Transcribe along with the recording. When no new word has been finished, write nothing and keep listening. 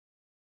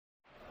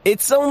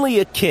It's only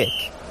a kick.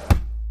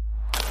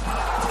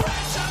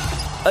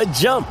 A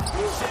jump.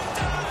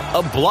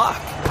 A block.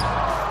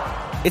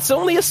 It's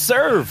only a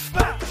serve.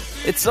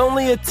 It's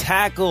only a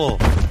tackle.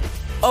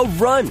 A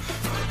run.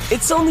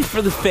 It's only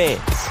for the fans.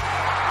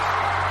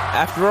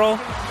 After all,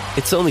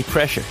 it's only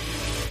pressure.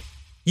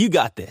 You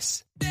got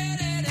this.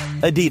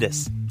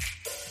 Adidas.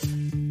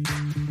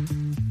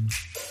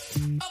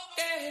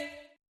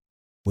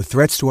 With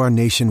threats to our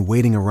nation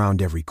waiting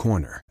around every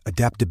corner,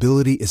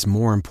 adaptability is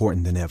more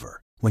important than ever.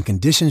 When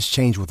conditions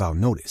change without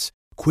notice,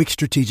 quick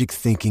strategic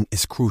thinking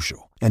is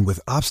crucial. And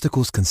with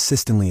obstacles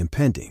consistently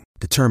impending,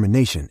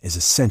 determination is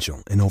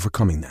essential in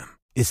overcoming them.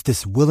 It's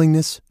this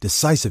willingness,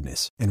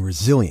 decisiveness, and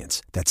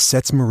resilience that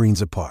sets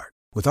Marines apart.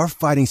 With our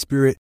fighting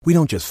spirit, we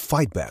don't just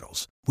fight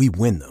battles, we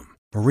win them.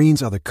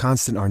 Marines are the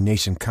constant our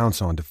nation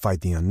counts on to fight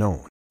the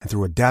unknown. And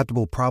through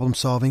adaptable problem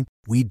solving,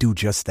 we do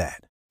just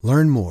that.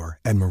 Learn more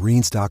at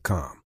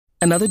marines.com.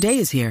 Another day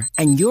is here,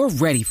 and you're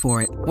ready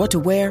for it. What to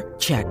wear?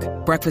 Check.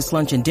 Breakfast,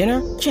 lunch, and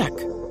dinner? Check.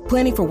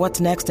 Planning for what's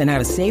next and how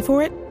to save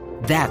for it?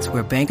 That's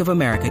where Bank of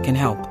America can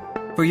help.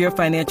 For your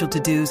financial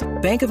to-dos,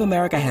 Bank of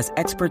America has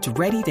experts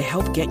ready to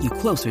help get you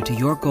closer to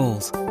your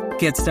goals.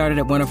 Get started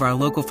at one of our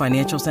local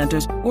financial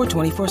centers or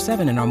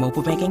 24/7 in our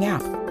mobile banking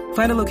app.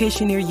 Find a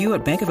location near you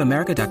at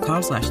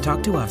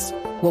bankofamerica.com/talktous.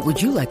 What would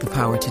you like the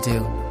power to do?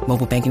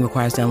 Mobile banking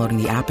requires downloading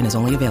the app and is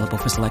only available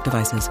for select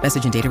devices.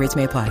 Message and data rates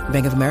may apply.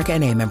 Bank of America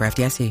NA, member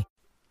FDIC.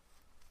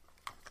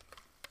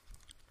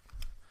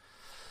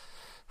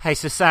 Hey,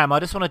 so Sam,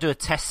 I just want to do a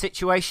test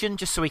situation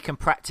just so we can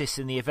practice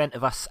in the event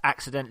of us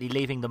accidentally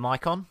leaving the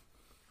mic on.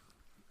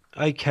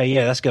 Okay,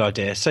 yeah, that's a good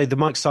idea. So the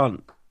mics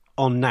aren't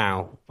on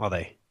now, are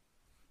they?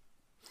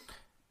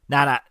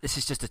 Nah, this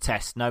is just a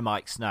test. No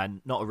mics, no,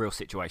 not a real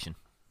situation.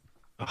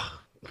 Oh,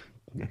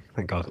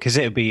 thank God, because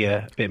it would be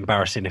a bit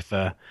embarrassing if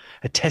a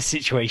test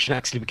situation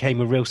actually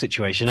became a real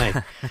situation,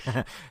 eh?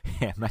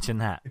 Yeah, imagine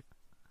that.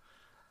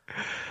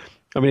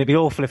 I mean, it'd be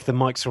awful if the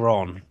mics were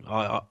on.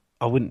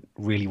 I wouldn't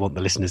really want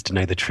the listeners to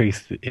know the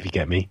truth, if you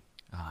get me.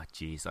 Oh,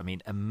 jeez. I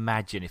mean,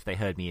 imagine if they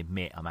heard me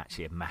admit I'm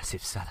actually a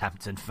massive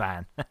Southampton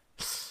fan.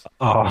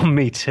 Oh,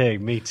 me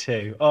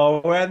too. Oh,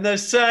 when the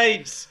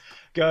Saints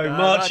go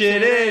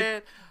marching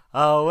in.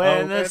 Oh,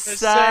 when the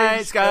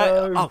Saints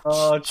go... Oh,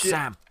 marching.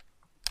 Sam.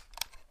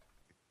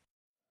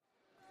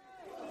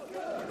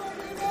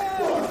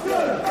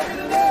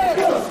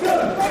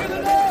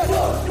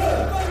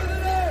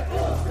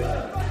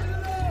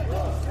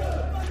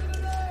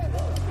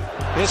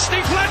 Here's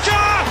Steve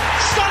Fletcher!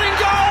 Stunning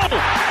goal!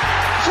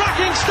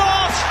 Cracking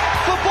start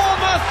for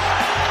Bournemouth!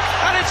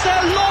 And it's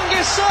their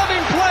longest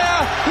serving player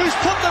who's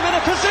put them in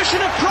a position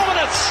of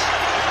prominence.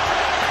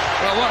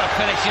 Well, what a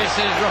finish this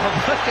is, Rob.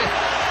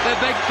 The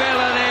big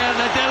fella there,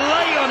 the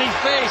delight on his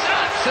face.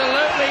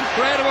 Absolutely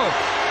incredible.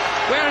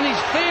 Wearing his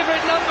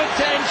favourite number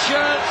 10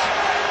 shirt.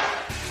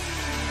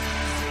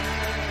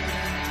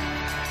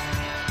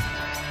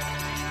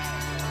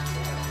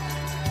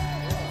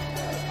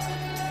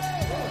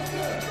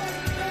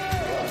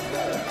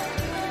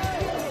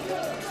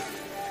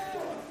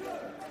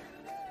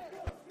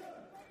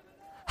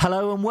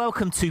 Hello and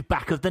welcome to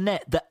Back of the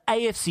Net, the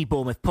AFC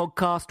Bournemouth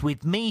podcast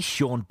with me,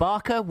 Sean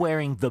Barker,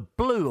 wearing the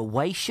blue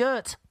away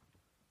shirt.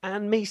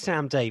 And me,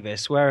 Sam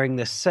Davis, wearing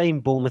the same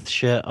Bournemouth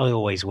shirt I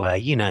always wear,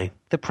 you know,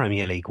 the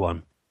Premier League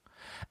one.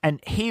 And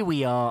here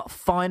we are,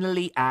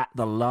 finally at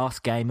the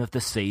last game of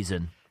the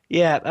season.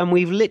 Yeah, and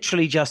we've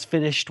literally just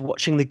finished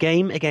watching the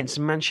game against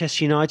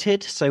Manchester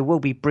United, so we'll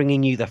be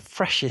bringing you the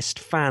freshest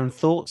fan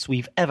thoughts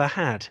we've ever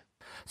had.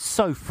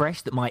 So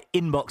fresh that my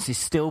inbox is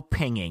still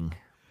pinging.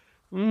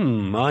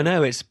 I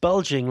know, it's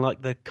bulging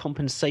like the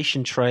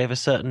compensation tray of a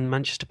certain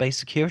Manchester-based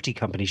security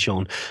company,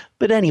 Sean.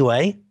 But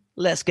anyway,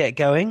 let's get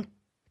going.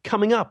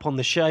 Coming up on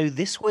the show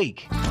this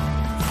week.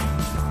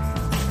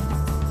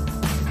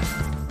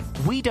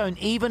 We don't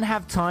even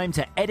have time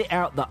to edit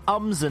out the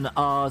ums and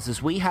ahs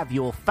as we have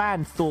your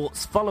fan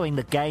thoughts following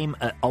the game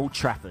at Old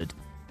Trafford.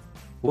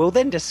 We'll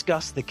then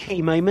discuss the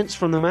key moments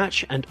from the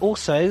match, and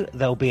also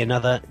there'll be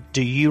another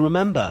Do You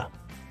Remember?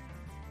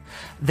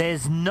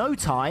 There's no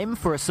time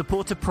for a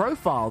supporter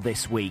profile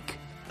this week.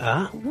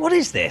 What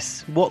is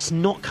this? What's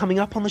not coming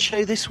up on the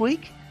show this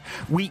week?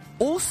 We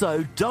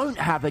also don't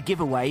have a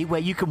giveaway where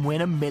you can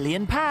win £1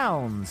 million.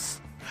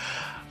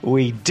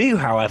 We do,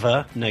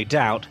 however, no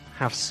doubt,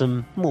 have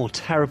some more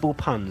terrible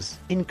puns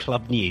in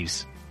club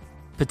news.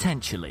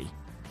 Potentially.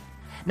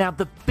 Now,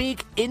 the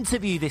big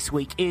interview this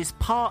week is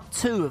part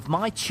 2 of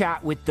my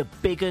chat with the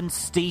big un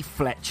Steve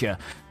Fletcher.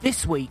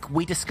 This week,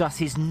 we discuss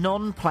his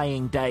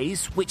non-playing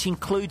days, which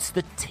includes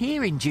the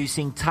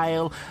tear-inducing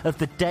tale of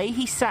the day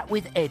he sat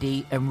with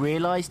Eddie and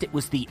realised it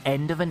was the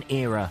end of an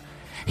era.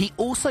 He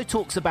also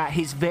talks about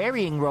his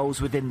varying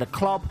roles within the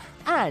club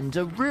and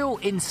a real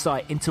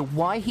insight into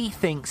why he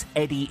thinks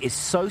Eddie is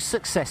so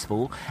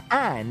successful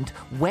and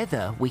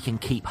whether we can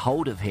keep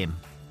hold of him.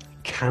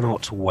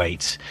 Cannot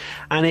wait.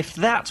 And if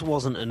that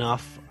wasn't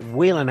enough,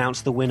 we'll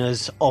announce the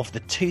winners of the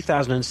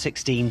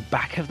 2016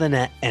 Back of the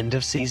Net End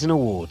of Season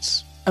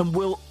Awards. And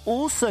we'll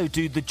also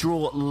do the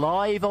draw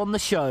live on the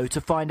show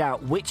to find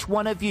out which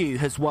one of you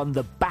has won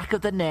the Back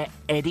of the Net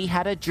Eddie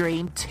Had a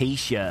Dream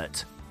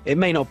t-shirt. It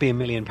may not be £1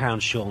 million,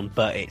 Sean,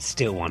 but it's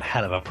still one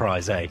hell of a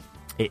prize, eh?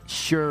 It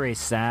sure is,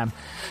 Sam.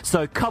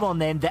 So come on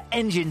then, the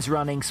engine's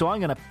running, so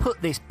I'm going to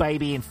put this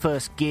baby in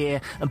first gear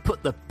and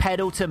put the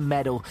pedal to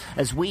metal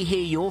as we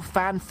hear your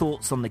fan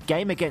thoughts on the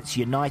game against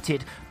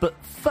United. But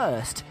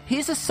first,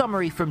 here's a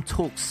summary from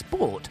Talk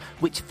Sport,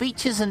 which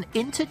features an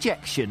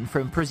interjection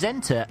from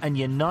presenter and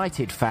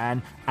United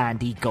fan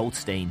Andy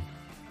Goldstein.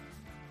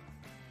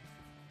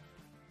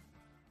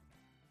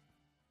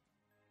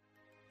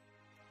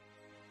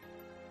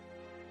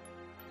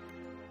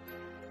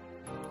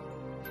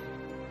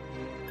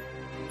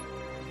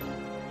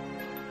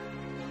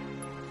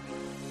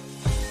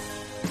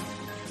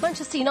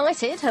 Manchester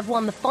United have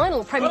won the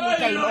final Premier League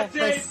game of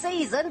the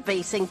season,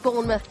 beating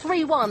Bournemouth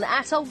 3-1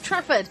 at Old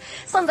Trafford.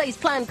 Sunday's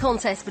planned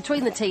contest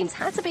between the teams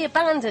had to be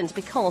abandoned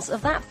because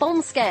of that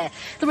bomb scare.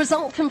 The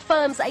result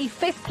confirms a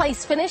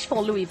fifth-place finish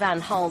for Louis van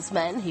Gaal's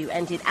men, who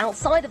ended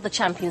outside of the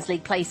Champions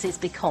League places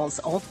because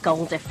of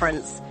goal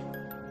difference.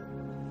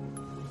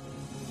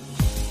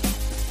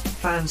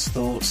 Fans'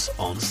 thoughts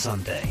on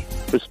Sunday.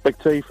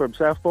 Respect T from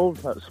Southbourne.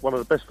 That's one of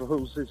the best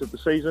performances of the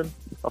season.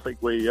 I think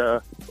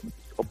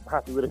I'm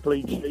happy with a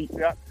clean sheet.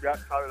 Yeah,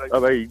 totally. I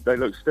mean, they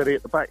look steady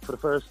at the back for the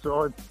first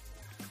time.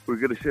 We're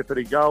going to ship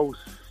any goals.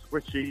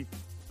 Richie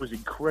was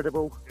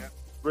incredible. Yeah.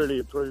 Really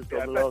improved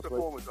on the last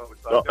week.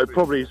 I would say.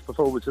 Probably his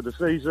performance of the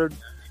season.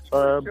 He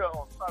took the shirt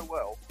on so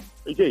well.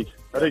 He did.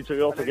 And he took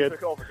it off again.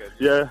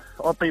 Yeah,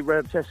 I've been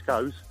round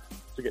Tesco's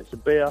to get some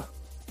beer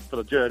for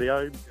the journey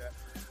home.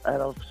 Yeah.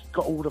 And I've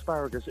got all the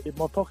Farragus in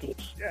my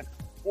pockets. Yeah,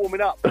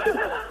 warming up.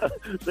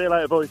 See you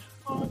later, boys.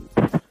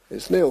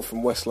 It's Neil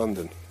from West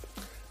London.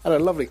 Had a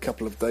lovely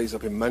couple of days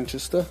up in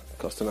Manchester,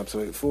 cost an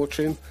absolute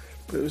fortune,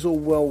 but it was all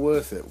well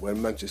worth it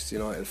when Manchester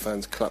United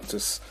fans clapped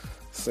us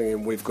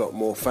singing "We've got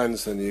more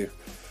fans than you"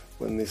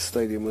 when the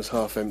stadium was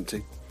half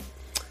empty.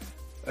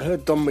 I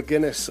heard Don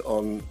McGuinness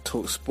on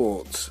Talk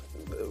Sport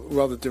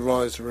rather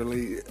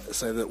derisively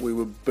say that we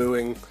were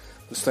booing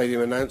the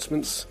stadium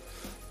announcements.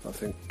 I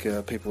think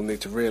people need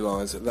to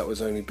realise that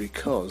was only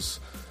because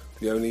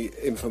the only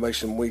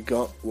information we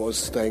got was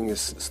stay in your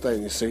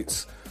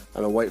seats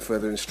and await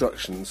further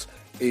instructions,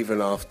 even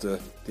after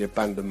the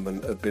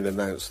abandonment had been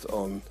announced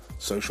on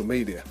social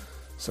media.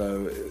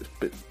 So it was a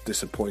bit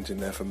disappointing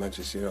there for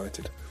Manchester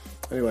United.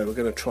 Anyway, we're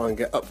going to try and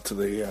get up to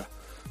the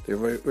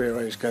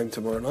rearranged game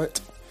tomorrow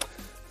night,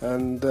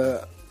 and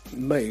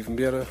may even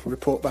be able to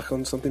report back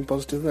on something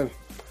positive then.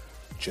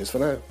 Cheers for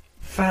now.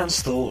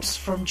 Fans' thoughts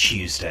from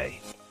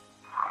Tuesday.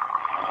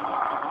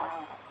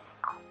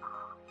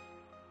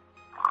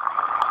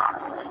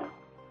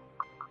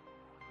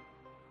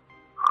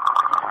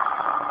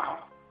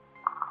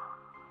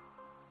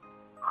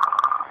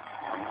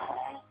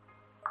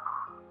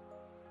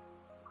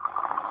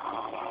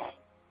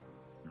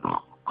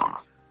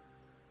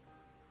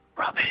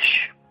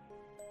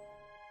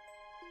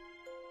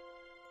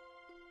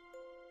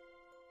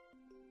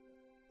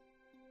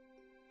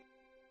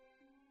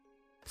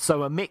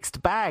 So a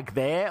mixed bag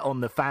there on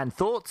the fan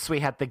thoughts.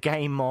 We had the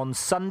game on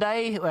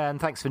Sunday, and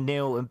thanks for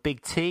Neil and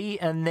Big T.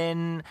 And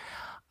then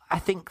I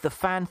think the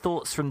fan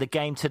thoughts from the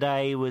game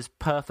today was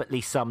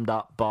perfectly summed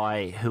up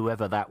by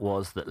whoever that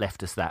was that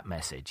left us that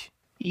message.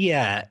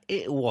 Yeah,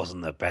 it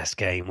wasn't the best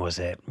game, was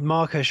it?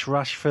 Marcus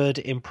Rashford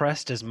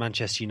impressed as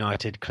Manchester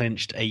United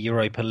clinched a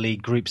Europa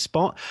League group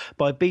spot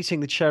by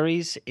beating the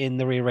Cherries in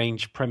the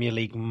rearranged Premier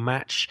League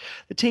match.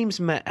 The teams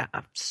met at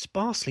a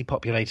sparsely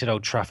populated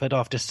Old Trafford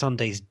after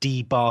Sunday's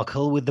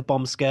debacle with the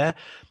bomb scare.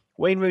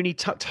 Wayne Rooney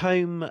tucked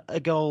home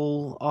a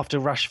goal after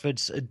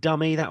Rashford's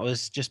dummy. That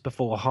was just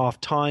before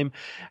half-time.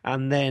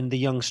 And then the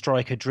young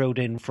striker drilled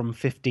in from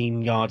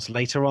 15 yards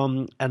later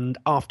on. And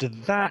after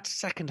that,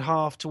 second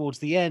half towards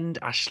the end,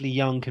 Ashley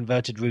Young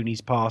converted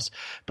Rooney's pass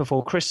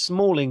before Chris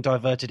Smalling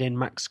diverted in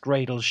Max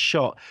Gradel's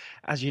shot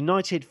as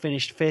United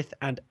finished 5th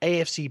and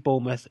AFC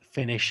Bournemouth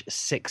finished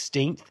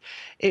 16th.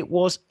 It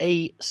was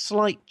a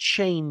slight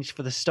change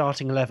for the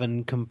starting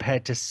 11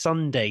 compared to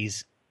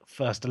Sunday's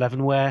first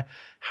 11, where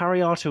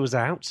Harry Arter was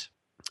out.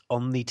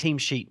 On the team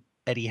sheet,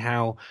 Eddie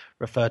Howe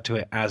referred to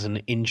it as an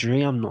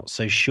injury. I'm not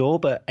so sure,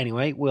 but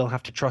anyway, we'll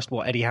have to trust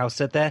what Eddie Howe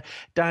said there.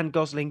 Dan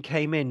Gosling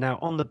came in. Now,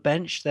 on the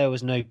bench, there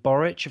was no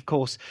Boric. Of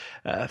course,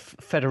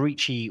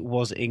 Federici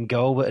was in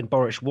goal, and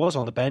Boric was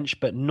on the bench,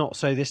 but not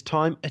so this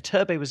time.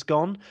 Iturbe was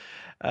gone,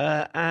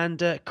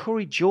 and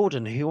Corey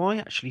Jordan, who I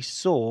actually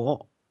saw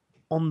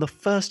on the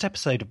first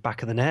episode of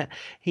Back of the Net.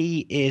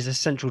 He is a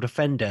central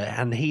defender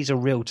and he's a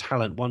real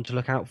talent, one to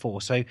look out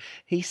for. So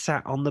he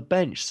sat on the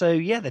bench. So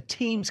yeah, the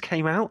teams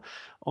came out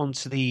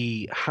onto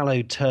the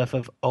hallowed turf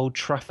of Old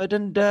Trafford,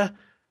 and the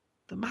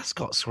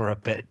mascots were a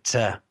bit,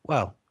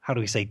 well, how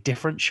do we say,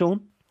 different,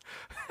 Sean?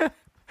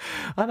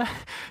 I know.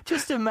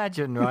 Just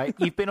imagine, right?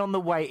 You've been on the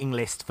waiting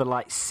list for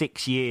like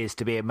 6 years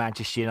to be a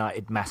Manchester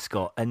United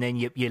mascot, and then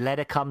your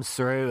letter comes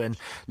through, and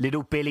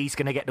little Billy's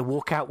going to get to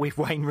walk out with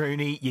Wayne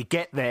Rooney. You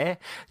get there,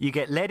 you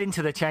get led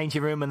into the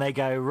changing room, and they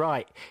go,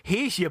 right,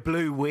 here's your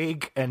blue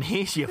wig, and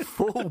here's your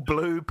full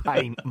blue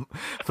paint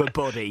for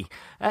body.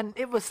 And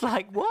it was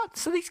like, what?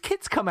 So these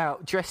kids come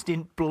out dressed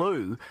in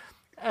blue.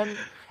 And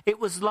it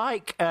was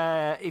like,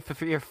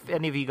 if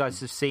any of you guys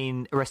have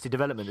seen Arrested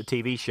Development, the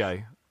TV show,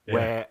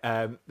 where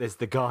there's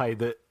the guy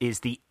that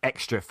is the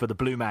extra for the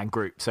Blue Man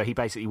Group. So he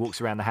basically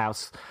walks around the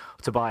house,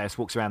 Tobias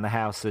walks around the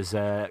house as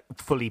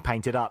fully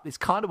painted up. It's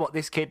kind of what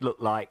this kid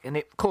looked like. And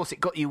of course,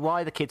 it got you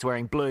why the kid's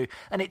wearing blue.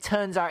 And it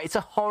turns out it's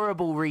a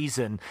horrible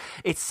reason.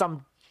 It's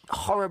some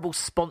horrible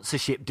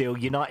sponsorship deal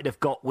United have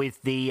got with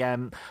the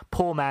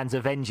poor man's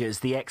Avengers,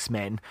 the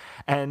X-Men.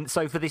 And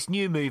so for this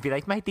new movie,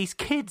 they've made these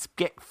kids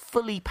get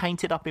fully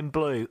painted up in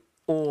blue.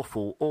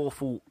 Awful,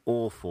 awful,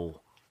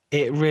 awful.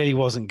 It really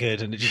wasn't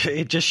good, and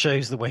it just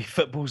shows the way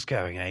football's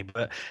going, eh?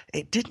 But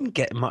it didn't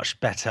get much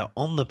better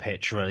on the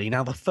pitch, really.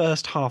 Now, the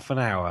first half an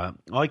hour,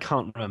 I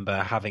can't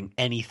remember having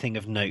anything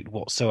of note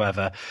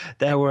whatsoever.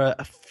 There were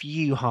a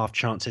few half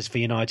chances for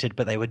United,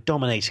 but they were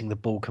dominating the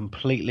ball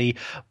completely.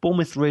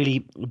 Bournemouth really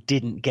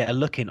didn't get a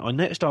look in. I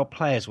noticed our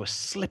players were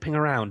slipping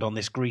around on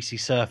this greasy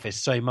surface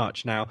so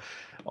much. Now,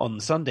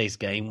 on Sunday's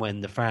game, when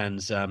the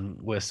fans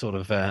were sort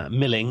of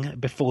milling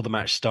before the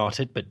match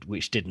started, but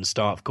which didn't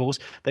start, of course,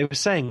 they were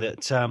saying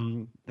that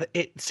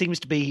it seems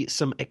to be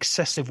some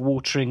excessive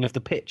watering of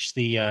the pitch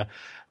that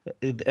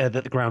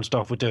the ground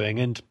staff were doing.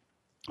 And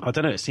I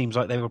don't know, it seems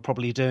like they were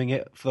probably doing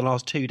it for the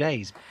last 2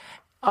 days.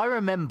 I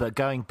remember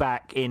going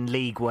back in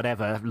League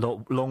whatever,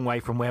 long way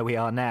from where we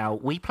are now,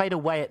 we played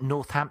away at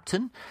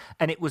Northampton,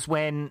 and it was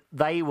when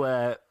they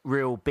were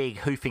real big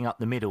hoofing up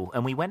the middle,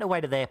 and we went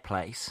away to their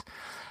place.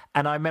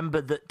 And I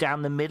remember that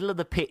down the middle of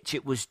the pitch,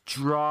 it was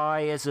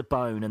dry as a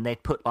bone, and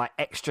they'd put like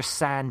extra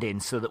sand in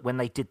so that when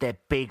they did their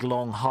big,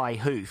 long, high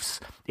hoofs,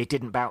 it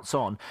didn't bounce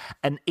on.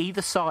 And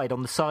either side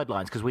on the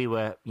sidelines, because we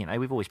were,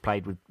 we've always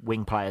played with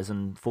wing players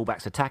and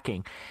fullbacks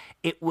attacking,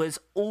 it was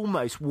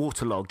almost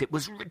waterlogged. It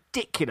was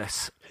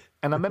ridiculous.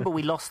 And I remember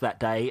we lost that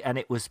day, and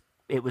it was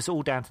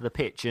all down to the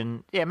pitch.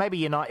 And yeah, maybe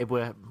United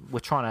were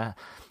trying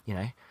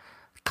to,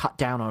 cut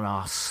down on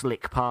our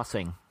slick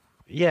passing.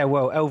 Yeah,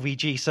 well,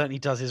 LVG certainly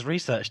does his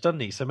research, doesn't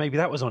he? So maybe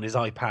that was on his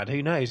iPad,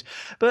 who knows?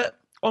 But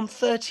on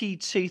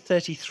 32,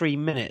 33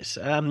 minutes,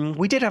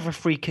 we did have a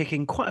free kick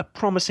in quite a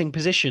promising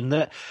position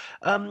that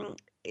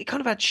it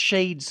kind of had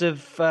shades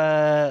of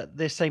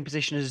the same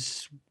position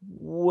as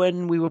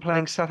when we were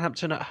playing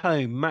Southampton at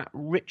home. Matt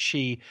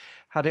Ritchie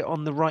had it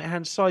on the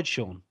right-hand side,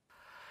 Sean.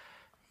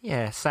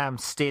 Yeah,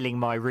 Sam's stealing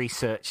my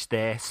research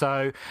there.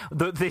 So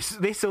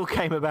this all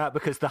came about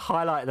because the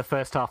highlight of the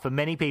first half, for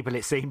many people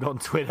it seemed on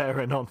Twitter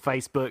and on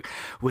Facebook,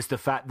 was the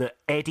fact that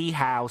Eddie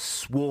Howe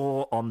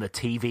swore on the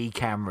TV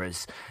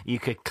cameras. You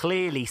could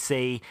clearly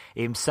see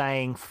him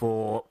saying,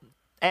 for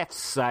F's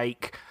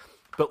sake.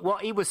 But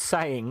what he was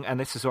saying, and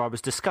this is what I was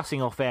discussing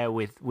off air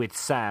with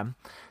Sam.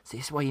 So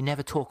this is why you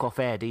never talk off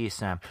air, do you,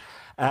 Sam?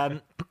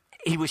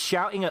 He was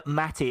shouting at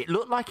Matty. It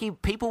looked like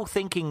people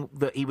thinking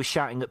that he was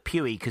shouting at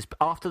Puey, because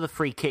after the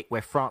free kick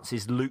where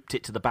Francis looped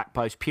it to the back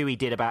post, Puey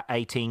did about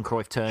 18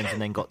 Cruyff turns and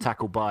then got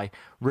tackled by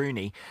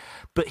Rooney.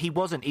 But he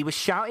wasn't. He was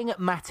shouting at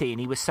Matty, and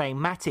he was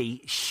saying,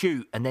 Matty,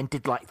 shoot, and then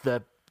did like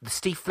the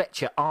Steve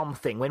Fletcher arm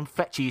thing, when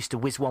Fletcher used to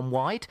whiz one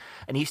wide,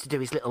 and he used to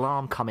do his little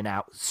arm coming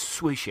out,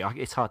 swooshy.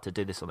 It's hard to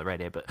do this on the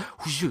radio, but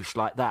whoosh,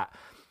 like that.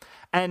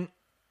 And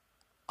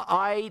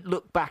I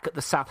look back at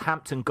the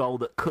Southampton goal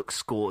that Cook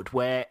scored,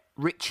 where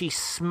Ritchie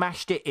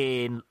smashed it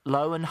in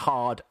low and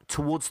hard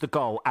towards the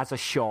goal as a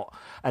shot,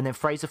 and then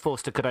Fraser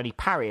Forster could only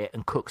parry it,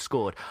 and Cook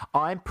scored.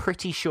 I'm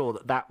pretty sure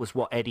that was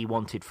what Eddie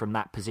wanted from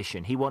that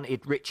position. He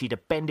wanted Ritchie to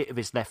bend it with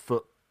his left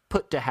foot,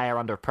 put De Gea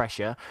under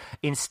pressure.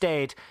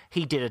 Instead,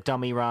 he did a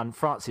dummy run.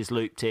 Francis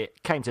looped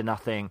it, came to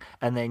nothing.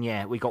 And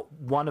then, we got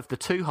one of the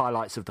two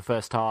highlights of the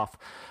first half,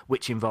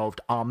 which involved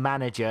our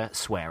manager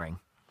swearing.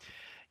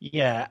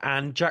 Yeah,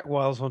 and Jack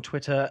Wiles on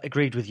Twitter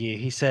agreed with you.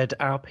 He said,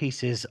 our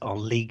pieces are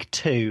League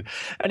Two.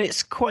 And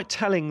it's quite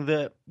telling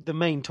that the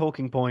main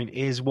talking point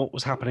is what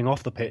was happening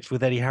off the pitch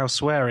with Eddie Howe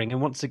swearing.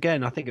 And once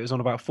again, I think it was on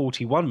about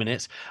 41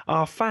 minutes,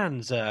 our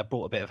fans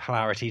brought a bit of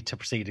hilarity to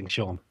proceedings,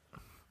 Sean.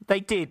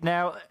 They did.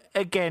 Now,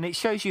 again, it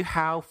shows you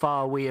how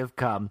far we have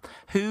come.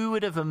 Who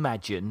would have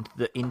imagined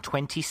that in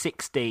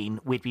 2016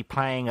 we'd be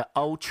playing at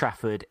Old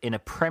Trafford in a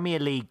Premier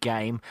League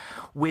game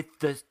with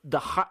the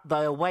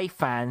away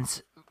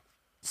fans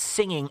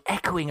singing,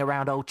 echoing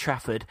around Old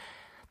Trafford,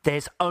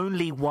 there's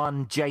only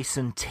one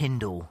Jason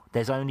Tindall.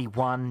 There's only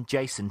one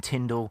Jason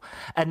Tindall.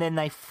 And then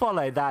they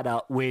follow that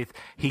up with,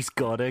 he's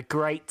got a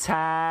great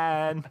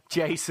tan.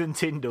 Jason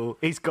Tindall,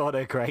 he's got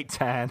a great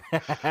tan.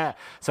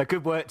 So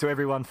good work to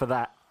everyone for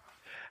that.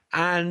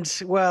 And,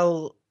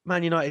 well,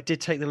 Man United did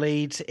take the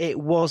lead. It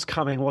was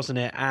coming, wasn't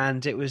it?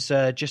 And it was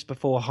just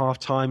before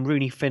half-time.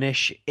 Rooney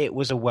finish. It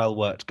was a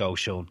well-worked goal,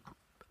 Sean.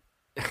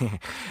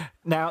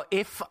 Now,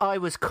 if I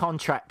was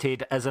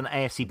contracted as an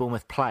AFC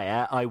Bournemouth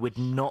player, I would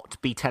not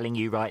be telling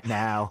you right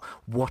now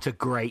what a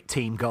great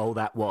team goal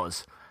that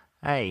was.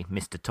 Hey,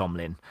 Mr.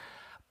 Tomlin.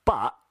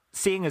 But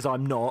seeing as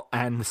I'm not,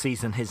 and the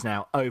season is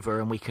now over,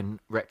 and we can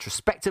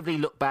retrospectively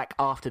look back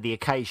after the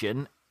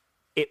occasion,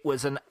 it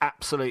was an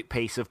absolute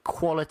piece of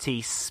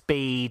quality,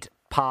 speed,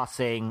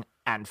 passing,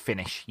 and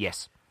finish.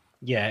 Yes.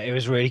 Yeah, it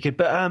was really good.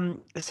 But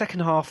the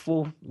second half,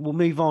 we'll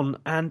move on,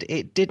 and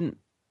it didn't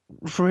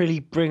really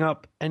bring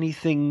up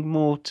anything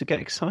more to get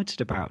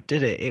excited about,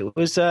 did it?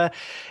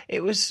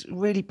 It was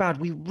really bad.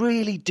 We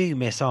really do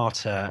miss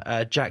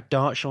Arter. Jack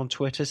Darch on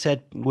Twitter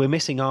said, "We're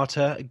missing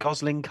Arter.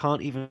 Gosling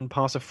can't even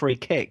pass a free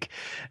kick."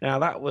 Now,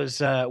 that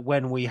was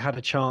when we had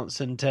a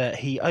chance, and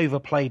he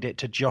overplayed it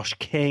to Josh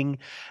King.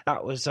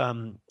 That was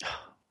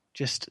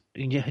just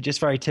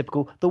very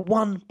typical. The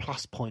one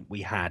plus point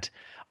we had,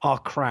 our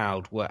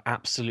crowd were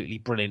absolutely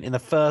brilliant. In the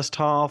first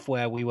half,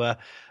 where we were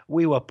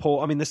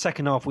poor. I mean, the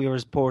second half, we were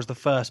as poor as the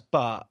first,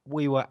 but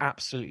we were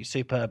absolutely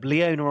superb.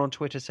 Leona on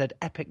Twitter said,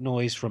 "Epic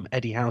noise from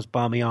Eddie Howe's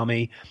Barmy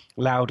Army,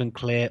 loud and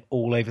clear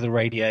all over the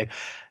radio."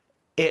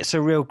 It's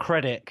a real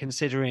credit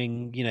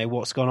considering,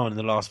 what's gone on in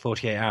the last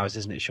 48 hours,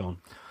 isn't it, Sean?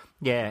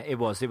 Yeah, it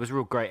was. It was a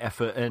real great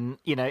effort. And,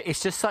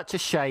 it's just such a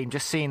shame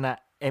just seeing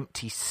that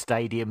empty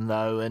stadium,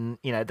 though, and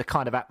the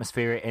kind of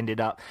atmosphere it ended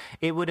up.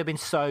 It would have been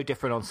so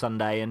different on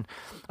Sunday, and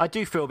I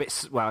do feel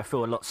I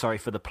feel a lot sorry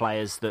for the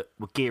players that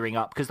were gearing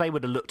up, because they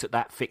would have looked at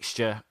that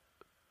fixture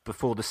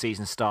before the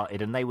season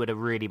started, and they would have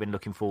really been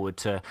looking forward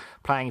to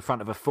playing in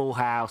front of a full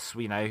house,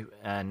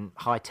 and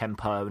high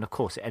tempo, and of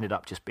course it ended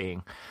up just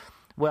being,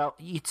 well,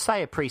 you'd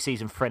say a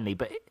pre-season friendly,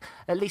 but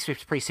at least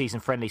with pre-season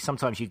friendly,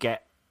 sometimes you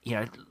get,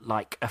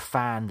 like a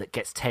fan that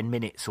gets 10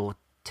 minutes, or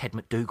Ted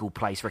McDougall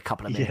plays for a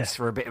couple of minutes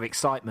for a bit of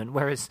excitement,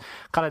 whereas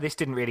kind of this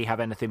didn't really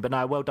have anything. But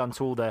no, well done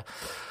to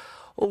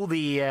all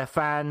the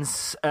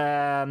fans.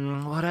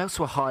 What else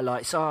were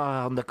highlights?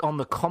 On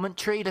the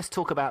commentary, let's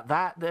talk about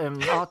that.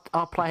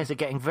 Our players are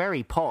getting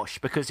very posh,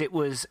 because it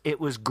was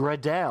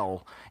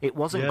Gradel. It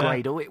wasn't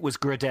Gradle, it was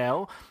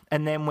Gradel.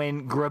 And then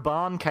when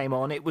Graban came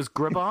on, it was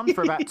Graban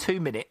for about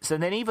 2 minutes.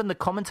 And then even the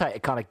commentator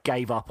kind of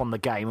gave up on the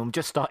game and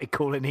just started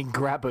calling in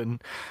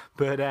Graben.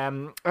 But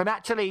and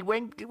actually,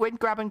 when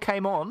Graben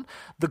came on,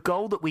 the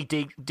goal that we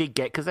did get,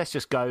 because let's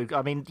just go.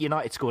 I mean,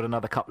 United scored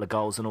another couple of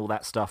goals and all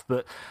that stuff.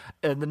 But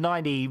the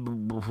 90,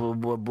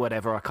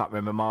 whatever, I can't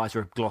remember. My eyes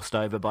were glossed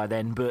over by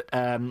then. But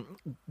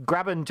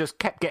Graben just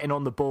kept getting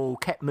on the ball,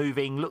 kept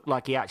moving, looked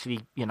like he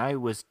actually,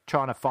 was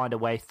trying to find a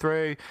way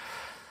through.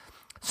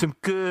 Some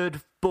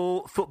good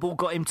football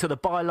got him to the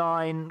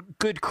byline.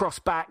 Good cross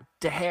back.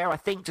 De Gea, I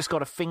think, just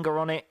got a finger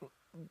on it.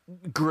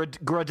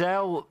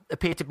 Gradel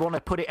appeared to want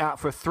to put it out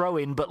for a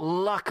throw-in, but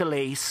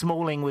luckily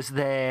Smalling was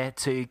there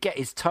to get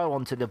his toe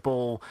onto the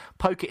ball,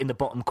 poke it in the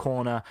bottom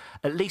corner.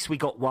 At least we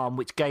got one,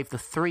 which gave the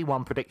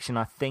 3-1 prediction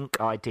I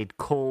think I did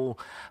call.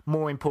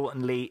 More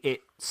importantly, it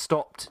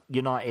stopped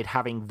United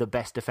having the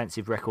best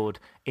defensive record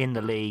in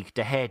the league.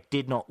 De Gea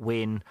did not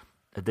win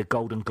the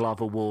Golden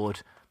Glove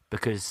Award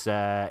because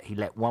he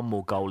let one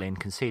more goal in,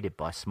 conceded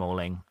by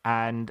Smalling.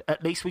 And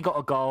at least we got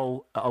a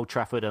goal at Old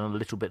Trafford and a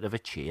little bit of a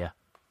cheer.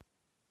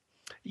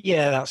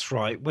 Yeah, that's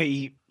right.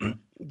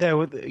 There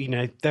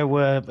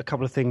were a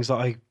couple of things that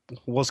I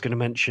was going to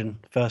mention.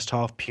 First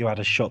half, Pugh had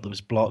a shot that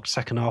was blocked.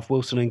 Second half,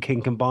 Wilson and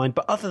King combined.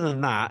 But other than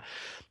that,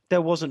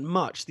 there wasn't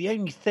much. The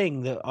only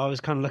thing that I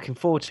was kind of looking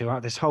forward to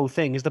out this whole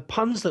thing is the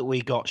puns that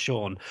we got,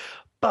 Sean.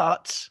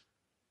 But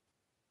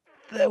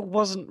there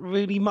wasn't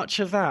really much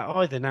of that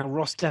either. Now,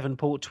 Ross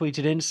Devonport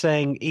tweeted in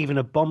saying even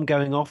a bomb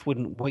going off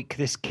wouldn't wake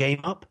this game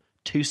up.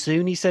 Too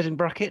soon, he said in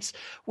brackets.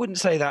 Wouldn't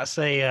say that's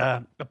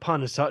a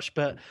pun as such,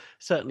 but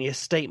certainly a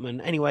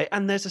statement. Anyway,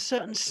 and there's a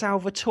certain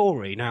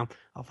Salvatore. Now,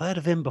 I've heard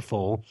of him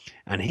before,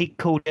 and he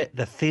called it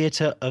the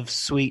Theatre of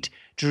Sweet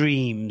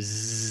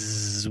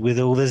Dreams with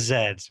all the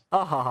Zs.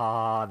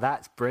 Ah,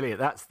 that's brilliant.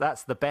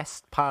 That's the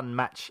best pun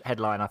match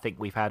headline I think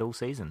we've had all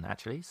season,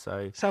 actually.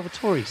 So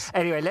Salvatore's.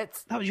 Anyway,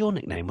 that was your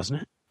nickname,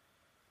 wasn't it?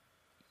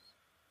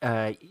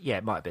 Yeah,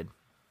 it might have been.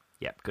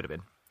 Yeah, could have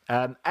been.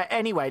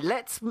 Anyway,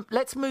 let's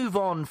move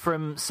on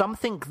from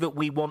something that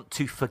we want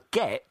to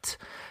forget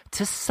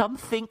to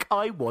something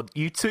I want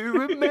you to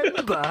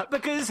remember.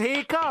 Because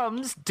here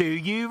comes Do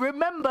You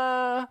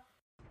Remember?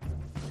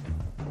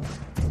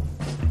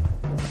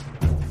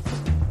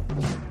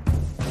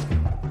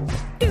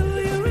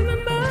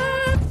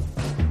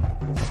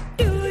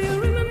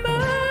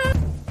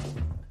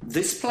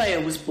 This player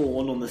was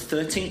born on the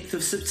 13th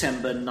of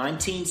September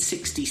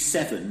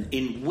 1967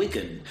 in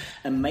Wigan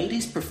and made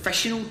his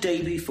professional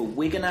debut for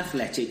Wigan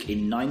Athletic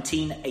in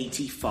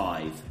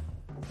 1985.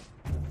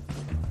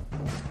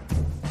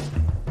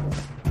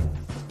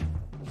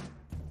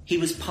 He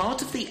was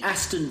part of the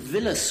Aston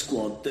Villa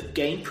squad that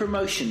gained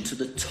promotion to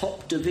the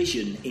top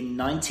division in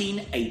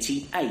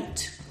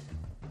 1988.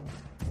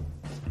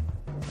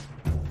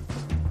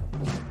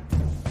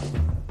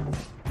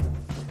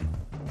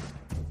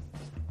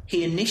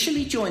 He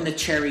initially joined the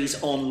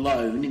Cherries on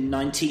loan in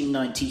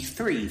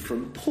 1993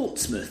 from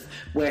Portsmouth,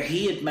 where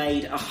he had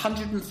made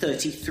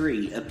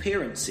 133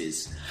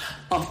 appearances.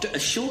 After a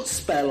short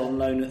spell on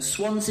loan at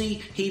Swansea,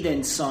 he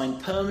then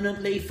signed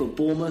permanently for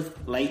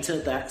Bournemouth later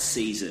that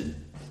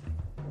season.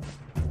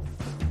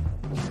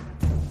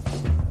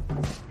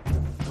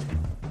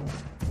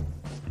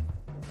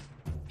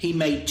 He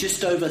made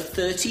just over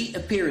 30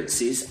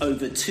 appearances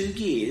over 2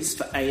 years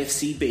for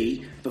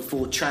AFCB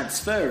before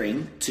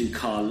transferring to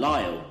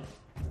Carlisle.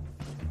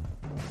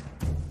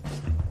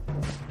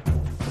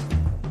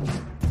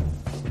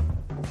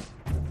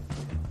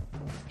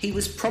 He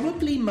was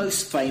probably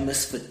most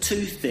famous for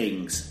 2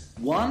 things.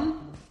 One,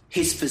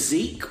 his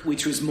physique,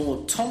 which was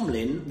more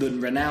Tomlin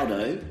than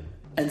Ronaldo.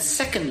 And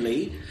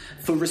secondly,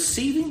 for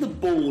receiving the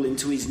ball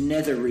into his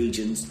nether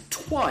regions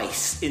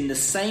twice in the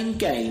same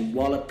game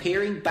while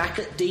appearing back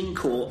at Dean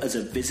Court as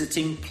a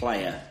visiting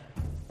player.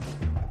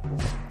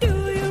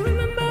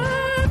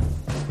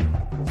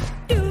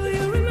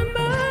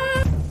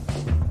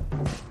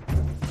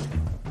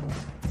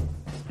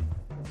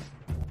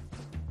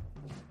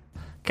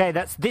 Okay,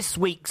 that's this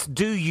week's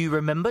Do You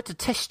Remember, to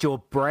test your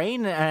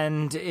brain,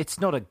 and it's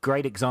not a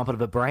great example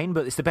of a brain,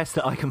 but it's the best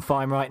that I can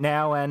find right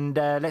now, and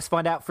let's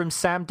find out from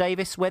Sam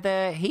Davis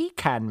whether he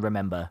can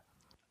remember.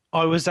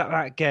 I was at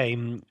that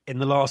game in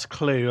the last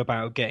clue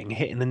about getting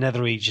hit in the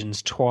nether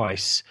regions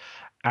twice,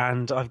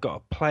 and I've got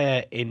a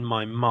player in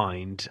my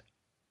mind,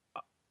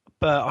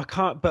 but I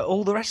can't. But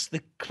all the rest of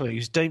the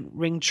clues don't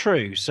ring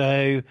true,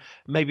 so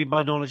maybe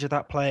my knowledge of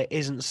that player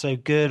isn't so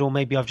good, or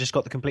maybe I've just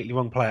got the completely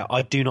wrong player.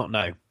 I do not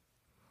know.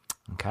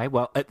 Okay,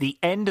 well, at the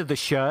end of the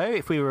show,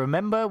 if we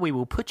remember, we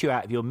will put you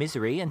out of your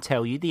misery and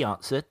tell you the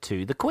answer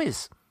to the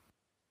quiz.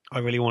 I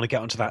really want to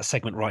get onto that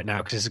segment right now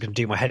because this is going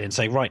to do my head in.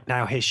 So right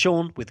now, here's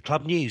Sean with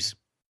Club News.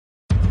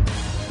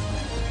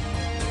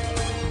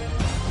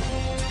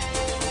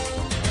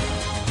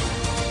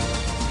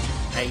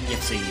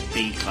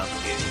 AFCB Club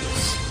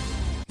News.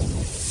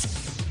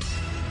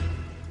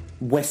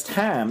 West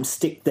Ham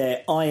stick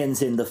their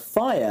irons in the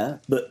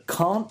fire but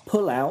can't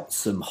pull out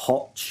some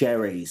hot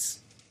cherries.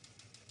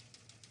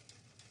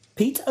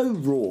 Pete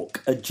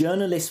O'Rourke, a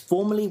journalist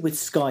formerly with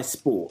Sky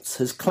Sports,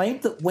 has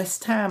claimed that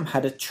West Ham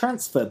had a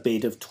transfer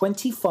bid of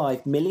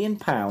 £25 million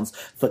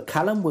for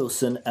Callum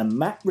Wilson and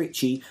Matt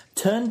Ritchie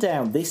turned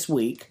down this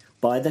week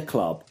by the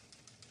club.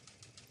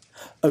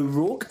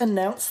 O'Rourke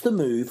announced the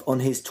move on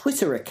his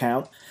Twitter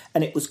account,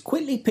 and it was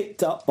quickly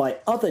picked up by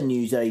other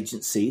news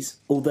agencies,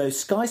 although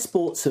Sky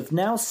Sports have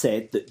now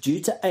said that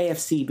due to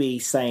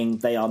AFCB saying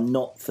they are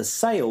not for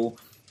sale,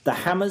 the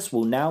Hammers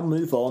will now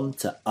move on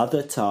to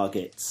other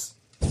targets.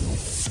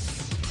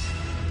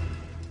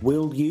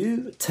 Will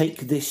you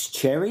take this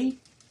cherry?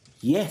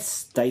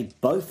 Yes, they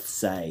both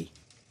say.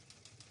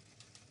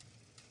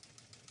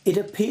 It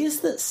appears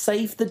that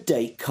save the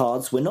date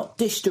cards were not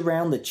dished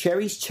around the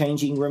Cherries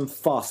changing room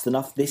fast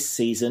enough this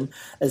season,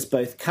 as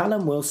both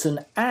Callum Wilson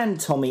and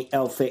Tommy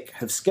Elphick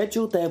have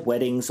scheduled their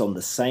weddings on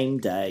the same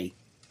day.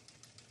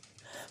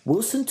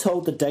 Wilson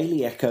told the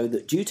Daily Echo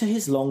that due to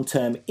his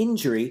long-term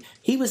injury,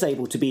 he was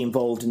able to be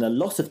involved in a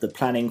lot of the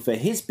planning for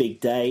his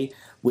big day,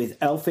 with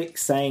Elphick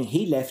saying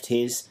he left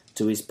his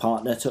to his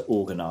partner to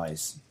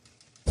organise.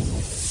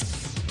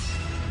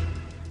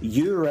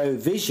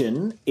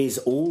 Eurovision is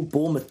all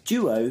Bournemouth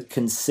duo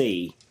can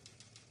see.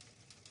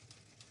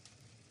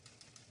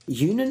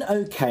 Eunan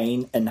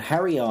O'Kane and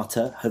Harry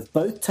Arter have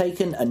both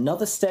taken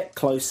another step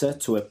closer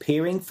to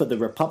appearing for the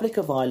Republic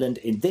of Ireland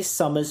in this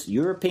summer's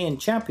European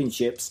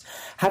Championships,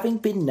 having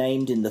been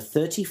named in the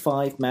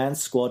 35-man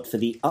squad for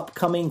the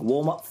upcoming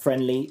warm-up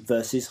friendly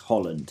versus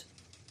Holland.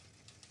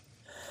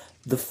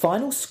 The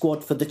final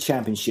squad for the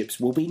championships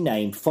will be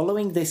named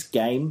following this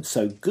game,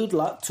 so good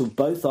luck to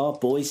both our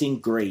boys in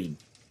green.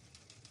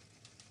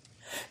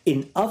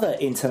 In other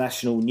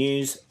international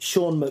news,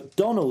 Sean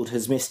McDonald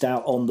has missed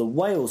out on the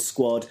Wales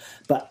squad,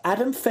 but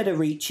Adam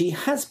Federici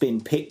has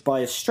been picked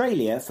by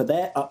Australia for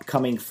their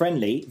upcoming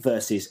friendly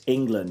versus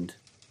England.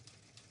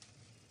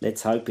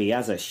 Let's hope he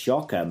has a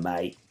shocker,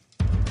 mate.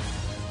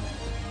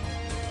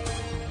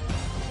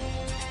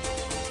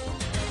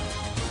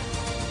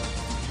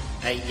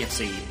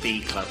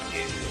 AFCB Club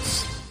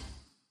News.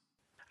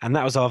 And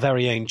that was our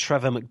very own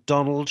Trevor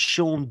McDonald.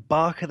 Sean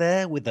Barker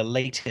there with the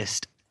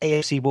latest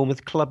AFC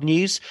Bournemouth Club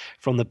News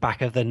from the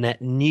Back of the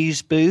Net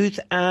news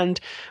booth. And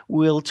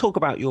we'll talk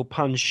about your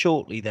pun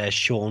shortly there,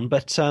 Sean.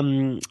 But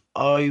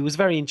I was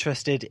very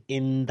interested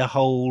in the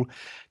whole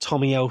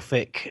Tommy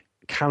Elphick,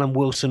 Callum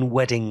Wilson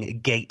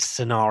wedding gate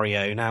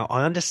scenario. Now,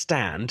 I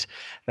understand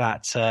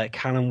that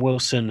Callum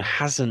Wilson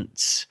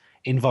hasn't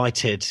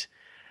invited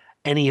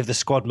any of the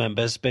squad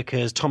members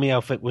because Tommy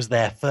Elphick was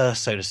there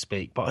first, so to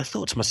speak. But I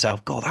thought to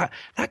myself, God,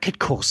 that could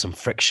cause some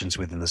frictions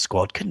within the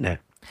squad, couldn't it?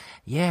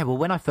 Yeah, well,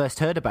 when I first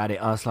heard about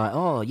it, I was like,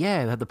 oh,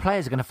 yeah, the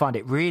players are going to find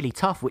it really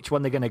tough which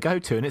one they're going to go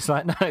to. And it's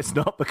like, no, it's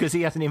not, because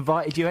he hasn't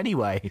invited you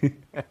anyway.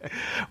 Well,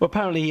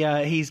 apparently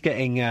he's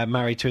getting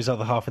married to his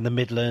other half in the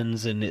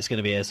Midlands, and it's going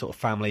to be a sort of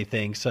family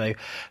thing. So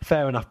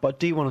fair enough. But I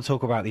do want to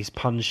talk about these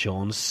puns,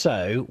 Sean.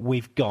 So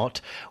we've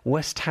got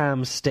West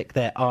Ham stick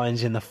their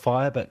irons in the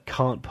fire but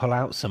can't pull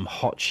out some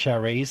hot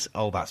cherries.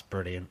 Oh, that's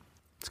brilliant.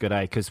 It's good,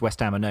 because West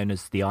Ham are known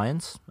as the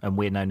Irons and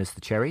we're known as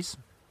the Cherries.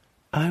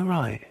 Oh,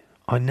 right.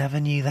 I never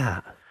knew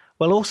that.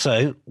 Well,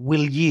 also,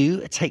 will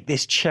you take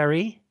this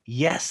cherry?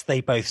 Yes, they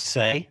both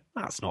say.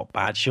 That's not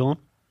bad, Sean.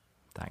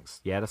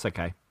 Thanks. Yeah, that's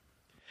okay.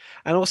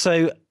 And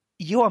also,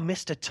 you are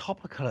Mr.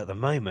 Topical at the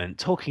moment,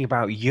 talking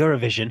about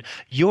Eurovision.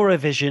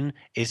 Eurovision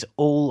is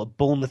all a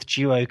Bournemouth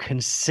duo can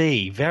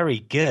see. Very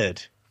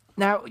good.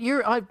 Now,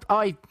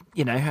 I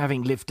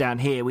having lived down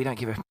here, we don't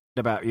give a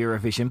about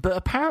Eurovision, but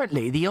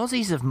apparently the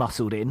Aussies have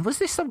muscled in. Was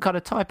this some kind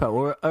of typo,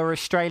 or are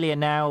Australia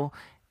now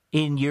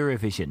in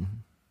Eurovision?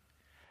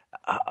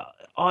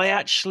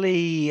 I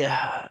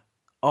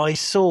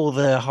saw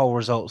the whole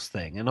results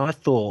thing, and I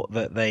thought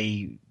that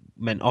they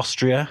meant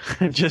Austria,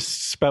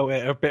 just spelt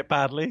it a bit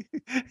badly.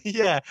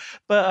 Yeah,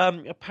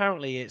 but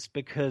apparently it's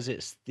because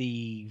it's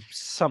the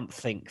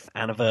somethingth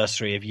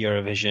anniversary of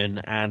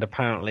Eurovision, and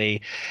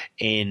apparently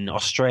in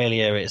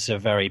Australia it's a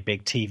very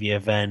big TV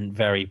event,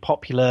 very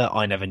popular.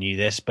 I never knew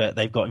this, but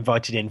they've got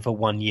invited in for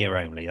 1 year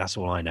only. That's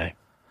all I know.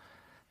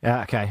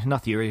 Yeah, okay,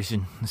 enough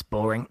Eurovision. It's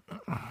boring.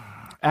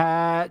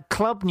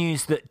 Club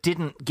news that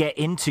didn't get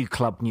into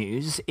club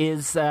news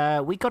is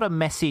we got a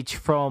message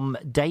from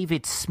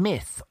David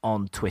Smith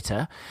on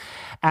Twitter,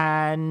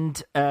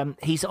 and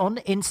he's on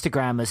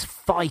Instagram as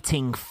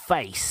Fighting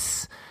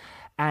Face,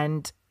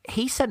 and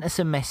he sent us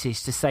a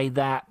message to say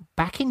that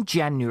back in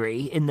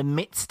January, in the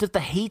midst of the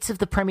heat of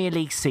the Premier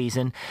League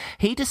season,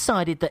 he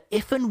decided that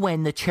if and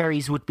when the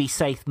Cherries would be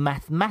safe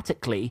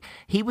mathematically,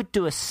 he would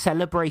do a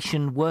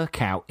celebration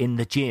workout in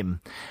the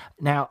gym.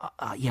 Now,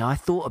 I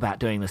thought about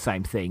doing the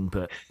same thing,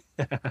 but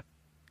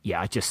yeah,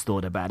 I just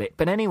thought about it.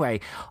 But anyway,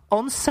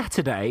 on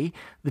Saturday,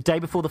 the day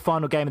before the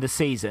final game of the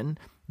season,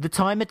 the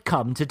time had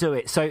come to do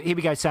it. So here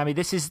we go, Sammy.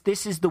 This is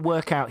the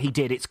workout he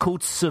did. It's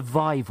called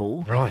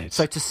Survival. Right.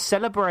 So to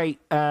celebrate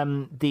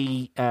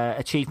the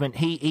achievement,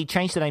 he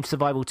changed the name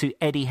Survival to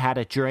Eddie Had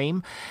a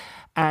Dream.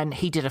 And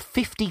he did a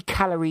 50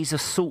 calories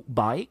assault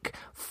bike,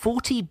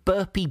 40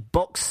 burpee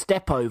box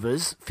step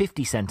overs,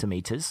 50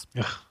 centimetres,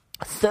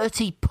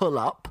 30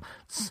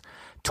 pull-ups,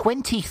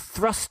 20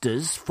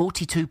 thrusters,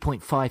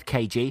 42.5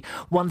 kg,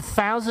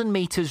 1,000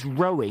 metres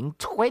rowing,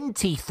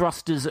 20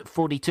 thrusters at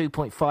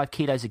 42.5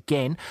 kilos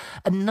again,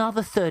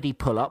 another 30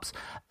 pull-ups,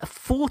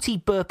 40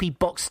 burpee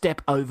box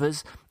step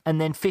overs, and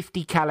then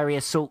 50 calorie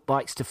assault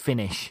bikes to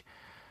finish.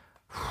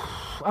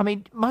 I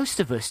mean, most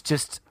of us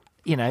just,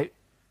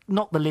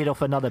 knocked the lid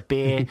off another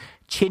beer,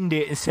 chinned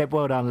it and said,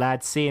 well done,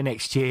 lads, see you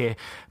next year.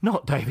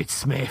 Not David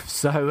Smith.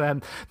 So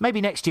maybe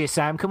next year,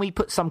 Sam, can we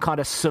put some kind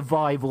of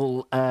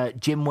survival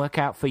gym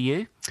workout for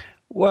you?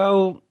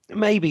 Well,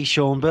 maybe,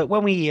 Sean, but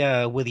when we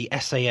were the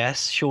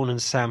SAS, Sean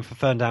and Sam for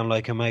Ferndown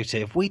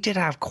Locomotive, we did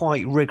have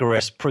quite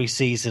rigorous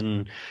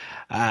pre-season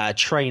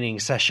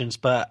training sessions,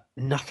 but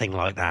nothing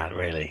like that,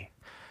 really.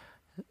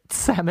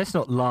 Sam, let's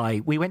not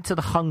lie. We went to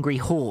the Hungry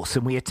Horse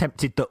and we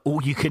attempted the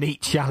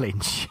all-you-can-eat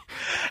challenge.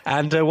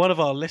 And one of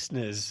our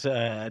listeners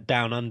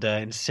down under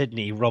in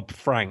Sydney, Rob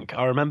Frank,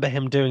 I remember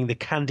him doing the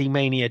Candy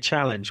Mania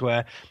challenge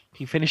where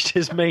he finished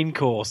his main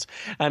course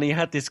and he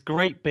had this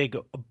great big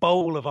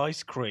bowl of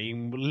ice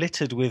cream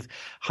littered with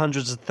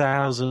hundreds of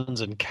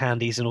thousands and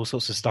candies and all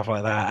sorts of stuff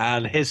like that.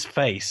 And his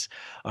face,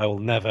 I will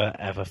never,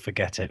 ever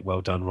forget it.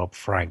 Well done, Rob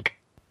Frank.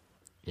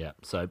 Yeah,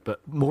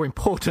 but more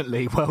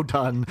importantly, well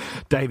done,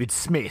 David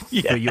Smith,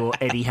 for your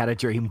Eddie Had a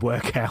Dream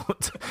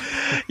workout.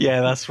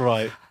 Yeah, that's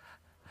right.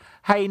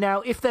 Hey,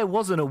 now, if there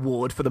was an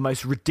award for the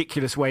most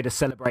ridiculous way to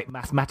celebrate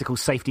mathematical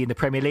safety in the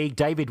Premier League,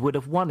 David would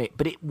have won it.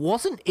 But it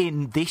wasn't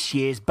in this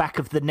year's Back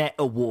of the Net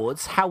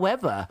Awards.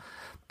 However,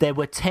 there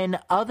were 10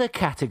 other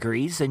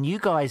categories, and you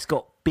guys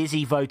got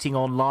busy voting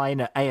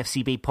online at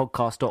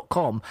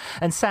afcbpodcast.com.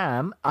 And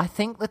Sam, I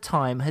think the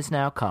time has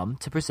now come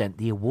to present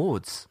the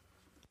awards.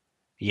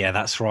 Yeah,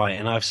 that's right.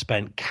 And I've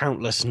spent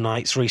countless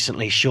nights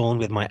recently, Sean,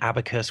 with my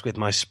abacus, with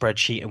my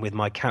spreadsheet and with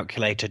my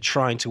calculator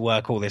trying to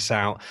work all this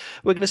out.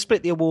 We're going to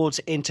split the awards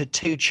into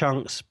 2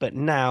 chunks, but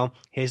now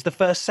here's the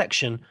first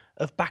section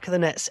of Back of the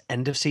Net's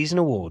End of Season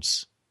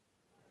Awards.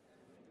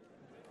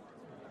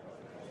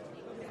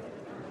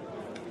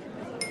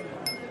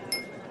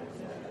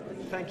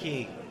 Thank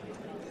you.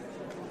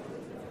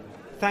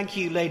 Thank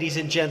you, ladies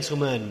and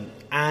gentlemen,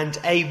 and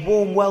a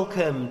warm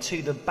welcome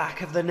to the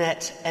Back of the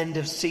Net End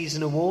of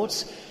Season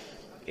Awards.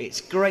 It's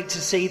great to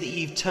see that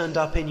you've turned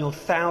up in your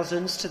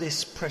thousands to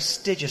this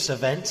prestigious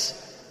event.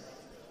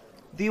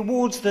 The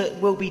awards that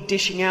we'll be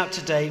dishing out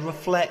today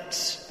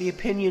reflect the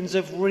opinions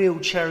of real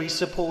Cherry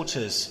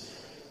supporters.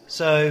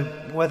 So,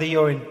 whether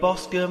you're in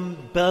Boscombe,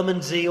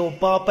 Bermondsey or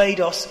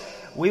Barbados,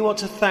 we want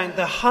to thank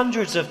the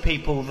hundreds of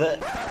people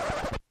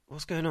that...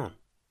 What's going on?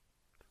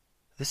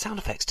 The sound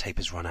effects tape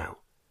has run out.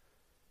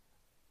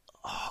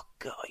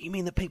 God, you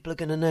mean that people are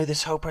going to know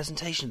this whole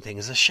presentation thing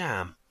is a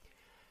sham?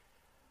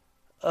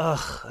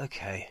 Ugh,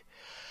 okay.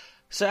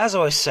 So as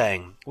I was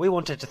saying, we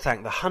wanted to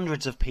thank the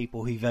hundreds of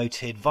people who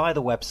voted via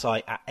the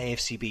website at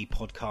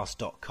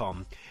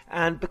afcbpodcast.com,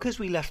 and because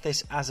we left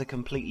this as a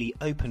completely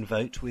open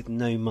vote with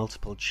no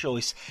multiple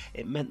choice,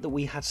 it meant that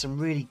we had some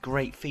really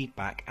great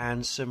feedback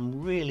and some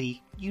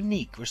really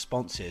unique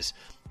responses,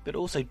 but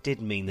also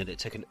did mean that it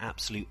took an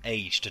absolute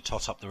age to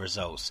tot up the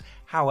results.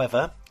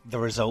 However, the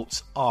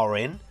results are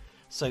in,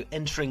 so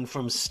entering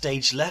from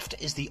stage left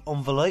is the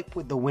envelope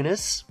with the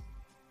winners.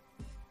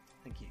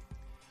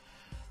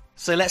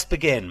 So let's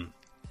begin.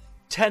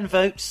 10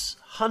 votes,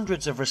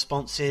 hundreds of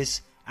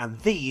responses, and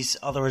these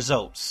are the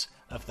results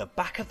of the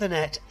Back of the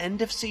Net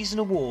End of Season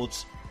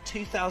Awards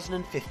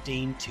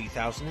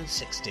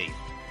 2015-2016.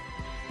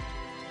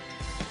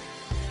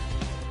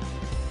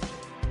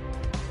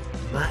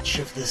 Match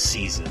of the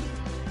Season.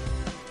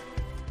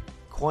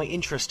 Quite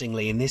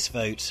interestingly, in this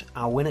vote,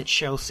 our win at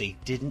Chelsea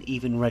didn't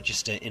even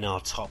register in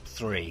our top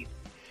 3.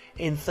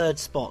 In third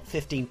spot,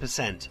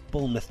 15%,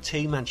 Bournemouth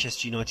 2,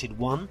 Manchester United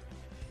 1.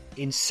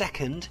 In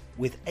second,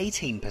 with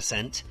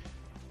 18%,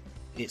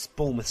 it's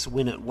Bournemouth's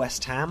win at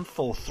West Ham,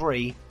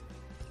 4-3.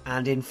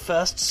 And in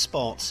first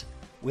spot,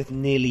 with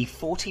nearly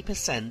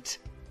 40%,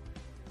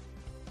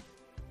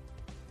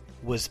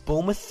 was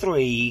Bournemouth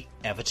 3,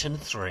 Everton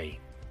 3.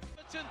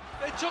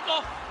 They took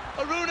off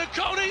Aruna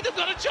Kone, they've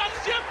got a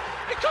chance here.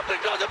 It comes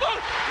across the ball,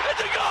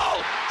 it's a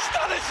goal!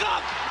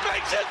 Stanislav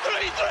makes it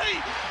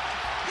 3-3!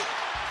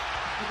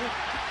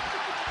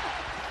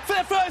 For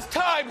the first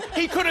time,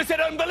 he could have said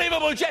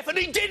unbelievable, Jeff, and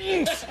he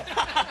didn't!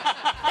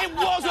 It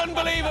was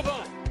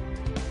unbelievable!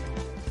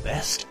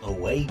 Best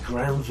away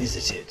ground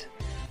visited.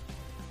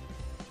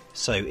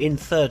 So in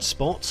third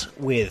spot,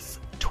 with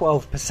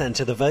 12%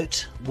 of the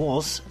vote,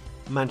 was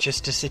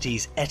Manchester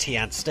City's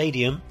Etihad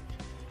Stadium.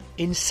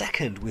 In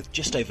second, with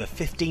just over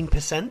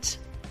 15%,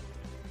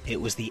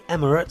 it was the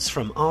Emirates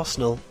from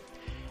Arsenal.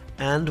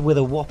 And with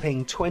a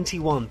whopping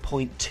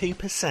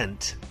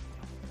 21.2%,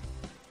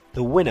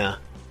 the winner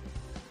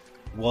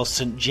was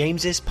St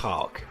James's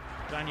Park.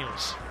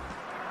 Daniels.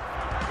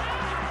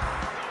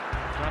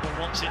 Grabber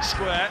wants it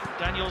square.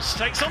 Daniels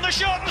takes on the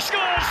shot and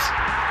scores!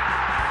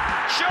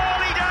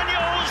 Charlie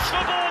Daniels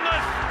for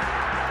Bournemouth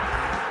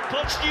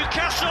puts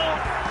Newcastle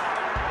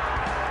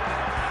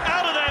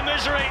out of their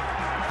misery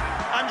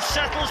and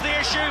settles the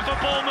issue for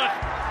Bournemouth.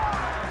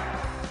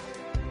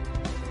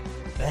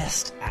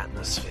 Best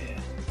atmosphere.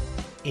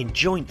 In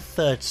joint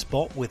third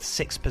spot with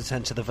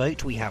 6% of the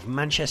vote, we have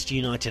Manchester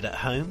United at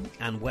home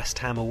and West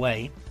Ham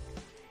away.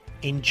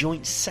 In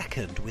joint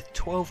second with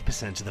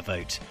 12% of the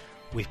vote,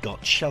 we've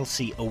got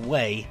Chelsea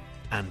away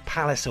and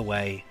Palace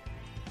away.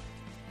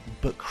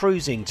 But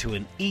cruising to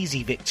an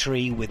easy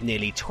victory with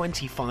nearly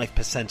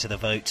 25% of the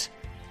vote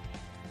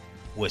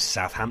was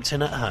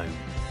Southampton at home.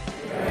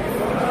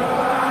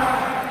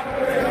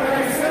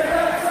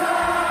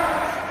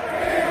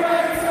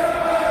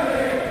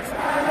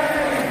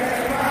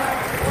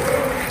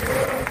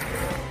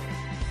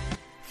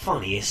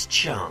 Funniest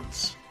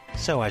chants.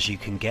 So as you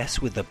can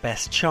guess, with the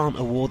Best Chant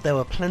Award there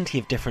were plenty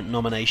of different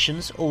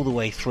nominations all the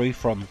way through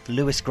from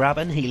Lewis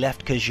Grabban, he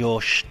left 'cause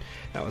you're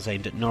that was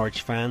aimed at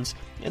Norwich fans,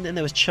 and then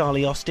there was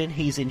Charlie Austin,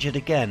 he's injured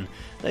again.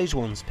 Those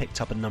ones picked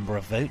up a number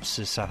of votes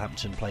as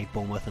Southampton played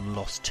Bournemouth and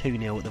lost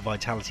 2-0 at the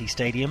Vitality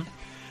Stadium.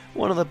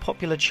 One of the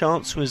popular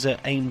chants was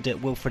aimed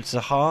at Wilfred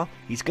Zaha,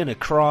 he's gonna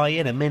cry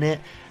in a minute.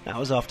 That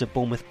was after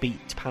Bournemouth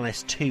beat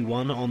Palace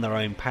 2-1 on their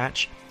own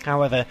patch.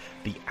 However,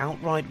 the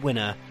outright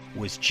winner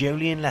was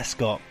Julian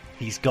Lescott,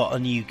 he's got a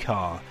new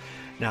car.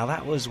 Now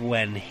that was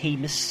when he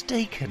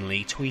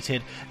mistakenly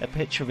tweeted a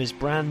picture of his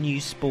brand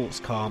new sports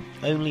car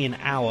only an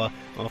hour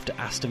after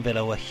Aston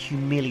Villa were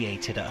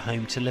humiliated at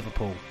home to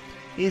Liverpool.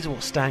 Here's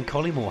what Stan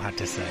Collymore had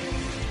to say.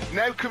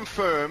 Now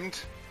confirmed,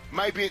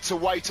 maybe it's a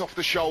weight off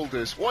the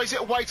shoulders. Why is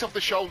it a weight off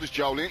the shoulders,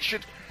 Joel? It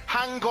should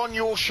hang on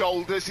your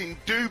shoulders in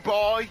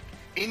Dubai,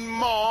 in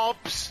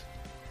Marbs,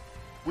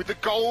 with the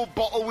gold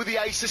bottle with the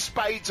ace of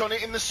spades on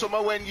it in the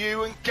summer when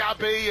you and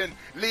Gabby and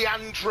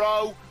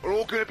Leandro are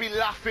all going to be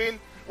laughing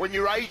when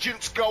your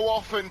agents go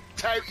off and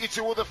tout you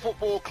to other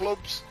football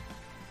clubs.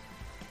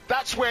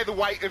 That's where the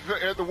weight of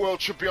the world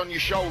should be on your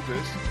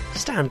shoulders.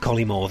 Stan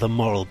Collymore, the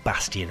moral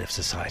bastion of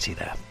society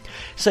there.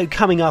 So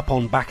coming up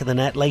on Back of the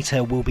Net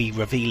later, we'll be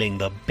revealing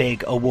the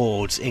big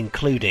awards,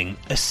 including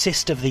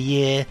Assist of the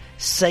Year,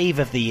 Save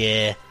of the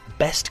Year,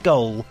 Best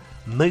Goal,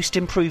 Most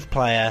Improved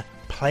Player,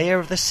 Player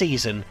of the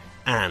Season,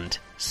 and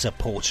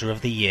Supporter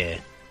of the Year.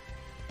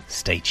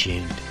 Stay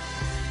tuned.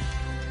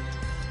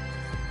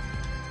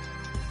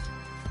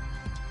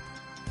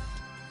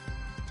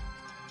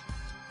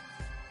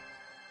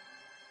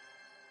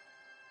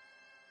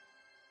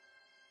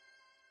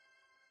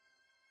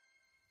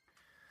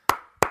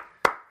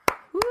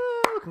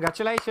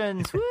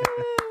 Congratulations. Woo,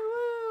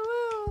 woo,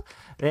 woo.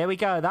 There we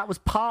go. That was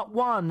part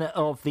one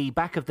of the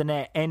Back of the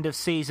Net End of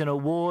Season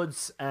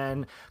Awards.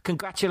 And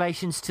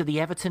congratulations to the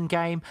Everton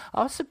game.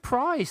 I was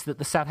surprised that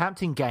the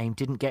Southampton game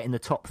didn't get in the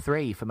top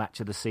three for Match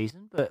of the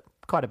Season, but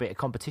quite a bit of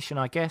competition,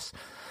 I guess.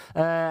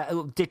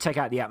 Did take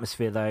out the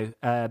atmosphere,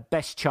 though.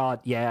 Best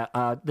chart,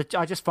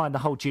 I just find the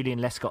whole Julian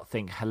Lescott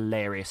thing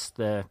hilarious.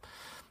 The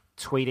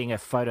tweeting a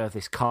photo of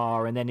this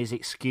car and then his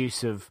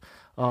excuse of,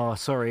 oh,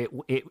 sorry,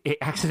 it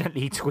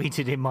accidentally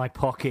tweeted in my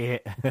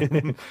pocket.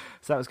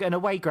 So that was an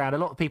away ground. A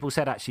lot of people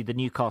said, actually, the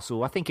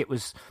Newcastle, I think it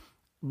was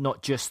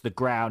not just the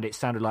ground, it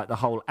sounded like the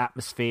whole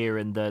atmosphere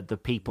and the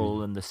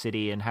people and the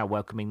city and how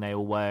welcoming they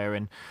all were.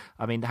 And,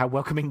 I mean, how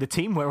welcoming the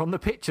team were on the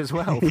pitch as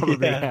well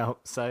probably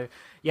helped. So,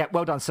 yeah,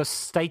 well done. So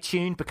stay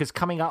tuned, because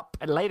coming up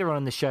later on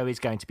in the show is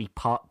going to be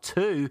part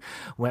 2,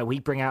 where we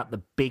bring out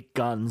the big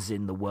guns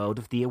in the world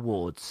of the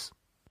awards.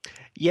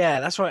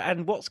 Yeah, that's right.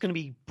 And what's going to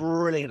be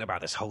brilliant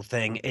about this whole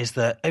thing is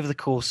that over the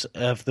course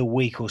of the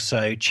week or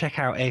so, check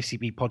out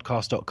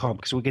afcbpodcast.com,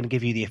 because we're going to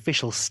give you the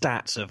official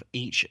stats of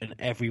each and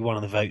every one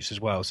of the votes as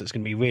well. So it's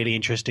going to be really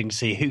interesting to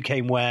see who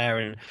came where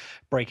and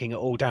breaking it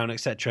all down,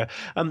 etc.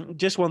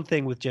 Just one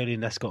thing with Julian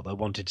Lescott that I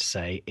wanted to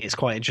say. It's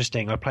quite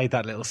interesting. I played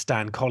that little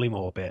Stan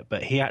Collymore bit,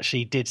 but he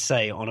actually did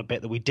say on a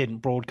bit that we didn't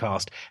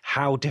broadcast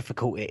how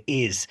difficult it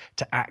is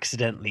to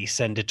accidentally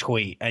send a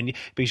tweet. And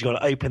because you've got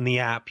to open the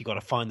app, you've got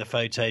to find the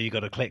photo, you've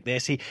got to click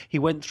this. He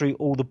went through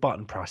all the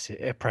button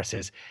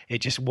presses. It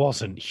just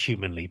wasn't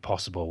humanly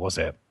possible, was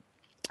it?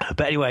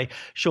 But anyway,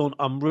 Sean,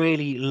 I'm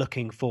really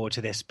looking forward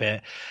to this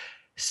bit.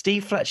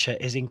 Steve Fletcher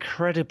is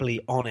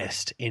incredibly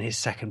honest in his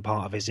second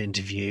part of his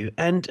interview,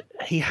 and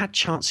he had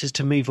chances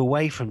to move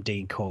away from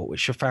Dean Court,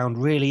 which I found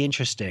really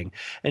interesting.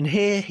 And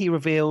here he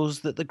reveals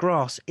that the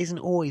grass isn't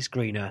always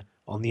greener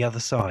on the other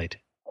side.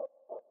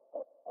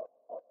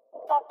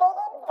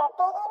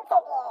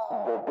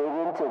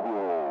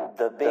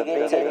 The big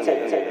interview.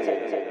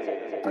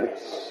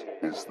 This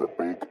is the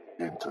big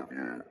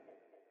interview.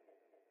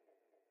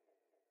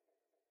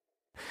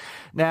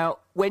 Now,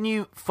 when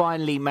you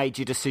finally made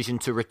your decision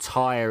to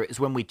retire, it was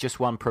when we just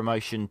won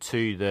promotion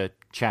to the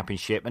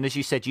Championship, and as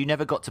you said, you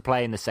never got to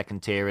play in the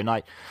second tier. And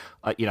I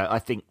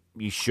think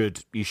you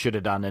should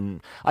have done.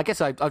 And I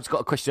guess I've just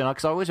got a question,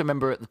 because I always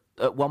remember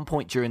at one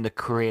point during the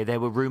career there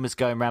were rumours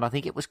going around. I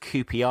think it was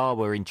QPR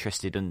were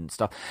interested and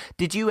stuff.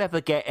 Did you ever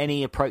get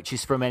any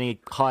approaches from any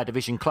higher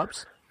division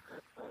clubs?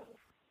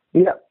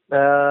 Yeah,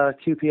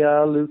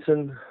 QPR,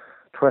 Luton,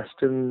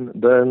 Preston,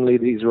 Burnley.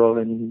 These are all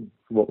in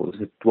what is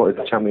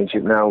the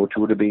Championship now, which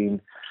would have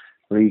been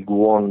League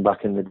One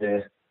back in the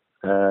day,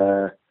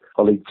 or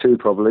League Two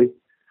probably.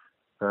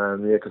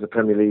 Because the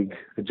Premier League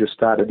had just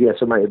started. Yeah,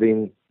 so it might have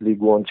been League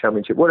One,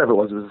 Championship, whatever it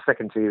was. It was the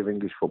second tier of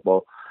English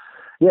football.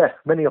 Yeah,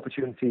 many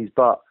opportunities,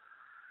 but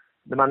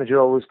the manager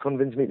always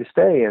convinced me to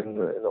stay. And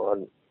there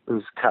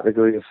was a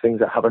category of things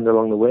that happened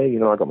along the way.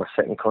 I got my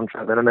second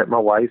contract. Then I met my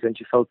wife. Then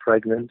she fell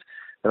pregnant.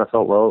 Then I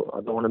thought, well,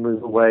 I don't want to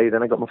move away.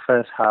 Then I got my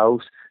first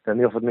house. Then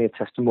they offered me a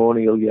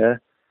testimonial year.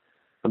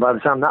 And by the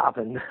time that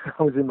happened,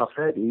 I was in my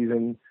 30s,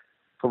 and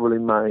probably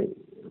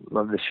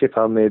the ship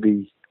I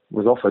maybe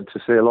was offered to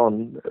sail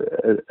on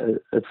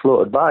had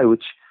floated by,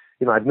 which,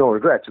 I had no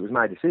regrets. It was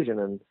my decision,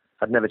 and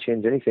I'd never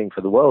change anything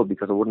for the world,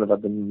 because I wouldn't have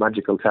had the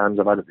magical times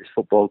I've had at this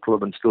football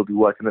club and still be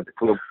working at the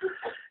club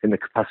in the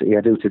capacity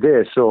I do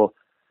today. So,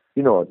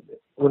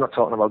 we're not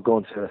talking about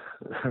going to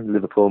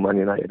Liverpool, Man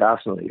United,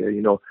 Arsenal here.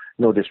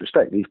 No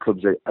disrespect. These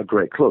clubs are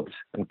great clubs,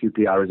 and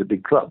QPR is a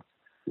big club,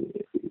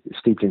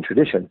 steeped in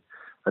tradition,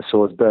 and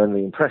so is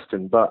Burnley and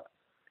Preston. But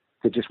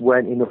there just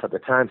weren't enough at the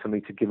time for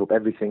me to give up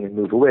everything and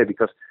move away,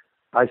 because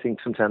I think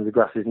sometimes the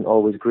grass isn't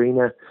always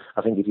greener.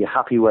 I think if you're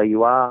happy where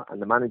you are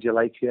and the manager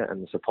likes you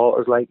and the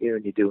supporters like you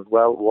and you're doing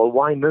well,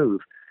 why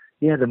move?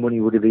 Yeah, the money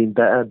would have been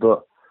better,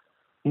 but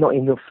not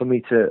enough for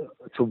me to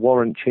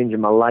warrant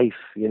changing my life.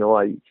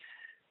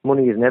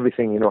 Money isn't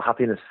everything.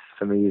 Happiness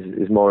for me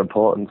is more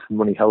important.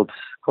 Money helps.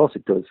 Of course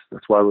it does.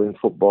 That's why we're in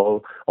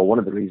football, or one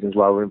of the reasons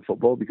why we're in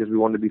football, because we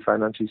want to be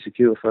financially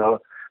secure for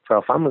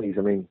our families.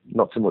 I mean,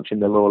 not so much in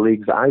the lower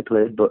leagues that I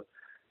played, but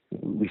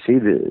we see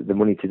the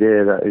money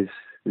today that is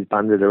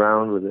banded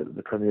around with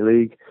the Premier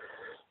League.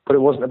 But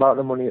it wasn't about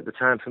the money at the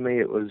time for me.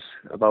 It was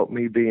about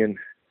me being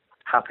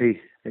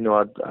happy.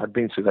 I'd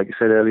been through, like I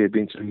said earlier,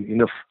 been through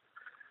enough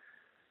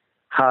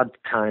hard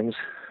times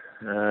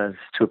to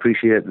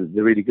appreciate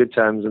the really good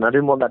times, and I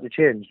didn't want that to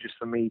change just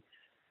for me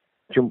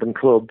jumping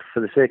club for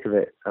the sake of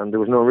it, and there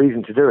was no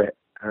reason to do it.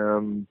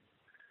 And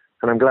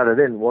I'm glad I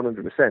didn't,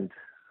 100%.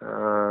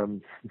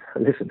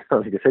 Listen,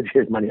 like I said,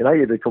 here's Man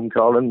United to come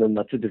calling, and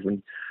that's a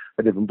different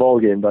ball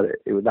game, but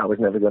that was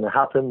never going to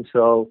happen.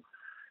 So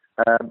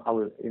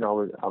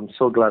I'm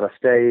so glad I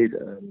stayed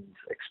and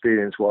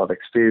experienced what I've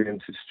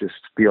experienced. It's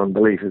just beyond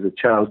belief. As a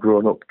child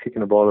growing up,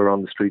 kicking a ball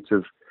around the streets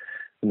of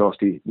the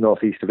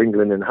northeast of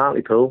England in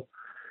Hartlepool,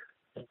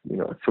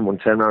 someone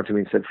turned around to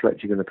me and said,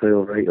 "Fletch, you're going to play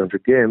over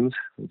 800 games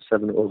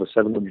and over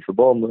 700 for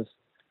Bournemouth."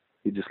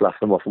 You just laugh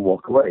them off and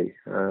walk away.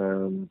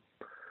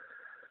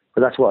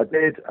 But that's what I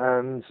did,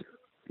 and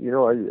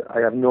I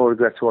have no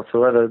regrets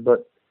whatsoever.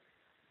 But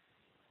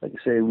like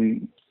I say,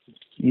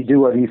 you do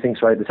what you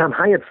think's right at the time.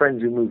 I had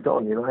friends who moved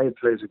on. I had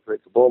players who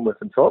played for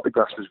Bournemouth and thought the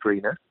grass was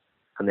greener,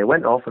 and they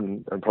went off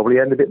and probably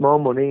earned a bit more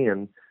money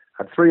and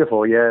had 3 or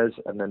 4 years,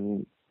 and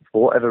then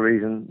for whatever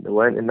reason, they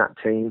weren't in that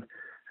team,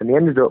 and they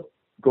ended up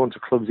going to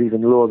clubs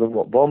even lower than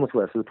what Bournemouth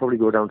were, so they'd probably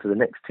go down to the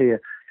next tier,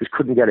 just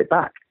couldn't get it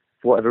back.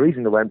 For whatever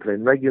reason, they weren't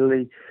playing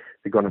regularly,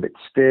 they'd gone a bit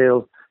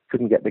stale,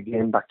 couldn't get the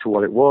game back to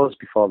what it was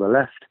before they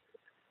left.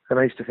 And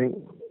I used to think,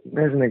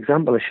 there's an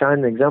example, a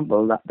shining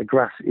example, that the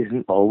grass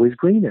isn't always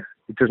greener.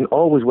 It doesn't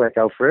always work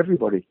out for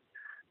everybody.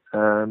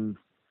 And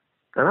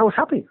I was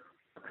happy,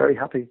 very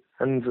happy.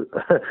 And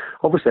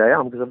obviously I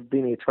am, because I've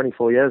been here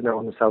 24 years now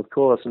on the South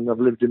Coast, and I've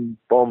lived in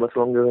Bournemouth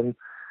longer than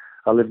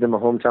I lived in my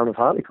hometown of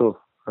Hartlepool.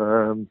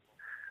 I'm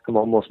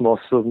almost more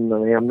southern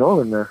than I am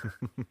northern there.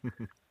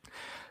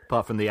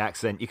 Apart from the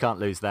accent, you can't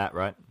lose that,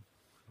 right?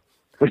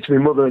 Which my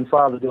mother and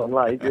father don't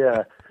like,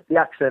 yeah. The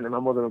accent, and my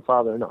mother and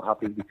father are not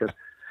happy, because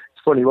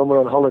it's funny, when we're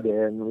on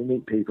holiday and we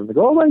meet people, and they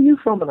go, "Oh, where are you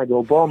from?" And I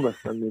go,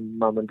 "Bournemouth." And then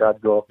mum and dad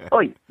go,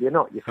 "Oi, you're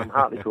not, you're from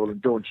Hartlepool,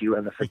 and don't you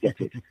ever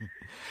forget it."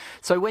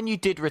 So when you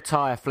did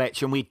retire,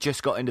 Fletch, and we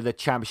just got into the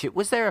Championship,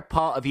 was there a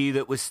part of you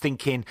that was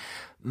thinking,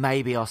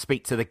 maybe I'll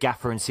speak to the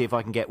gaffer and see if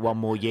I can get one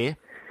more year?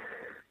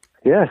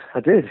 Yeah, I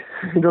did.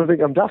 You don't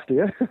think I'm daft, do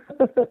you?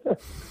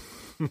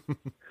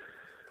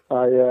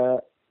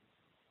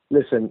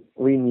 Listen,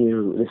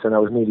 I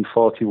was nearly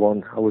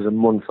 41. I was a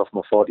month off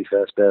my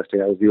 41st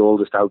birthday. I was the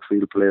oldest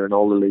outfield player in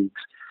all the leagues.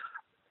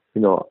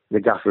 You know, the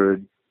gaffer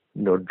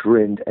had,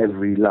 drained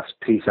every last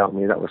piece out of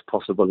me that was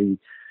possible.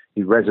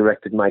 He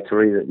resurrected my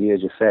career at the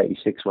age of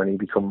 36 when he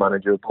became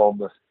manager of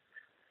Bournemouth,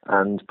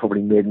 and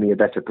probably made me a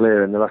better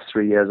player in the last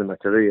 3 years of my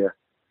career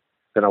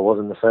than I was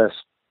in the first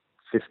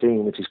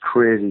 15, which is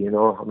crazy,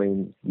 I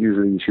mean,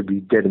 usually you should be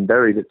dead and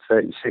buried at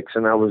 36,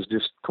 and I was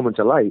just coming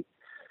to light.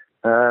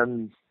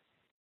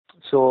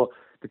 So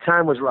the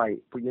time was right,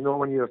 but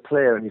when you're a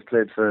player and you've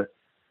played for,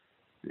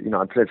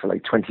 I played for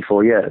like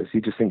 24 years,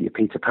 you just think you're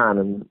Peter Pan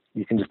and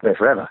you can just play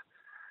forever.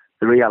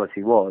 The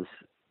reality was,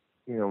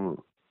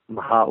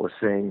 my heart was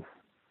saying,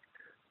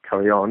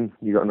 carry on,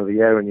 you got another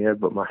year in you,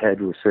 but my head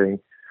was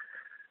saying,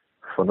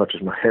 well, not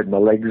just my head, my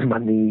legs, my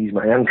knees,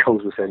 my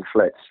ankles were saying,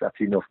 "Fletch, that's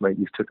enough, mate,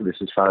 you've took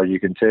this as far as you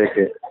can take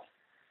it."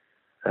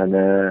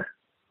 And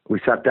we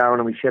sat down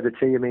and we shared a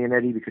tea, me and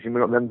Eddie, because you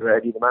may not remember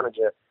Eddie, the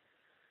manager.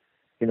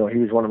 He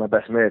was one of my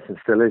best mates and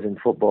still is in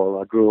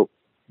football. I grew up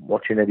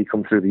watching Eddie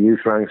come through the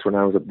youth ranks when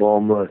I was at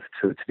Bournemouth,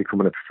 to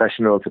becoming a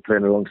professional, to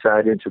playing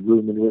alongside him, to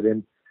rooming with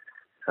him.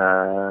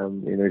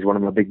 He's one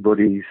of my big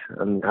buddies,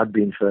 and had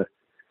been for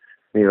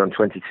nearly on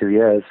 22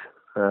 years,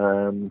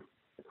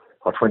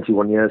 or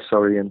 21 years,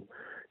 sorry. And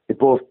it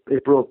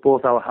broke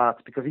both our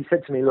hearts, because he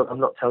said to me, "Look, I'm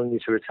not telling you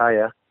to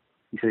retire."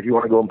 He said, "If you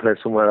want to go and play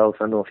somewhere else,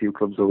 I know a few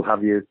clubs will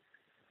have you."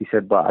 He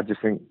said, "But I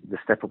just think the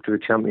step up to the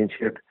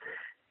Championship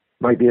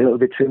might be a little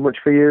bit too much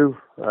for you."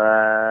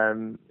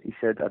 He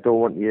said, "I don't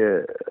want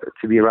you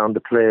to be around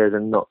the players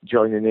and not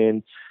joining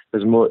in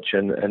as much,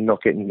 and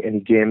not getting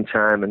any game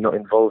time and not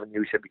involving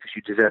you." He said, "Because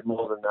you deserve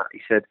more than that."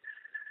 He said,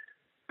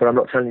 "But I'm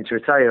not telling you to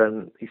retire."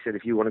 And he said,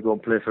 "If you want to go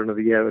and play for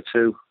another year or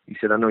two," he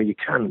said, "I know you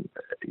can,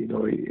 at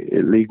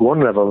League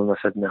One level." And I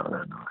said, no.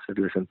 I said,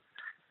 "Listen,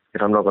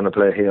 if I'm not going to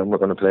play here, I'm not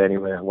going to play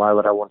anywhere. Why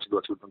would I want to go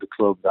to another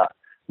club that,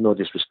 no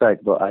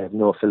disrespect, but I have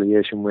no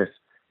affiliation with,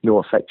 no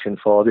affection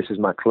for? This is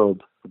my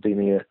club. I've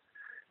been here,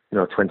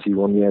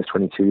 21 years,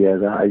 22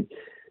 years. I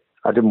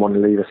didn't want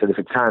to leave." I said, "If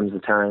it time's the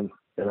time,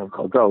 then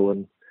I'll go."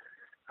 And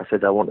I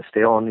said, "I want to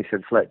stay on." He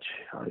said, "Fletch,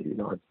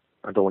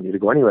 I don't want you to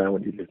go anywhere. I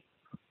want you to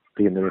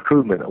be in the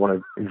recruitment. I want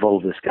to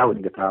involve the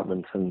scouting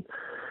department." And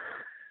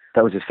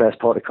that was his first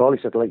port of call. He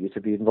said, "I'd like you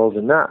to be involved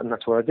in that." And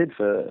that's what I did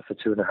for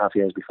 2.5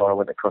 years before I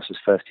went across as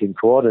first team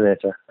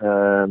coordinator.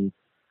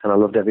 And I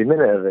loved every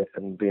minute of it,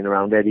 and being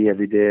around Eddie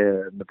every day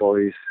and the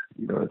boys.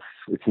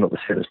 It's not the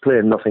same as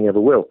playing. Nothing ever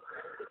will.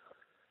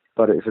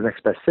 But it's the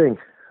next best thing.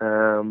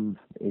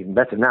 Even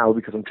better now,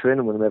 because I'm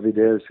training with them every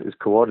day as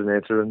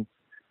coordinator and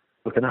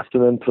looking after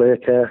them, player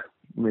care.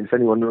 I mean, if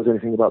anyone knows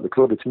anything about the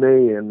club, it's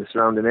me, and the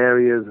surrounding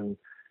areas, and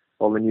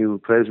all the new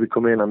players we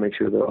come in, I make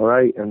sure they're all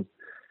right. And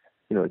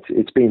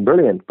it's been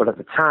brilliant. But at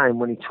the time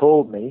when he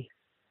told me,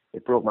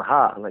 it broke my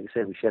heart. And like I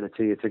said, we shared a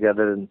tea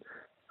together, and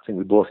I think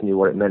we both knew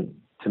what it meant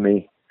to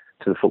me,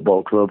 to the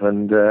football club.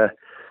 And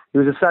it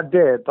was a sad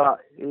day, but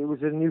it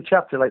was a new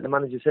chapter. Like the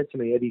manager said to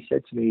me, Eddie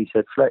said to me, he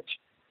said, "Fletch,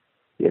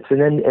 it's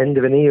an end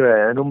of an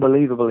era, an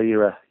unbelievable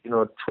era.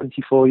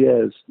 24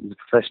 years as a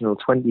professional,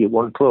 20 at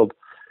one club."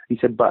 He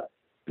said, "But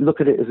look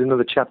at it as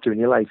another chapter in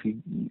your life.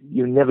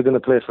 You're never going to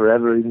play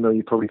forever, even though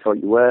you probably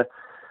thought you were."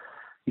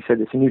 He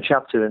said, "It's a new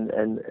chapter,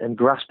 and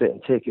grasp it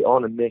and take it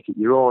on and make it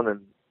your own."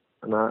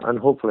 And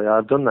hopefully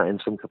I've done that in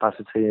some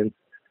capacity.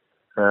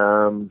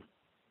 And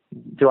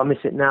do I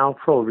miss it now?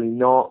 Probably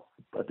not.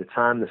 At the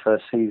time, the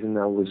first season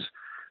I was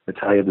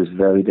retired, was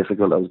very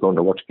difficult. I was going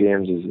to watch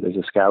games as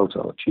a scout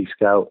or chief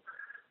scout.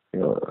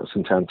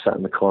 Sometimes sat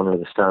in the corner of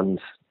the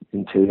stands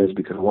in tears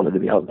because I wanted to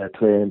be out there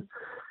playing.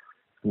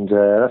 And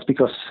that's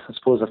because, I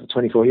suppose, after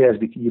 24 years,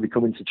 you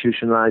become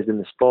institutionalised in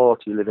the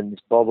sport. You live in this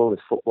bubble, this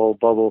football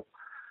bubble,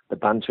 the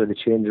banter, the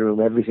changing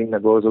room, everything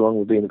that goes along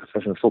with being a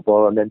professional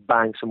footballer. And then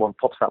bang, someone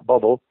pops that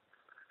bubble,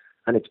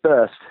 and it's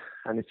burst,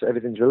 and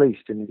everything's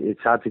released, and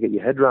it's hard to get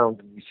your head around.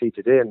 And you see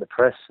today in the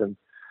press and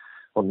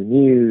on the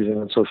news and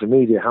on social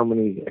media how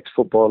many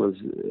ex-footballers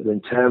are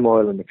in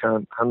turmoil and they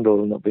can't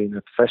handle not being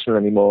a professional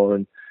anymore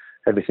and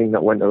everything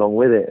that went along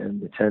with it,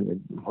 and they turn to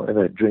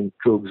whatever, drink,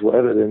 drugs,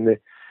 whatever, and they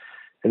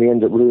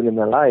end up ruining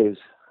their lives.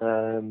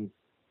 I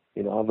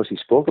obviously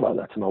spoke about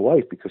that to my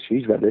wife because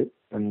she's read it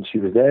and she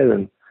was there,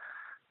 and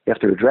you have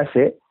to address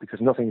it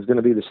because nothing's going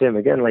to be the same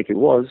again like it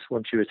was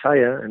once you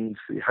retire and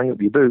you hang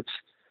up your boots.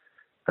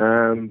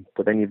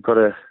 But then you've got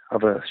to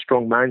have a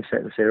strong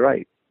mindset and say,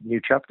 right,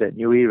 new chapter,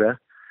 new era,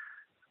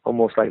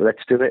 almost like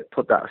let's do it,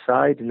 put that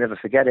aside and never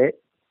forget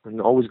it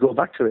and always go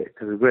back to it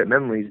because they're great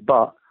memories,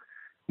 but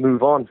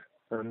move on.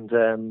 And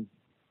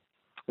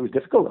it was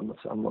difficult.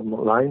 I'm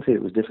not lying to you,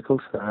 it was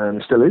difficult.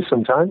 And it still is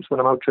sometimes when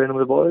I'm out training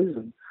with the boys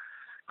and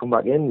come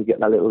back in, you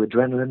get that little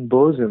adrenaline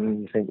buzz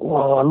and you think,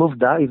 oh, I love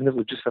that, even if it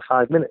was just for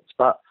 5 minutes.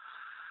 But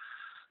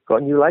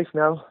got a new life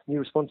now, new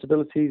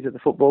responsibilities at the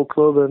football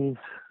club, and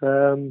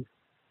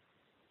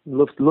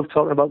love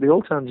talking about the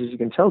old times, as you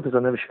can tell, because I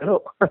never shut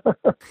up.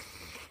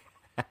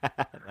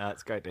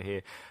 That's great to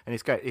hear, and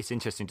it's great. It's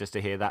interesting just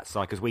to hear that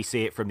side because we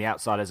see it from the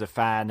outside as a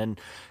fan, and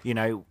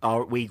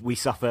we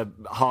suffer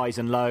highs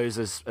and lows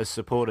as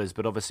supporters.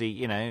 But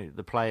obviously,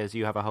 the players,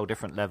 you have a whole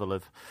different level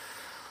of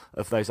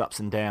those ups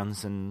and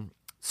downs. And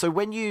so,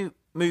 when you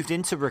moved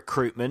into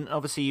recruitment,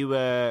 obviously you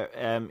were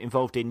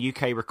involved in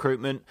UK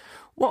recruitment.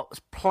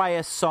 What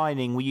player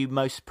signing were you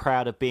most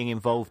proud of being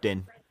involved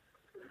in?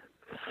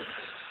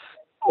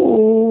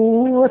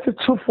 Oh, that's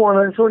a tough one.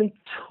 It's only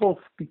tough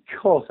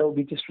because that would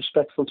be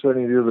disrespectful to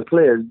any of the other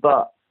players.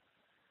 But,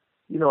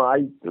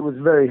 I was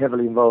very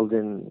heavily involved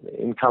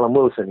in Callum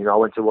Wilson. I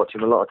went to watch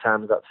him a lot of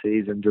times that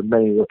season, did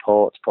many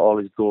reports, put all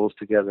his goals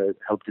together,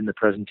 helped in the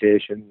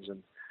presentations.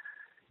 And,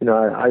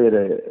 I had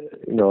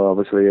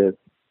obviously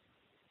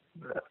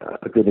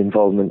a good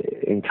involvement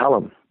in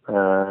Callum.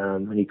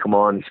 When he come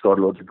on, he scored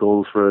loads of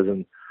goals for us.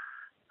 And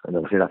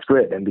obviously that's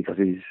great then because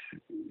he's...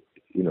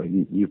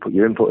 you put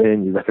your input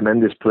in, you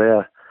recommend this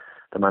player,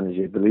 the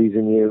manager believes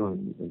in you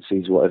and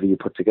sees whatever you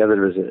put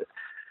together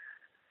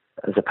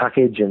as a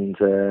package, and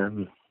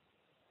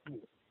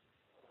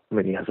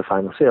he has the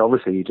final say.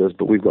 Obviously he does,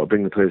 but we've got to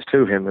bring the players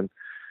to him. And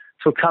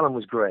so Callum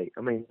was great.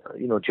 I mean,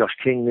 Josh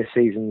King this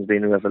season has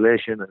been a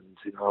revelation, and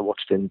I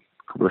watched him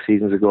a couple of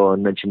seasons ago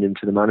and mentioned him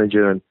to the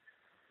manager, and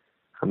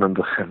I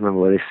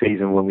remember this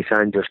season when we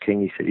signed Josh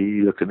King,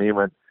 he looked at me and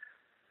went,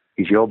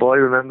 "He's your boy,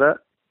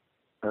 remember?"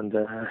 And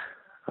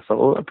I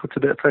thought, that puts a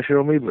bit of pressure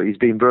on me, but he's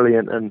been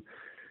brilliant. And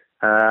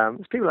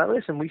there's people like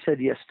this, and we said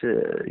yes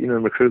to, in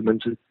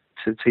recruitment to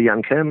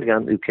Jan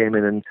Kermorgant, who came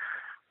in and,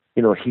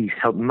 he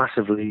helped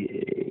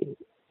massively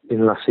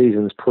in last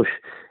season's push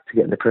to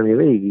get in the Premier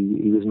League.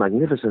 He was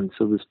magnificent.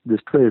 So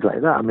there's players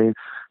like that. I mean,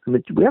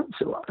 we haven't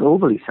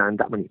overly signed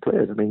that many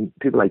players. I mean,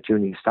 people like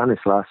Junior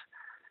Stanislas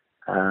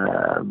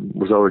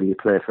was already a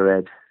player for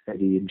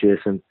Eddie and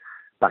Jason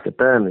back at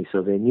Burnley,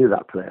 so they knew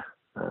that player.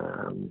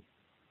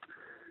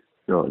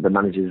 The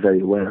manager is very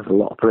aware of a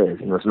lot of players.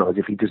 It's not as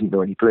if he doesn't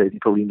know any players. He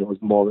probably knows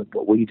more than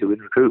what we do in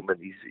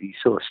recruitment. He's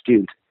so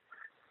astute.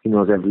 He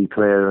knows every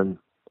player, and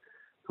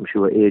I'm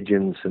sure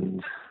agents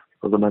and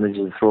other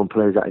managers are throwing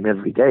players at him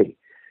every day.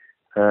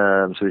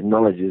 So his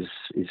knowledge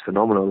is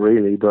phenomenal,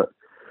 really. But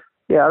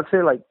yeah, I'd say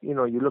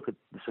you look at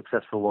the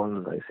successful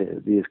ones. Like I say,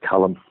 there's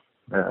Callum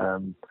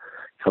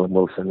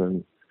Wilson,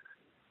 and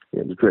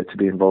it was great to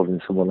be involved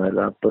in someone like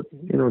that. But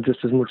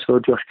just as much so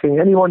Josh King.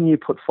 Anyone you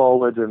put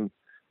forward and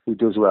who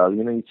does well,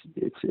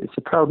 it's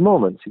a proud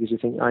moment because you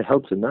think I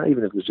helped in that,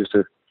 even if it was just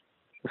a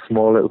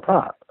small little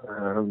part.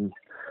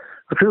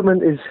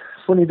 Recruitment is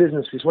funny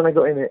business because when I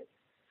got in it,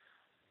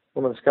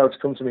 one of the scouts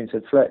come to me and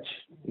said, "Fletch,"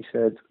 he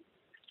said,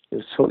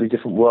 "it's a totally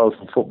different world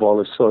from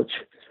football as such."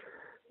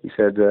 He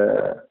said,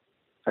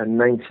 and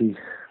 95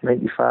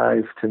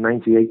 to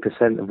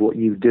 98% of what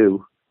you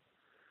do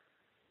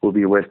will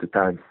be a waste of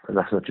time. And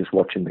that's not just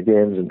watching the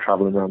games and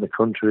travelling around the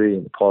country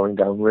and pouring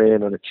down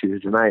rain on a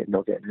Tuesday night and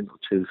not getting in until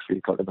 2, 3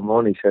 o'clock in the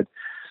morning. He said,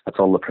 that's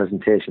all the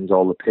presentations,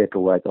 all the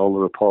paperwork, all the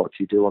reports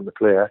you do on the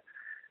player.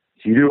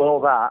 So you do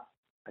all that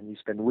and you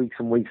spend weeks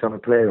and weeks on a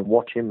player and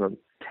watch him on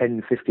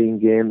 10, 15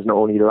 games, not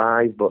only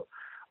live, but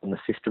on the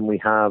system we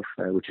have,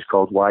 which is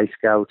called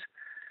Y-Scout,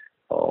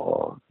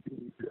 or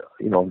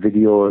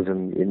videos,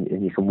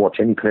 and you can watch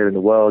any player in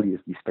the world. You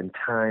spend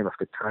time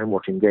after time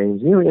watching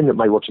games. You end up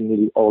by watching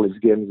nearly all his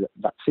games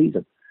that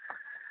season.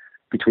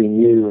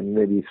 Between you and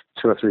maybe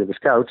 2 or 3 of the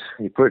scouts,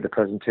 you put it to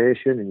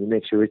presentation and you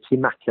make sure it's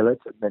immaculate,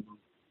 and then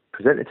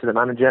present it to the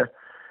manager.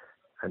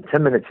 And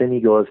 10 minutes in, he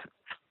goes,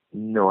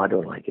 "No, I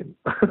don't like him."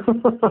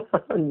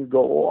 And you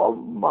go, "Oh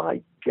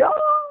my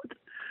God!"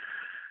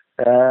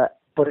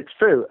 But it's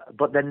true.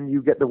 But then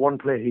you get the one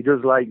player he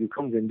does like, who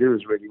comes in,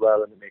 does really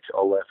well, and it makes it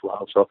all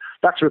worthwhile. So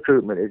that's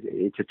recruitment.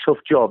 It's a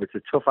tough job. It's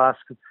a tough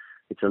ask.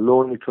 It's a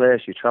lonely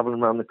place. You're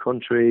travelling around the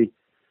country,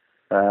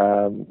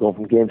 going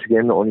from game to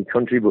game, not only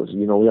country, but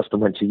we often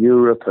went to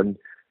Europe, and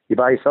you're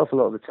by yourself a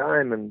lot of the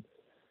time. And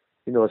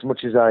as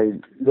much as I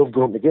love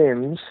going to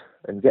games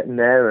and getting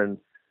there and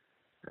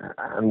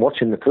And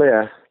watching the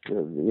player,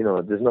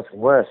 there's nothing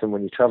worse than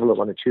when you travel up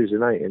on a Tuesday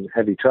night in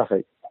heavy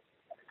traffic.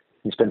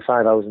 You spend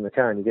 5 hours in the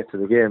car and you get to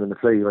the game and the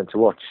player you went to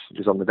watch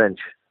is on the bench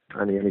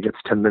and he only gets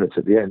 10 minutes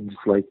at the end.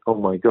 It's like, oh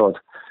my God,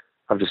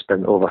 I've just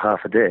spent over half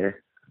a day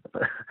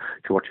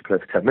to watch you play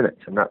for 10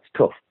 minutes, and that's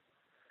tough.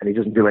 And he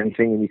doesn't do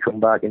anything, and you come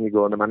back and you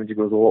go, and the manager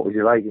goes, well, what was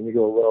you like? And you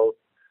go, well,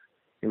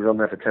 he was on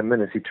there for 10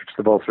 minutes, he touched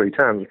the ball 3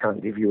 times, I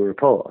can't give you a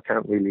report, I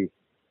can't really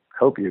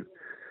help you.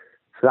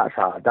 So that's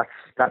hard.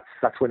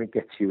 That's when it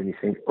gets you and you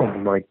think, oh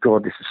my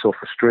God, this is so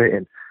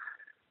frustrating.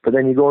 But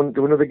then you go and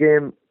do another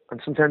game,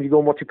 and sometimes you go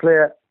and watch a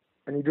player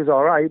and he does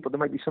all right, but there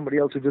might be somebody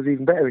else who does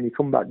even better, and you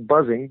come back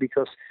buzzing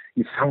because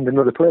you found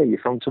another player, you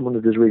found someone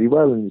who does really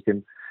well, and you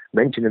can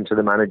mention him to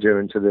the manager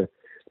and to the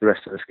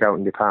rest of the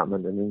scouting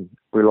department, and then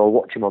we'll all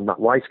watch him on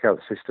that Y-Scout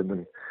system,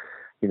 and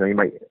you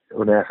might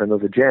unearth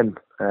another gem.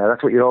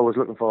 That's what you're always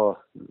looking for,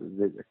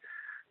 the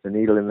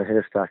needle in the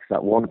haystack,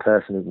 that one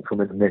person who can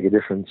come in and make a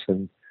difference.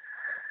 And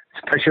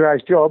it's a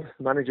pressurised job.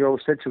 The manager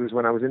always said to us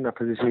when I was in that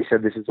position, he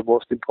said, this is the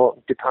most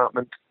important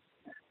department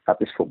at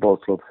this football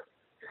club,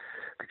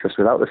 because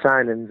without the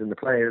signings and the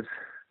players,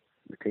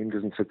 the team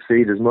doesn't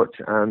succeed as much,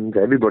 and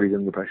everybody's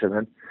under pressure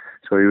then.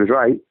 So he was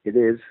right, it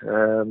is.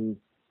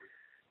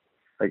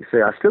 Like I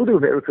say, I still do a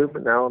bit of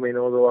recruitment now. I mean,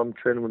 although I'm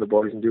training with the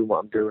boys and doing what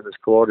I'm doing as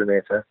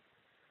coordinator,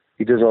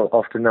 he does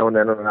often now and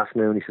then on an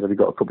afternoon. He said, have you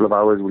got a couple of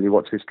hours? Will you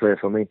watch this play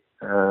for me?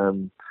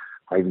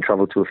 I even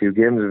travelled to a few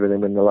games with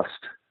him in the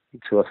last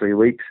 2 or 3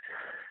 weeks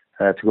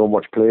to go and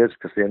watch players,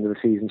 because the end of the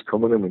season's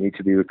coming and we need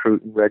to be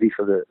recruiting ready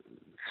for the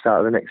start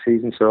of the next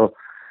season. So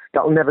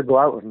that will never go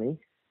out of me.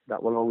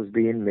 That will always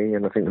be in me,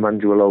 and I think the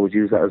manager will always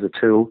use that as a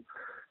tool.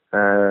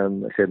 I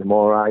say the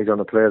more eyes on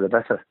a player, the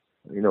better.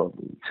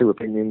 2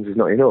 opinions is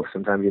not enough.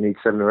 Sometimes you need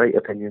 7 or 8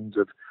 opinions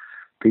of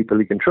people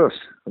he can trust.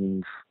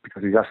 And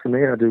because he's asking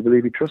me, I do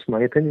believe he trusts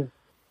my opinion.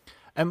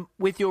 And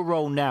with your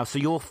role now, so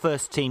you're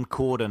first team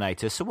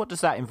coordinator, so what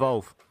does that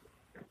involve?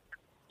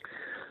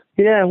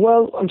 Yeah,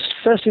 well, I'm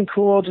first team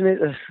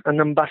coordinator and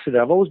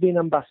ambassador. I've always been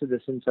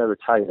ambassador since I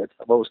retired.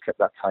 I've always kept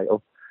that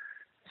title.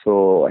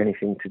 So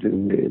anything to do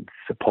with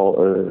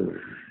supporters,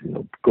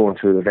 going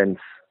to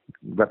events,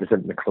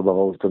 representing the club, I've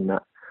always done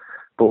that.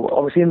 But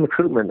obviously in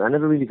recruitment, I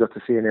never really got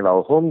to see any of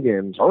our home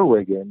games or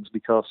away games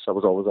because I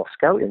was always off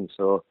scouting.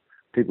 So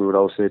people would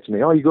always say to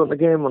me, oh, you going to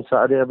the game on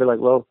Saturday? I'd be like,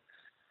 well,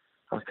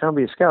 I can't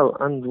be a scout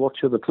and watch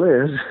other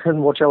players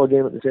and watch our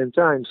game at the same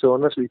time. So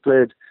unless we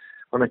played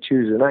on a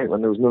Tuesday night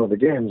when there was no other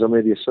games, or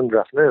maybe a Sunday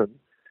afternoon,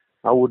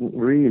 I wouldn't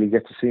really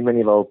get to see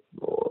many of our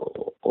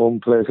home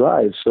players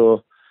live.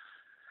 So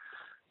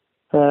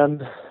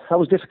that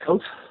was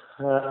difficult.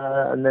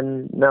 And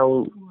then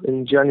now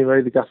in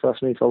January, the gaffer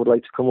asked me if I would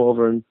like to come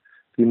over and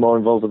be more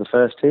involved with the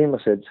first team.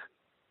 I said,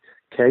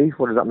 okay,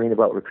 what does that mean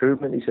about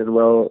recruitment? He said,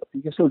 well,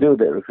 you can still do a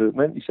bit of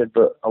recruitment. He said,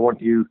 but I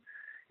want you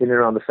in and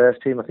around the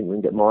first team. I think we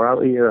can get more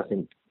out of you. I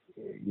think,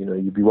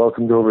 you'd be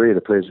welcomed over here.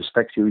 The players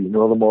respect you. You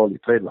know them all. You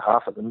played with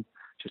half of them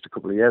just a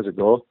couple of years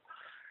ago.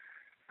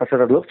 I said,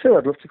 I'd love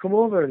to come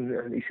over.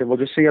 And he said, well,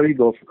 just see how you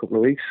go for a couple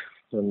of weeks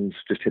and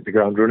just hit the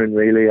ground running,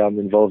 really. I'm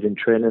involved in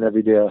training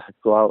every day. I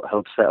go out,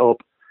 help set up,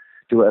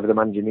 do whatever the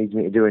manager needs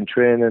me to do in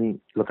training,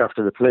 look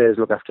after the players,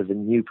 look after the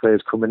new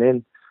players coming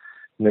in.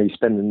 You're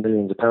spending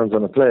millions of pounds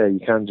on a player. You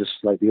can't just,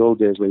 like the old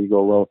days where you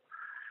go, well,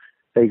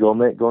 there you go,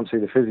 mate, go and see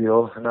the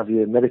physio and have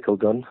your medical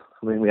done.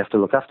 I mean, we have to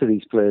look after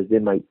these players. They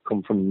might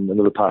come from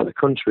another part of the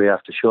country. I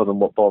have to show them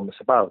what Bournemouth's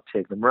about,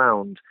 take them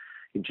round,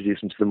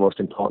 introduce them to the most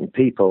important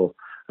people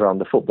around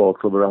the football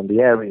club, around the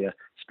area,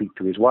 speak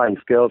to his wife,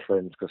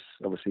 girlfriends, because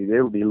obviously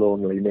they'll be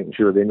lonely, making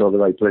sure they know the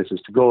right places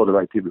to go, the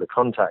right people to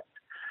contact.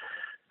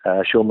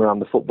 Show them around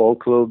the football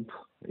club,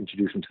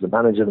 introduce them to the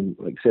manager, and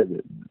like I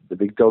said, the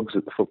big dogs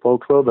at the football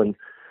club, and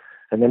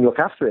then look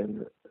after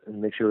him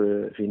and make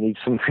sure if he needs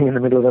something in the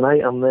middle of the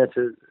night, I'm there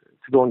to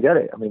go and get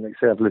it. I mean, like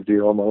I say, I've lived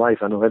here all my life.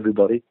 I know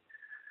everybody,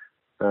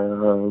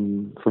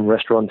 from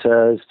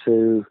restaurateurs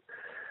to,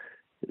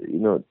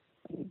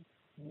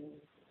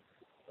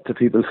 to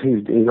people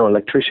who,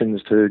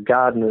 electricians to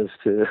gardeners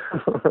to,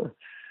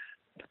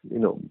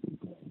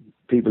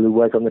 people who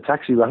work on the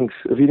taxi ranks.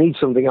 If he needs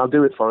something, I'll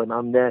do it for him.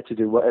 I'm there to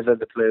do whatever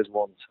the players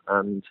want.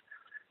 And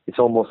it's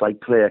almost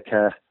like player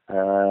care.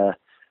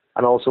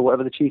 And also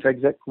whatever the chief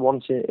exec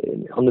wants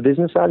on the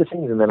business side of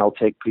things. And then I'll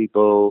take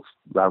people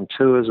around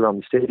tours around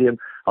the stadium.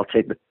 I'll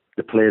take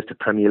the players to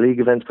Premier League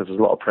events, because there's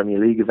a lot of Premier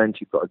League events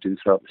you've got to do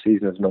throughout the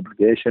season as an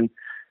obligation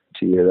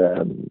to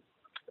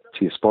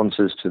your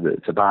sponsors,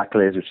 to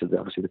Barclays, which is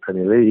obviously the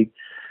Premier League,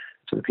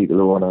 to the people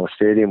who own our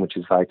stadium, which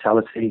is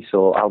Vitality.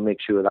 So I'll make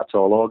sure that's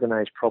all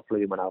organised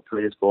properly. When our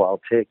players go,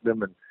 I'll take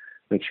them and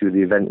make sure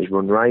the event is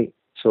run right.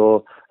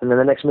 So, and then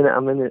the next minute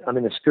I'm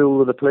in a school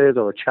with the players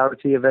or a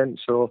charity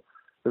event. So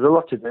there's a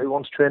lot to do.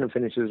 Once training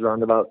finishes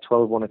around about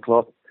 12, 1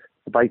 o'clock,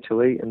 a bite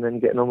to eat, and then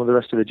getting on with the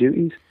rest of the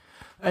duties.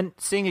 And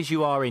seeing as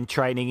you are in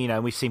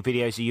training, we've seen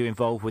videos of you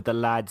involved with the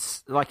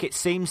lads, like it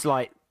seems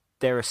like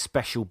they're a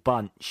special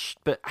bunch.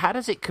 But how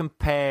does it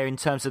compare in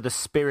terms of the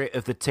spirit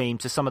of the team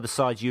to some of the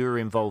sides you were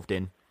involved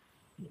in?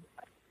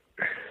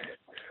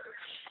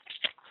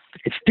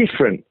 it's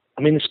different.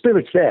 I mean, the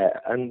spirit's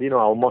there, and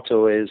our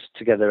motto is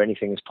together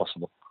anything is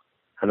possible,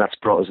 and that's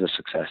brought us a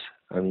success.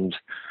 And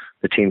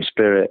the team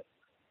spirit,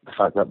 the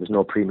fact that there's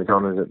no prima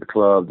donnas at the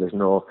club, there's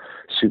no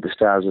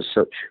superstars as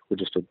such. We're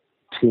just a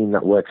team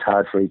that works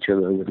hard for each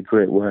other with a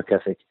great work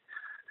ethic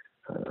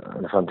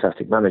and a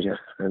fantastic manager,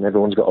 and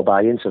everyone's got to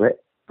buy into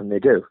it, and they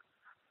do.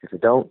 If they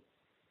don't,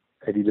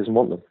 Eddie doesn't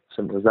want them.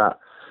 Simple as that.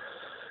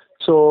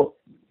 So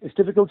it's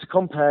difficult to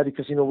compare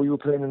because we were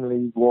playing in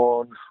League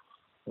One,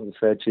 on the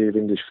third tier of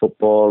English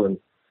football, and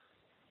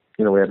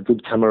we had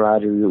good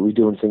camaraderie. We were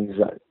doing things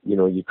that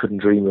you couldn't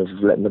dream of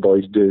letting the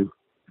boys do.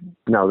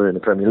 Now they're in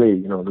the Premier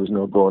League. There was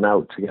no going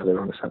out together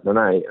on a Saturday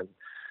night,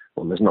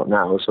 and there's not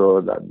now.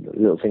 So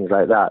little things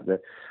like that.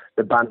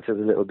 The banter's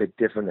a little bit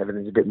different.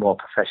 Everything's a bit more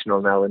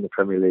professional now in the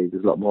Premier League.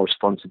 There's a lot more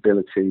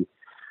responsibility.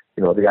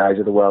 The eyes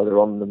of the world are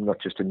on them,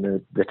 not just in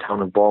the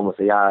town of Bournemouth.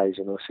 The eyes,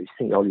 so you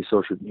think all your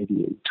social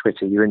media, your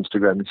Twitter, your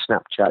Instagram, your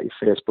Snapchat, your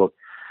Facebook.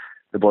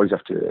 The boys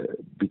have to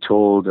be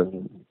told,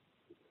 and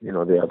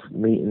they have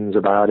meetings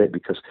about it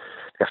because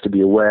they have to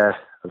be aware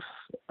of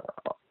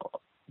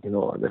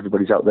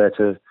everybody's out there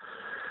to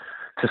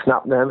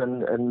snap them,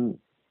 and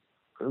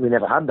we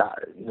never had that.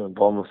 In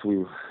Bournemouth we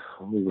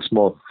were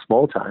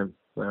small time.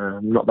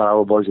 Not that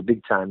our boys are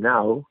big time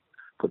now,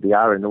 but they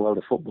are in the world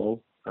of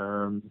football.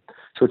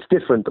 So it's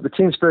different, but the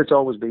team spirit's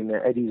always been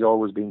there. Eddie's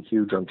always been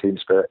huge on team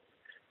spirit.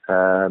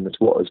 It's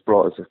what has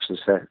brought us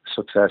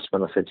success.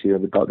 When I said to you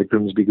about the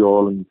Grimsby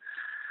goal, and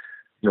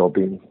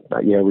being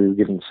that year we were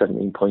given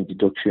 17-point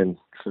deduction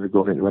for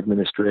going into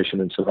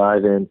administration and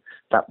surviving.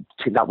 That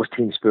was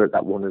team spirit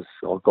that won us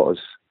or got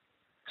us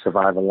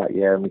survival that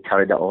year, and we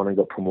carried that on and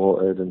got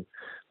promoted. And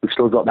we've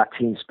still got that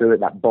team spirit,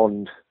 that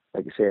bond,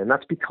 like you say, and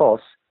that's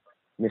because,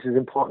 and this is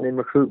important in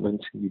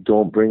recruitment, you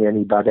don't bring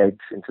any bad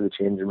eggs into the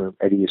changing room.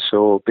 Eddie is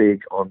so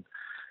big on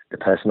the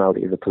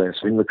personality of the player.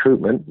 So in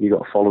recruitment, you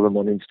got to follow them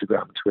on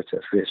Instagram,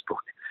 Twitter, Facebook,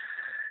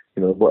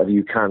 whatever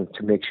you can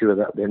to make sure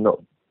that they're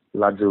not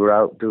lads who are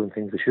out doing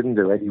things they shouldn't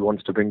do. Eddie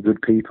wants to bring good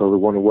people who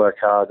want to work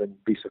hard and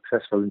be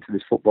successful into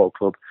this football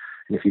club.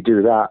 And if you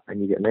do that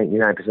and you get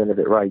 99% of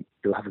it right,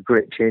 you'll have a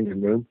great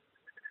changing room,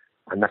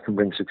 and that can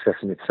bring success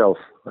in itself.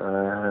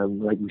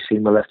 Like we've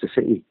seen with Leicester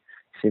City,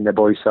 seen their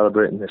boys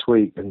celebrating this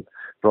week, and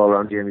they're all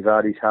around Jamie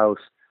Vardy's house.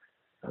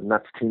 And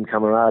that's team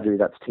camaraderie,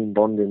 that's team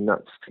bonding,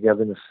 that's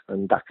togetherness,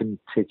 and that can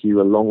take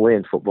you a long way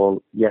in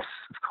football. Yes,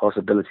 of course,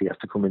 ability has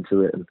to come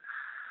into it, and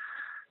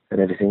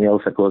everything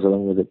else that goes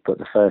along with it. But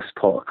the first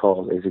port of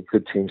call is a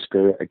good team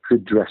spirit, a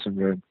good dressing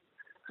room,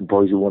 and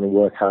boys who want to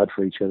work hard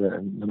for each other.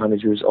 And the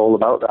manager is all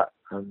about that.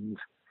 And,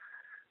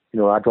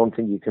 I don't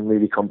think you can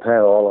really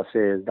compare. All I say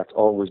is that's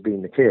always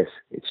been the case.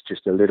 It's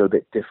just a little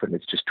bit different.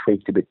 It's just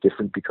tweaked a bit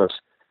different because,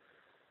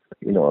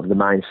 of the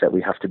mindset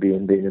we have to be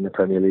in being in the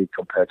Premier League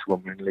compared to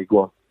when we're in League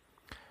One.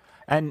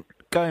 And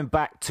going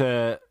back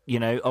to,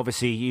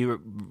 obviously you were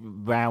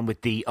around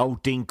with the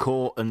old Dean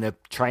Court and the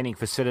training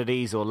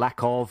facilities or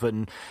lack of,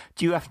 and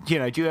do you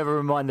ever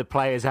remind the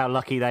players how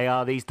lucky they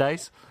are these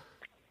days?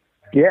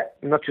 Yeah,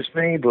 not just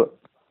me, but,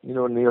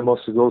 Neil Moss,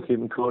 the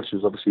goalkeeping coach,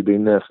 who's obviously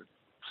been there for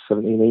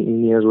 17,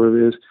 18 years,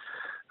 whatever it is.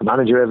 The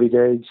manager every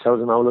day tells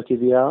them how lucky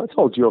they are. It's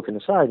all joking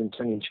aside and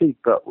tongue-in-cheek,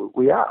 but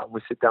we are.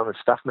 We sit down as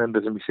staff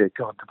members and we say,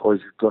 God, the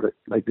boys have got it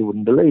like they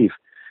wouldn't believe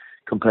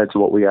compared to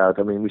what we had.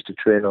 I mean, we used to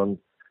train on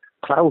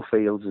plough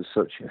fields as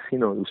such, it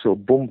was so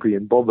bumpy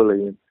and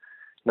bobbly, and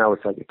now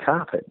it's like a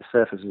carpet. The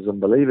surface is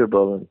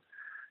unbelievable, and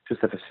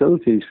just the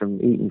facilities, from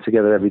eating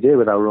together every day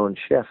with our own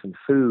chef and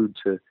food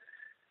to,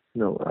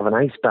 have an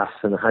ice bath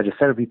and a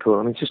hydrotherapy pool.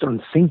 I mean, it's just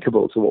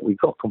unthinkable to what we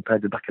got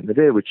compared to back in the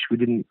day, which we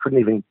couldn't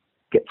even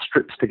get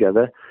strips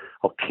together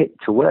or kit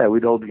to wear.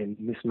 We'd all be in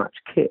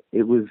mismatched kit.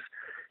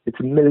 It's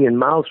a million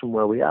miles from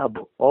where we are,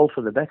 but all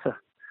for the better.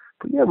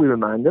 But yeah, we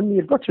remind them.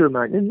 You've got to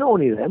remind them, not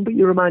only them, but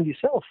you remind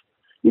yourself.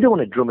 You don't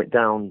want to drum it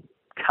down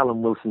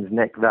Callum Wilson's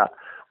neck that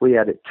we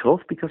had it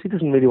tough, because he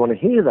doesn't really want to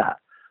hear that.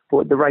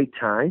 But at the right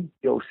time,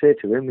 you'll say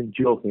to him in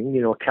joking,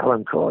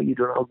 Callum, you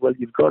don't know how well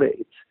you've got it.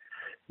 It's,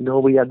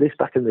 we had this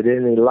back in the day,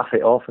 and they laugh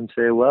it off and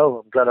say,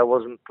 well, I'm glad I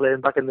wasn't playing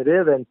back in the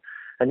day then.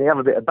 And they have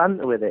a bit of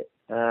banter with it.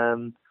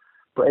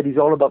 But Eddie's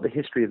all about the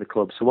history of the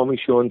club. So when we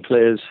show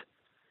players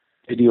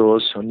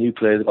videos or new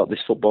players about this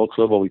football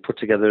club, or we put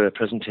together a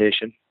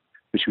presentation,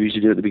 which we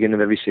usually do at the beginning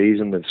of every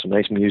season with some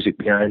nice music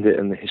behind it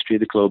and the history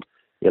of the club,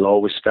 it'll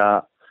always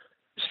start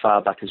as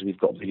far back as we've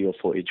got video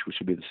footage, which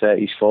would be the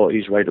 30s,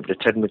 40s, right up to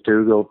Ted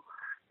McDougall,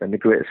 then the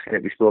Great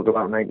Escape we spoke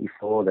about,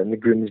 94, then the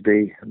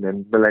Grimsby, and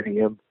then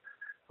Millennium,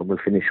 and we'll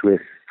finish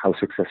with how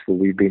successful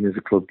we've been as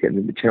a club getting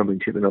into the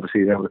Championship and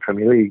obviously now the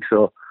Premier League.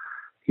 So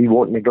he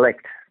won't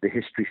neglect the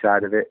history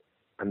side of it,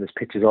 and there's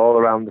pictures all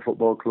around the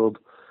football club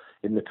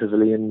in the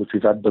pavilion, which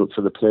we've had built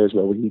for the players,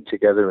 where we eat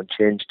together and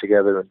change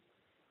together and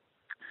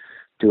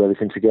do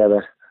everything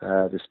together.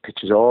 There's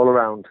pictures all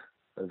around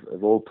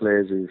of all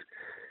players who've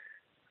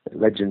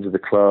legends of the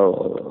club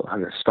or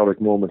had historic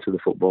moments of the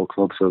football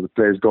club, so the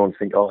players don't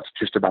think, it's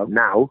just about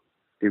now.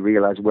 They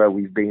realise where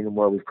we've been and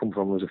where we've come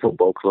from as a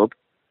football club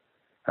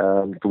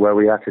to where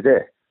we are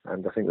today.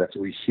 And I think that's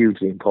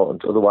hugely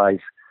important. Otherwise,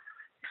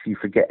 if you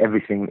forget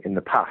everything in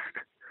the past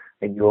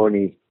and you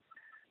only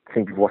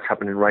think of what's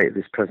happening right at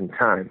this present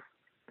time,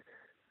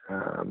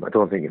 I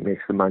don't think it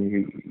makes the man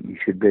you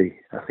should be.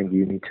 I think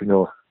you need to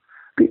know.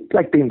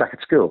 Like being back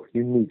at school,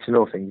 you need to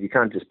know things. You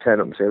can't just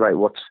turn up and say, right,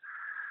 what's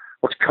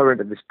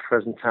current at this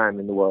present time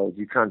in the world.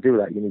 You can't do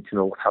that. You need to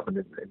know what's happened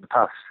in the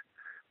past,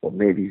 what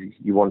maybe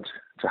you want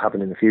to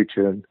happen in the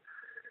future.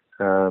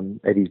 And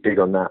Eddie's big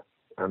on that.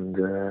 And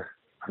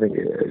I think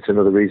it's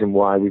another reason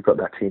why we've got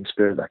that team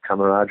spirit, that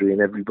camaraderie,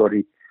 and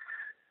everybody,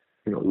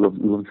 loves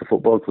the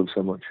football club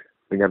so much.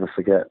 We never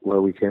forget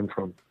where we came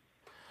from.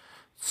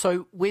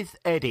 So with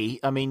Eddie,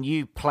 I mean,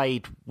 you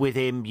played with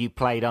him, you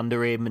played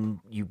under him, and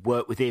you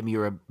worked with him,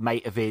 you're a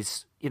mate of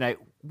his.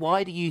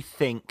 Why do you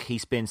think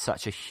he's been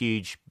such a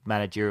huge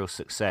managerial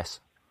success?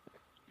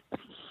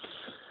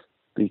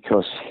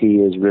 Because he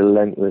is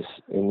relentless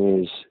in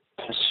his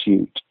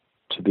pursuit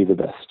to be the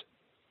best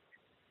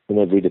in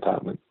every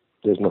department.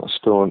 There's not a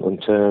stone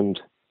unturned.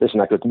 Listen,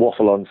 I could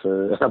waffle on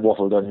I've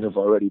waffled on enough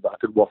already, but I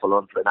could waffle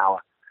on for an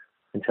hour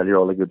and tell you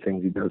all the good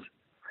things he does.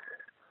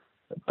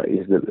 But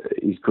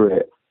he's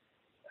great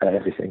at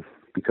everything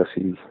because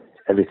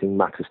everything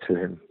matters to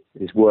him.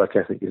 His work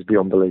ethic is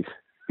beyond belief.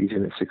 He's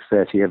in at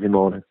 6:30 every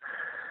morning.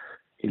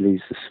 He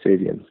leaves the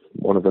stadium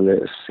one of the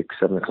latest 6,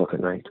 7 o'clock at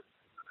night.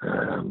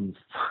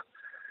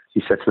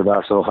 He sets the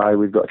bar so high,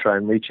 we've got to try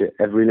and reach it.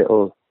 Every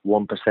little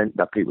 1%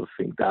 that people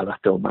think that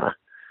don't matter.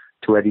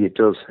 To Eddie it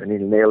does, and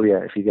he'll nail you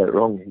if you get it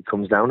wrong. He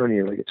comes down on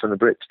you like a ton of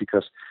bricks,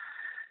 because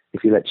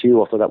if he lets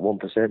you off of that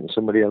 1% and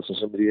somebody else,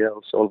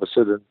 all of a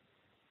sudden,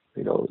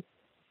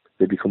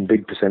 they become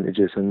big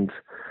percentages. And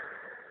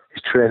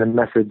his training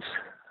methods,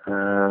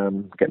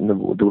 getting the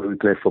way we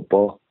play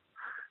football,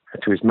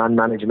 to his man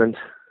management,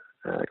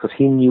 because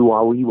he knew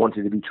how he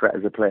wanted to be treated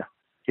as a player.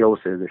 He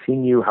always says this. He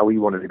knew how he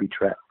wanted to be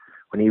treated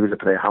when he was a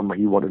player, how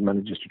he wanted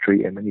managers to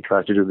treat him, and he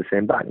tries to do the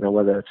same back. Now,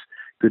 whether it's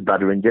good,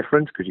 bad, or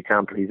indifferent, because you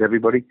can't please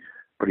everybody,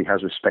 but he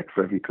has respect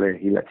for every player.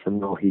 He lets them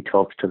know. He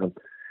talks to them.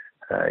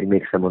 He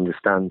makes them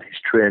understand. His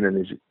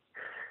training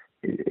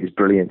is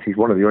brilliant. He's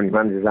one of the only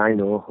managers I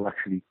know who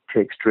actually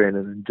takes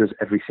training and does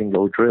every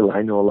single drill.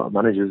 I know a lot of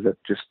managers that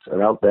just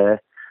are out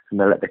there and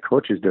they let their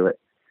coaches do it.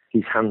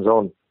 He's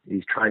hands-on.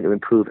 He's trying to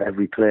improve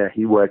every player.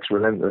 He works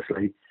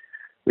relentlessly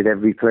with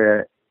every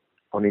player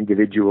on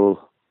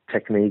individual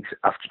techniques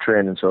after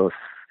training. So if,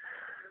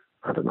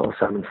 I don't know,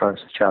 Simon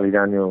Francis, Charlie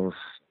Daniels,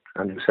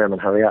 Andrew Sermon,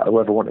 Harry Atta,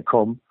 whoever want to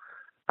come,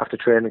 after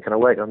training, can I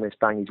work on this?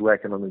 Bang, he's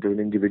working on and doing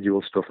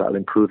individual stuff that'll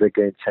improve their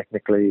game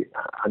technically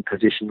and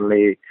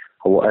positionally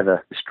or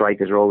whatever. The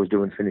strikers are always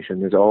doing finishing.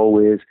 There's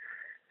always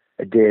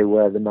a day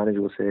where the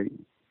manager will say,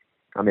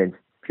 I'm in.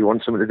 If you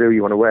want something to do,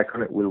 you want to work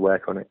on it, we'll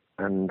work on it.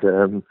 And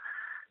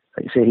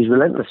like you say, he's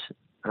relentless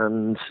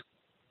and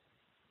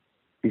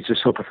he's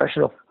just so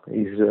professional.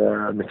 He's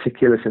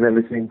meticulous in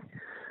everything.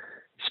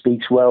 He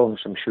speaks well,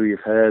 which I'm sure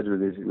you've heard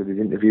with his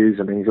interviews.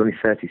 I mean, he's only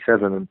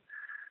 37 and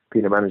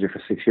being a manager for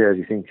 6 years,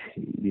 you think,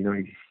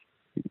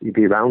 you'd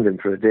be around him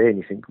for a day and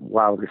you think,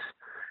 wow, this.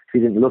 If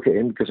you didn't look at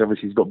him, because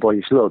obviously he's got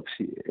boyish looks,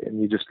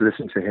 and you just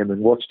listen to him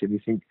and watched him, you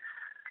think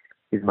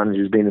his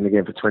manager's been in the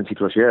game for 20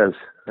 plus years.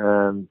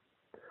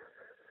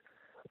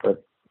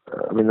 But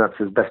I mean, that's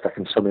as best I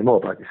can sum him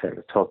up. Like I said,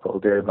 I talk all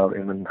day about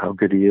him and how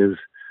good he is.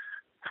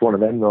 It's one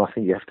of them, though. I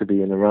think you have to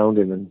be in around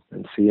him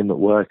and see him at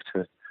work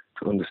to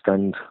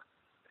understand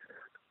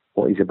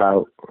what he's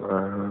about.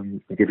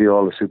 And give you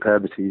all the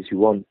superbities you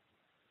want.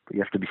 But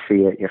you have to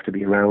see it. You have to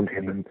be around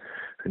him and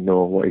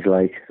know what he's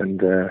like.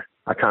 And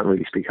I can't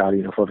really speak highly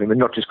enough of him. And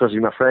not just because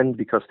he's my friend,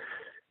 because,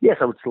 yes,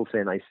 I would still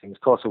say nice things.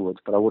 Of course I would,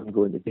 but I wouldn't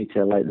go into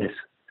detail like this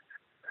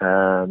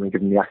and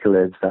give him the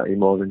accolades that he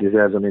more than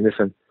deserves. I mean,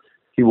 listen,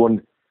 he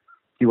won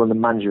the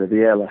Manager of the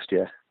Year last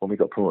year when we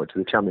got promoted to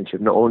the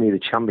Championship. Not only the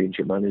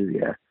Championship Manager of the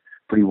Year,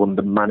 but he won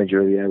the Manager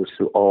of the Year, which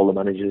through all the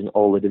managers in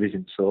all the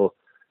divisions. So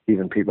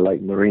even people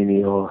like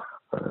Mourinho,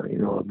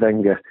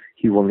 Wenger,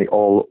 he won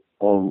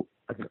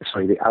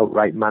the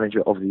outright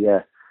Manager of the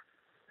Year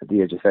at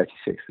the age of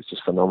 36. It's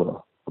just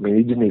phenomenal. I mean,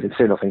 he didn't even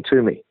say nothing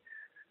to me.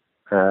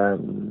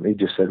 He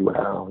just said,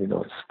 well,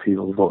 it's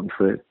people voting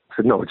for it. I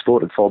said, no, it's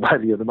voted for by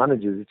the other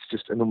managers. It's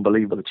just an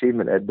unbelievable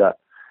achievement, Ed, that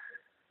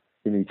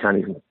you can't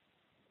even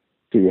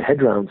get your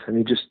head round. And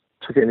he just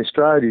took it in his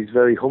stride. He's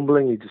very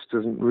humbling. He just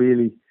doesn't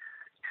really,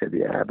 he said,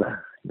 yeah, but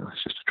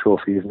it's just a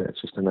trophy, isn't it?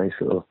 It's just a nice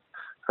little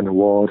an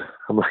award.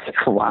 I'm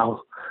like,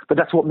 wow. But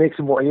that's what makes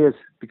him what he is,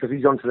 because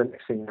he's on to the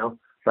next thing now.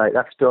 Right,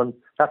 that's done,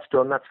 that's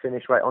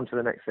finished, right, on to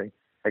the next thing.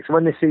 Like, so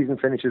when this season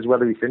finishes,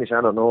 whether we finish,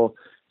 I don't know,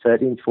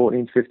 13th,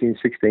 14th, 15th,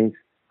 16th,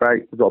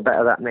 right, we've got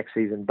better that next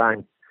season,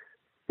 bang,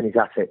 and he's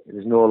at it.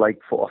 There's no,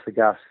 foot off the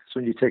gas. As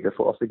soon as you take the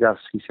foot off the gas,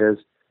 he says,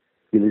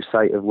 you lose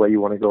sight of where you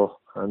want to go,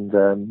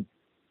 and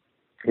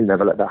he'll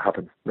never let that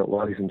happen, not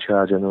while he's in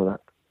charge, I know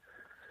that.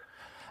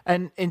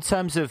 And in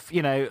terms of,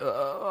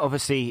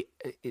 obviously,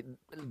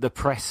 the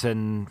press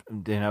and,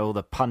 all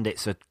the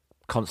pundits are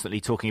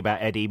constantly talking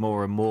about Eddie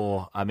more and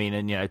more. I mean,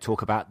 and,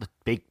 talk about the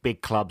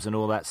big clubs and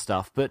all that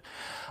stuff. But,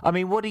 I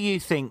mean, what do you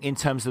think in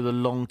terms of the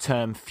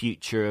long-term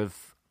future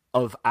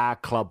of our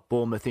club,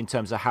 Bournemouth, in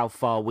terms of how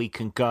far we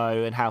can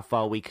go and how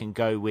far we can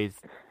go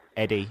with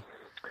Eddie?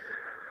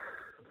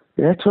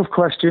 Yeah, tough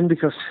question,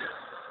 because,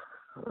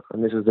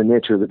 and this is the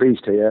nature of the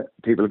beast here,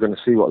 people are going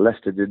to see what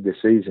Leicester did this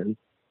season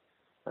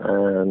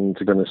and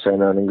they're going to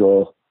turn around and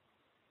go,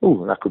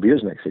 oh, that could be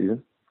us next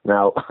season.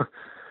 Now,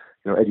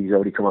 Eddie's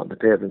already come out on the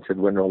paper and said,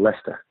 we're not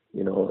Leicester.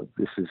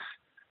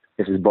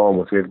 This is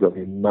Bournemouth. We've got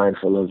to be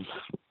mindful of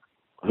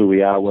who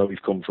we are, where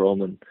we've come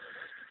from and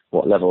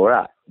what level we're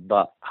at.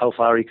 But how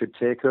far he could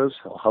take us,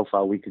 or how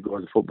far we could go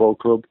as a football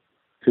club,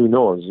 who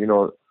knows?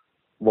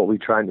 What we're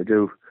trying to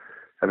do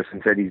ever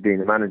since Eddie's been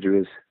the manager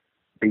is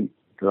beat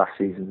last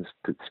season's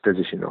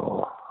position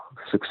or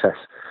success.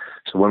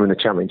 So when we're in the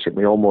Championship,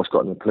 we almost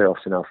got in the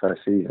playoffs in our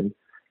first season.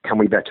 Can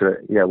we better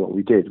it? Yeah, what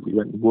we did. We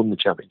went and won the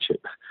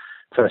Championship.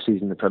 First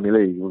season in the Premier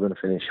League, we're going to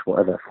finish,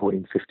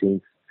 14th,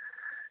 15th.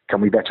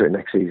 Can we better it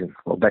next season?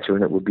 Well,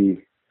 bettering it would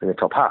be in the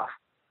top half.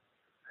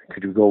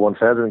 Could we go one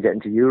further and get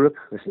into Europe?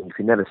 Listen, you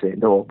can never say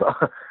no,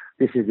 but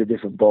this is a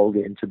different ball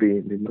game to be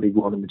in League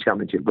One and the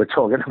Championship. We're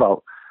talking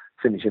about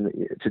finishing.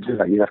 To do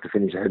that, you'd have to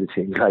finish ahead of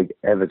teams like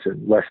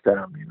Everton, West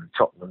Ham,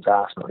 Tottenham's,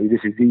 Arsenal.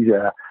 These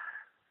are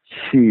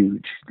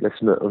huge.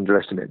 Let's not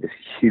underestimate this.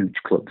 Huge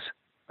clubs.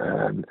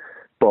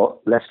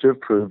 But Leicester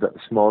have proved that the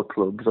small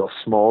clubs, or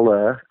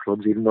smaller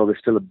clubs, even though they're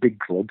still a big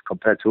club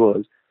compared to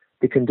us,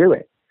 they can do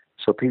it.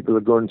 So people are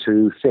going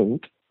to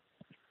think,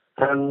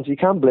 and you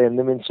can't blame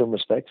them in some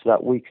respects,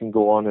 that we can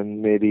go on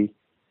and maybe,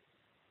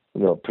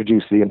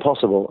 produce the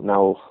impossible.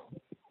 Now,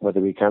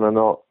 whether we can or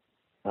not,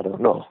 I don't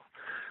know.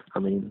 I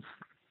mean,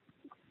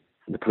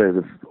 the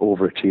players have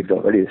overachieved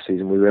already this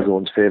season. We were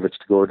everyone's favourites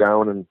to go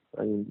down,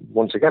 and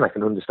once again, I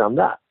can understand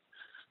that.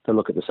 They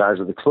look at the size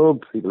of the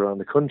club, people around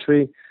the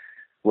country,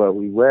 where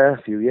we were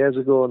a few years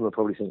ago, and they'll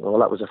probably think, oh,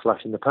 that was a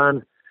flash in the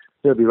pan.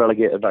 They'll be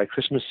relegated by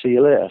Christmas, see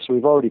you later. So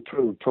we've already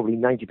proved probably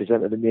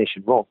 90% of the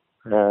nation wrong.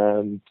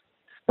 And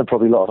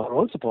probably a lot of our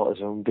own supporters,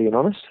 if I'm being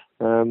honest.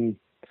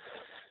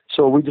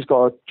 So we just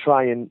got to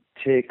try and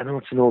take, I know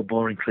it's an old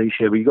boring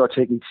cliche, but you've got to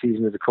take each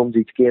season as it comes,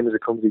 each game as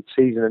it comes each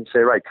season, and say,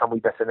 right, can we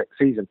better next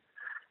season?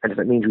 And if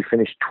it means we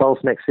finish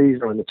 12th next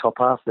season or in the top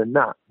half, then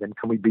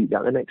can we beat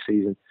that the next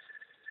season?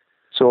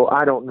 So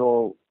I don't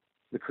know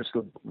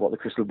what the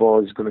crystal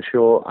ball is going to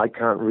show. I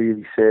can't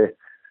really say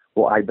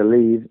what I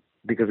believe,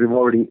 because we've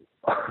already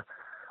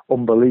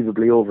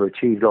unbelievably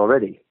overachieved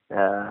already.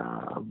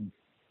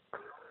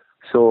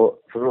 So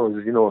for us,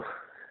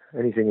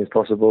 anything is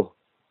possible.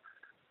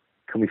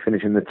 Can we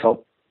finish in the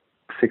top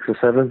 6 or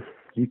 7?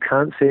 You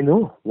can't say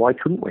no. Why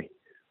couldn't we?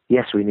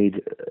 Yes, we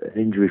need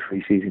an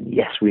injury-free season.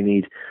 Yes, we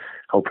need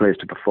our players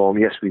to perform.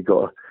 Yes, we've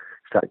got to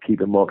start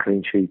keeping more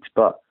clean sheets.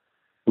 But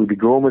we'll be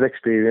growing with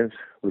experience.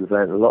 We've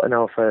learned a lot in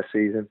our first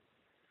season.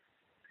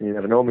 And you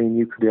never know, me and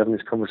you could be having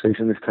this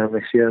conversation this time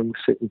next year, and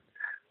we're sitting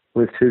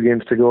with 2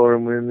 games to go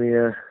and we're in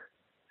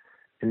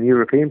the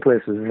European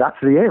places. That's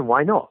the aim.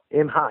 Why not?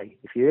 Aim high.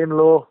 If you aim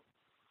low,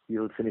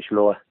 you'll finish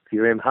lower. If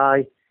you aim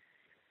high,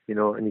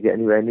 and you get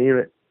anywhere near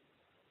it,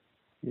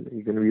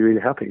 you're going to be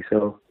really happy.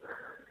 So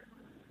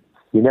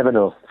you never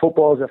know.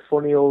 Football's a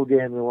funny old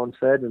game, they once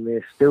said, and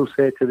they still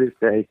say to this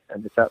day,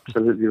 and it's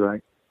absolutely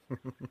right.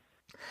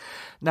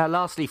 Now,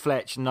 lastly,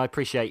 Fletch, and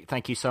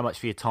thank you so much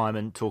for your time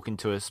and talking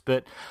to us,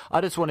 but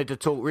I just wanted to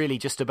talk really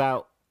just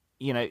about,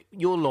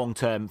 your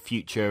long-term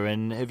future,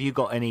 and have you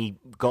got any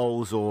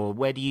goals, or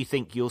where do you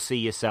think you'll see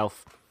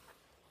yourself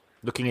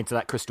looking into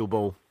that crystal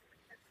ball?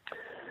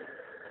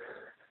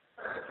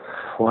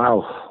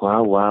 Wow.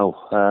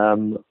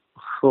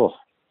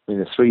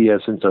 It's 3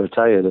 years since I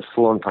retired. It's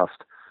flown past.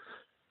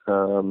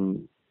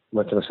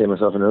 What can I say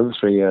myself in another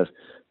 3 years?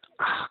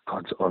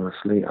 God,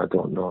 honestly, I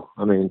don't know.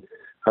 I mean,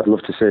 I'd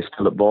love to say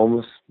still at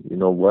Bournemouth,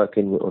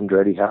 working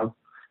under Eddie Howe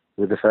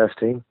with the first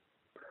team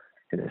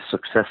in a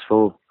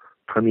successful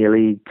Premier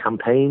League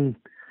campaign.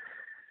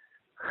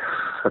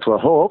 That's what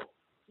I hope.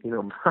 I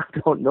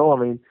don't know. I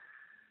mean,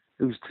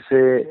 who's to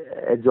say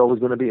Ed's always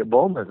going to be at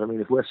Bournemouth? I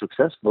mean, if we're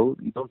successful,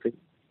 you don't think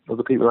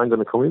other people aren't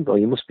going to come in? But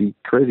you must be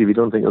crazy if you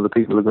don't think other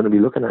people are going to be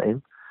looking at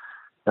him.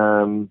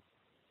 And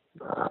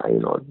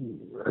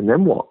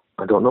then what?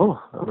 I don't know.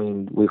 I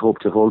mean, we hope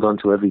to hold on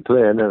to every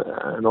player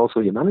and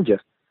also your manager.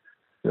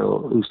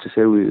 Who's to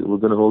say we're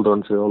going to hold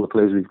on to all the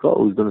players we've got?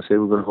 Who's going to say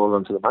we're going to hold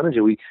on to the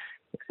manager?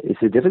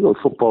 It's a difficult.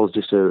 Football is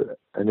just an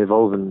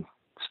evolving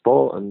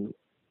sport, and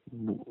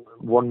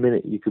 1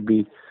 minute you could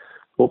be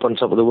up on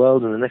top of the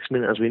world, and the next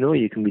minute, as we know,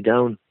 you can be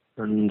down,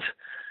 and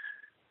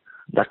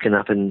that can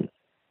happen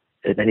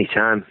at any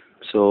time.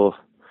 So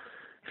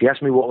if you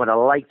ask me what would I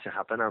like to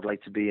happen, I'd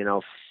like to be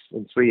in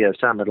 3 years'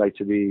 time, I'd like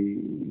to be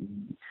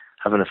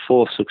having a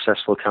 4th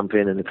successful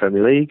campaign in the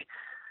Premier League,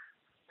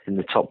 in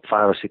the top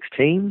 5 or 6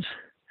 teams,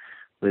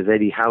 with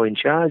Eddie Howe in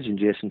charge and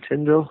Jason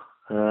Tindall,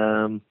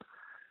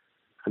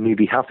 and me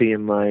be happy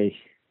in my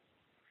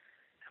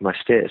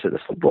status at the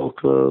football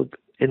club,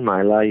 in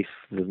my life,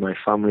 with my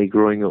family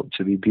growing up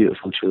to be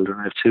beautiful children.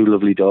 I have 2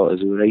 lovely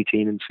daughters who are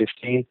 18 and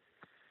 15.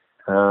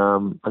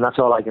 And that's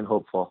all I can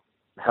hope for.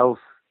 Health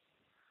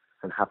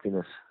and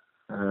happiness.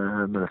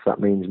 And if that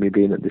means me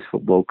being at this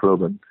football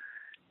club and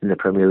in the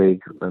Premier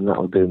League, then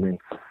that'll do me.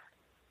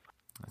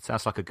 That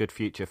sounds like a good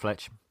future,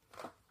 Fletch.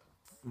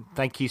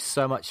 Thank you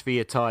so much for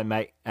your time,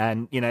 mate.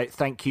 And,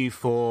 thank you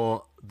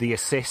for the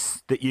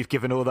assists that you've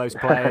given all those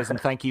players, and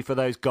thank you for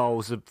those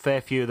goals. A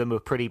fair few of them were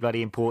pretty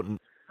bloody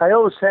important. I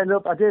always turned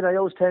up. I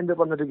always turned up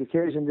on the big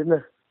occasion, didn't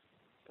I?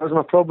 That was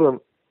my problem.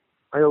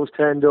 I always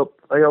turned up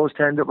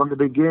on the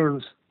big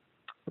games.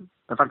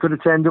 If I could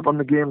have turned up on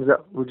the games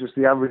that were just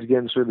the average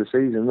games through the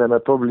season, then I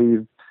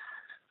probably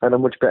had a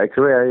much better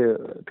career.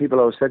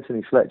 People always said to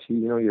me, Fletch,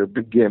 you're a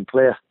big game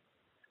player.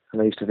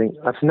 And I used to think,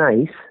 that's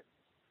nice,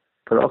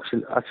 but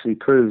it actually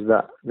proves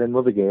that then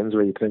other games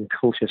where you're playing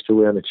Colchester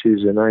away on a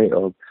Tuesday night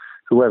or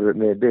whoever it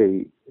may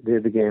be, they're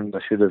the games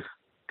I should have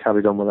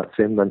carried on with that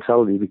same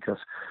mentality, because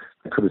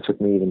it could have took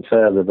me even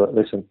further. But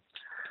listen,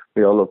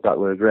 we all look back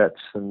with regrets,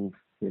 and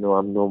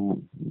I'm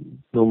no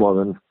more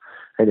than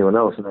anyone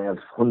else, and I have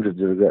hundreds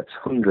of regrets,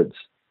 hundreds.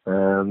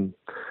 But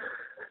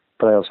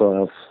I also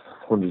have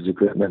hundreds of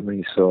great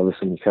memories. So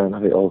listen, you can't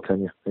have it all,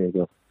 can you? There you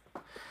go.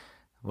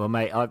 Well,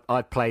 mate,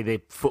 I play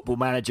the Football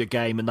Manager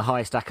game, and the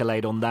highest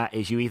accolade on that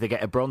is you either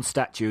get a bronze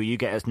statue or you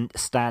get a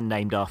stand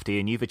named after you,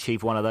 and you've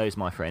achieved one of those,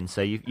 my friend.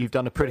 So you've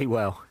done it pretty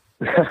well.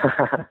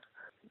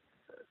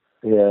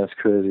 Yeah, it's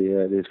crazy.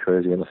 Yeah, it is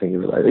crazy when I think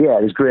of it like that. Yeah,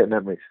 it's great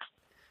memories.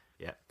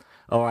 Yeah.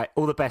 All right.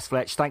 All the best,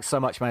 Fletch. Thanks so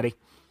much, Matty.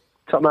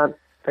 Top man.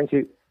 Thank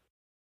you.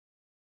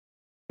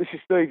 This is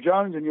Steve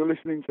Jones, and you're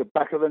listening to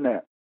Back of the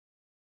Net.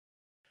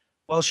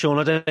 Well, Sean,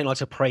 I don't like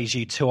to praise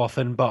you too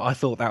often, but I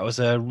thought that was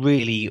a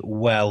really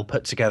well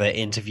put together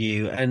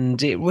interview,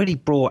 and it really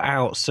brought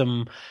out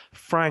some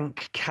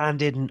frank,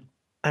 candid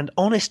and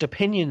honest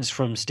opinions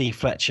from Steve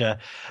Fletcher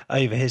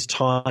over his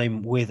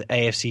time with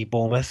AFC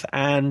Bournemouth.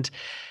 And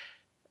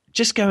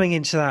just going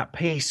into that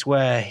piece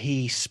where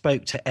he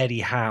spoke to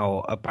Eddie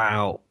Howe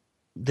about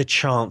the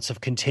chance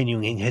of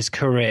continuing his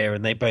career,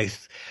 and they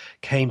both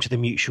came to the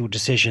mutual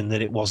decision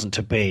that it wasn't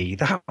to be.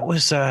 That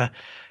was quite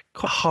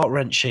a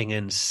heart-wrenching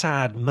and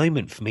sad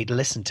moment for me to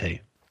listen to.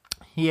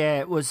 Yeah,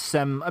 it was.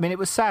 It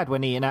was sad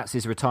when he announced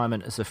his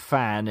retirement as a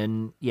fan,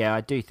 and yeah, I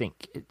do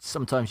think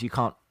sometimes you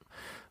can't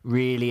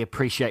really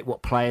appreciate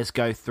what players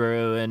go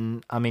through.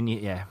 And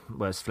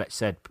as Fletch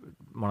said,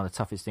 one of the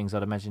toughest things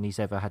I'd imagine he's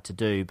ever had to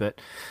do.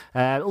 But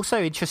also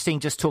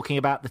interesting, just talking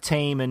about the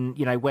team and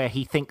where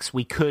he thinks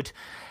we could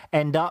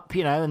end up,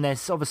 and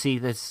there's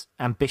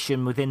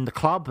ambition within the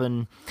club,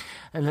 and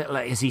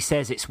as he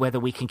says, it's whether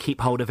we can keep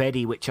hold of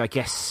Eddie, which I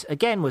guess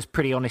again was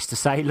pretty honest to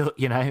say, look,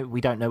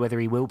 we don't know whether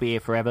he will be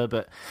here forever,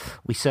 but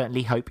we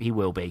certainly hope he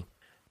will be.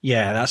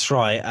 Yeah, that's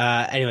right.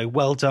 Anyway,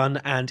 well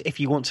done. And if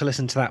you want to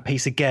listen to that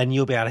piece again,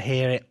 you'll be able to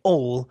hear it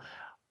all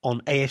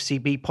on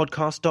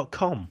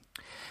afcbpodcast.com.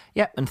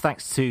 Yeah, and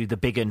thanks to the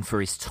big un for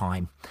his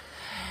time.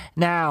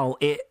 Now,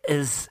 it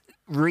has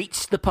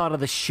reached the part of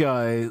the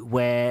show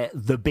where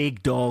the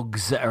big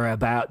dogs are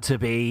about to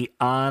be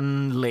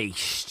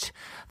unleashed.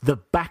 The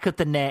Back of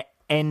the Net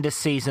end of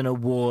season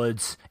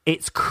awards.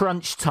 It's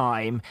crunch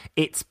time.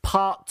 It's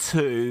part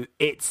 2.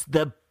 It's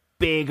the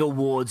big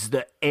awards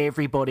that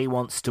everybody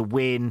wants to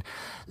win.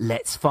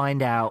 Let's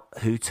find out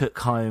who took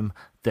home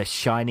the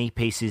shiny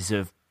pieces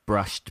of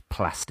brushed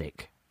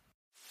plastic.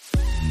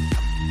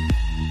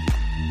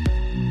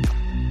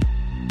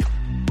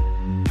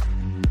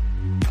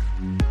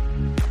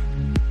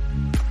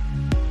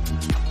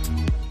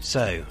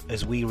 So,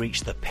 as we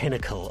reach the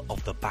pinnacle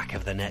of the Back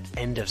of the Net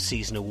end of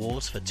season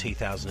awards for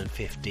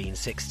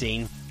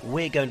 2015-16,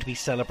 we're going to be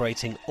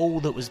celebrating all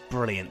that was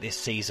brilliant this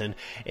season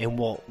in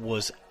what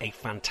was a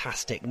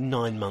fantastic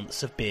 9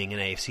 months of being an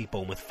AFC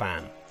Bournemouth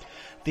fan.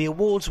 The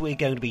awards we're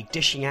going to be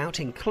dishing out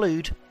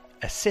include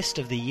Assist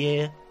of the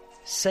Year,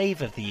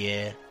 Save of the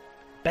Year,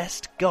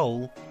 Best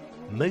Goal,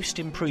 Most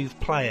Improved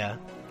Player,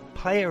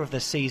 Player of the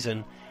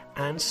Season,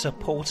 and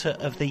Supporter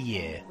of the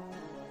Year.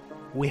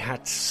 We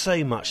had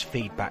so much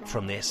feedback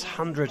from this,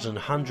 hundreds and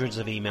hundreds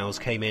of emails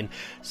came in,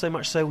 so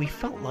much so we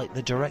felt like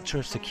the Director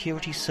of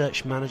Security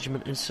Search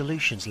Management and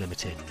Solutions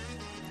Limited.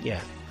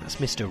 Yeah, that's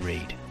Mr.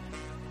 Reed.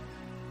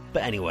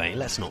 But anyway,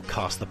 let's not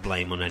cast the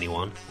blame on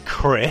anyone.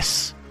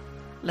 Chris,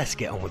 let's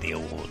get on with the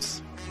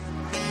awards.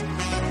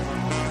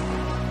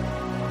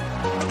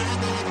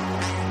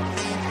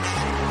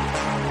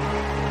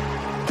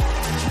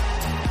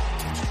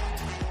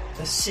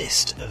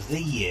 Assist of the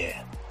Year.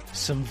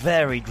 Some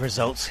varied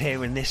results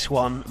here in this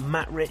one.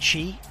 Matt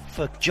Ritchie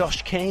for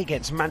Josh King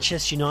against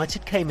Manchester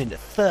United came in at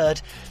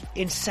 3rd.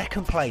 In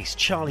 2nd place,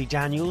 Charlie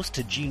Daniels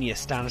to Junior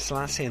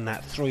Stanislas in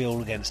that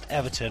 3-3 against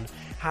Everton.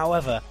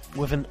 However,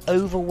 with an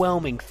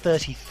overwhelming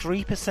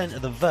 33%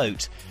 of the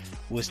vote,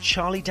 was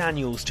Charlie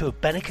Daniels to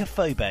Benica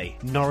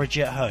Phobe, Norwich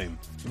at home.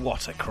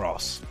 What a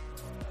cross.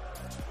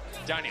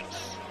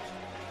 Daniels.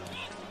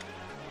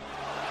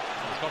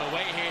 He's got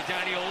away here,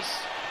 Daniels.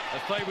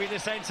 Phobe in the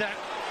centre.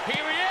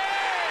 Here he is!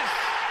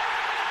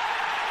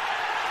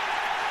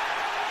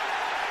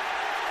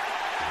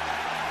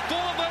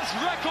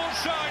 record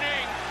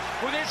signing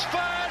with his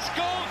first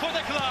goal for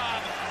the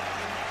club.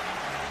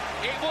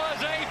 It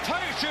was a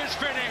poacher's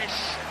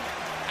finish,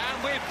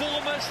 and with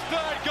Bournemouth's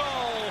third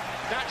goal,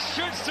 that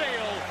should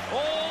seal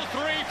all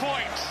 3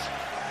 points.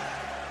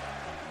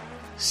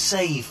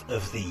 Save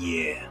of the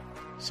year.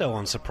 So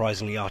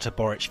unsurprisingly, Artur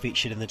Boruc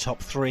featured in the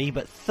top 3,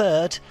 but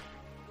third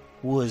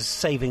was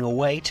saving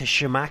away to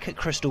Chamakh at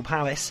Crystal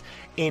Palace.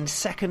 In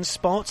second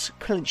spot,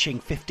 clinching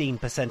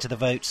 15% of the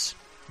votes,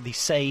 the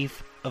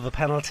save of a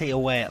penalty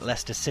away at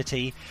Leicester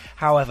City.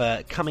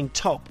 However, coming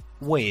top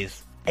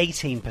with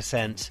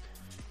 18%,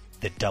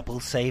 the double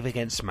save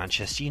against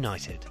Manchester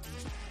United.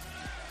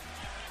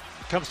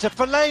 Comes to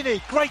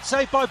Fellaini, great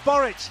save by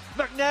Boruc.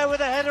 McNair with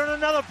a header and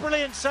another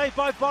brilliant save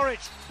by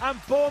Boruc, and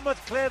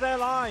Bournemouth clear their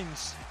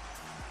lines.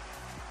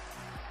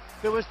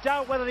 There was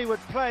doubt whether he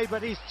would play,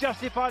 but he's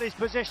justified his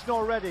position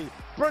already.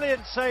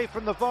 Brilliant save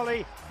from the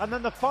volley, and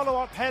then the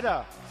follow-up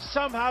header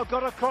somehow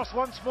got across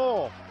once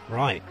more.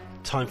 Right,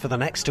 time for the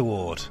next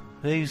award.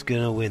 Who's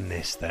going to win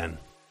this then?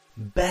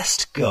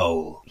 Best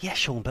goal. Yeah,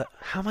 Sean, but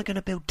how am I going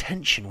to build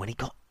tension when he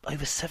got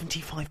over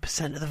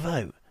 75% of the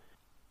vote?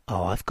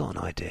 Oh, I've got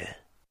an idea.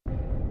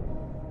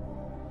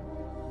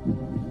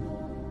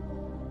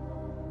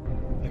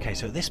 Okay,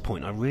 so at this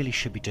point I really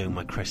should be doing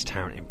my Chris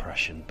Tarrant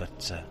impression,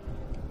 but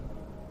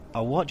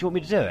oh, what? Do you want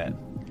me to do it?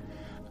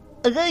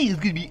 Okay, it's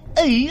going to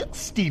be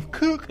Steve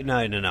Cook. No,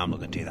 I'm not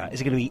going to do that.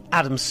 Is it going to be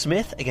Adam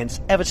Smith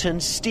against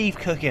Everton, Steve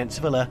Cook against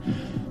Villa?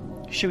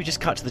 Should we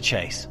just cut to the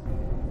chase?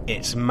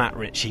 It's Matt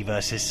Ritchie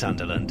versus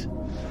Sunderland.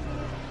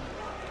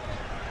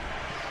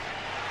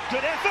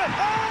 Good effort!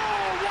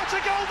 Oh, what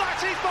a goal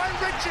that is by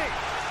Ritchie!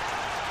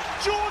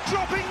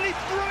 Jaw-droppingly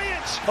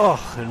brilliant! Oh,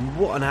 and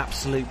what an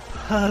absolute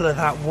perler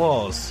that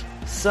was.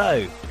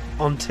 So,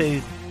 on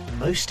to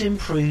Most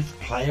Improved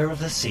Player of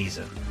the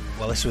Season.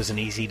 Well, this was an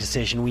easy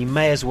decision. We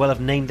may as well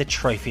have named the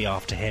trophy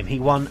after him. He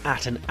won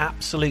at an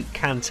absolute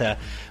canter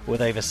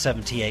with over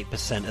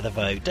 78% of the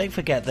vote. Don't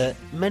forget that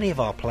many of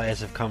our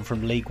players have come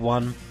from League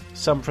One,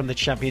 some from the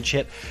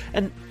Championship,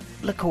 and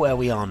look at where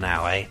we are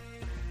now, eh?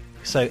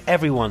 So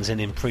everyone's an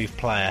improved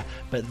player,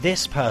 but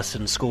this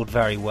person scored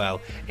very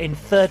well. In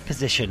third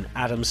position,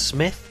 Adam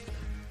Smith.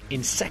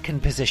 In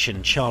second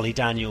position, Charlie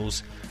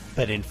Daniels.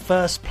 But in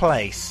first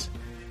place,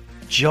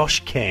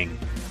 Josh King.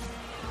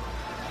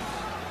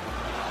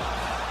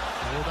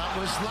 Oh, that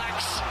was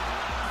lax.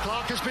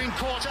 Clark has been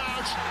caught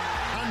out,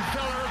 and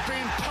Villa have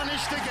been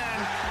punished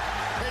again.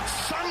 It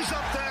sums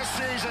up their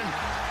season.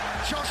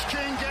 Josh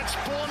King gets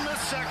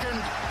Bournemouth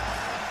second.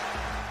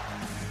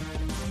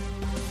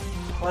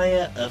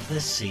 Player of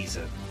the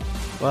season.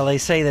 Well, they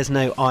say there's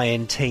no I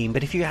in team,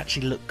 but if you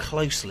actually look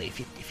closely,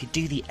 if you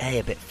do the A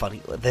a bit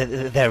funny,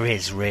 there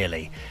is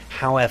really.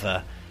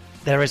 However,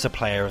 there is a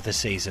player of the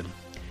season.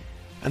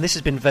 And this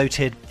has been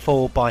voted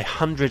for by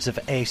hundreds of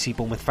AFC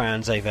Bournemouth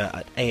fans over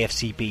at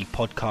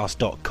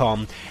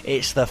afcbpodcast.com.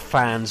 It's the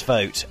fans'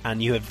 vote,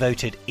 and you have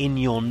voted in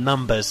your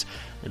numbers,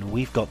 and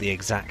we've got the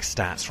exact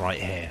stats right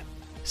here.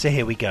 So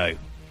here we go.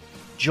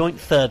 Joint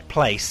third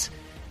place,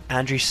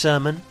 Andrew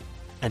Sermon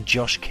and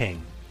Josh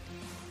King.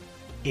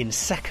 In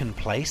second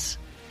place,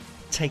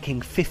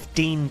 taking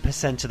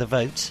 15% of the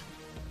vote,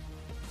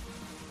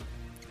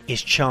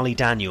 is Charlie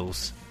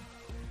Daniels.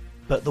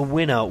 But the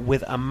winner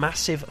with a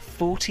massive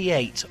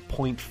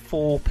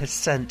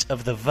 48.4%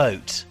 of the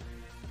vote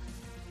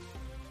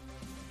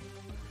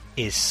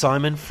is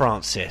Simon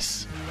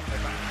Francis.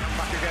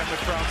 Back again with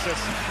Francis.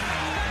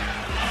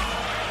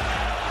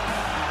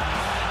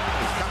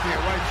 He's cutting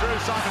it way through.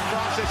 Simon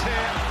Francis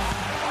here.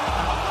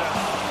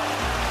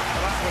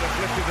 That would have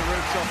lifted the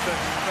roofs off the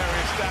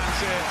various stands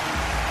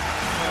here.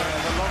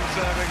 The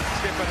long-serving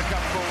skipper to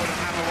come forward and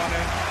hammer one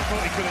in. I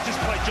thought he could have just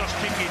played Josh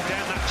King in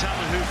down that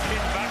channel who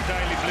pinned back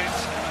Daily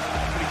Blitz,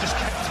 but he just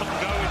kept on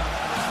going.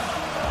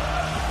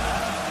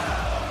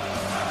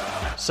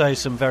 So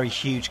some very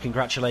huge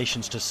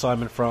congratulations to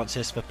Simon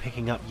Francis for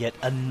picking up yet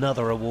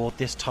another award,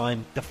 this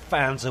time the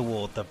Fans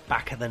Award, the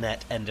back of the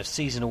net end of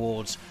season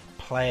awards,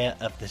 Player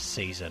of the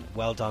Season.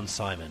 Well done,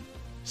 Simon.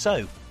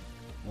 So,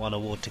 one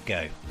award to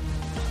go.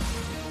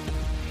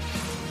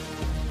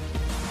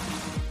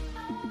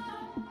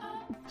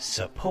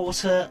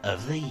 Supporter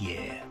of the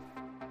Year.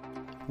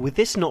 With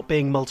this not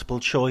being multiple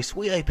choice,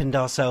 we opened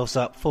ourselves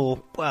up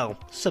for, well,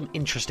 some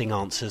interesting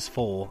answers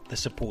for the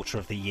Supporter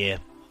of the Year.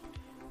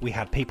 We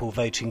had people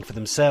voting for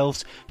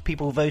themselves,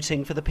 people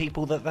voting for the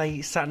people that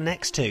they sat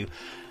next to.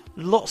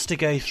 Lots to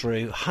go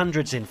through,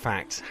 hundreds in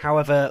fact.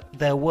 However,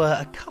 there were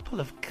a couple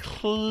of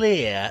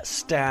clear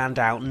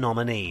standout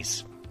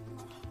nominees.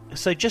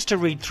 So just to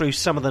read through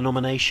some of the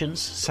nominations,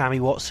 Sammy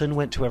Watson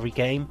went to every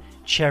game,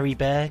 Cherry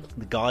Bear,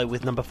 the guy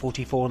with number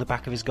 44 on the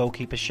back of his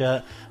goalkeeper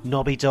shirt,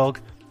 Nobby Dog,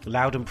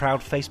 Loud and Proud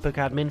Facebook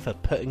admin for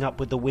putting up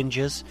with the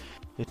whingers,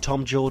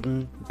 Tom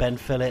Jordan, Ben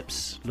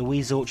Phillips,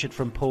 Louise Orchard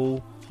from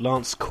Poole,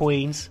 Lance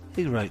Queens,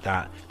 who wrote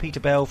that? Peter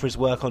Bell for his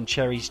work on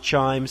Cherry's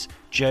Chimes,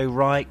 Joe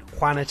Wright,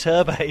 Juan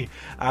Iturbe,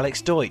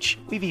 Alex Deutsch.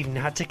 We've even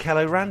had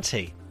Takello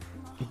Ranti.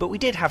 But we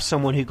did have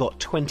someone who got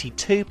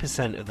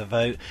 22% of the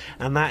vote,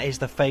 and that is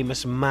the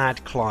famous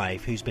Mad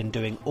Clive, who's been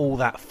doing all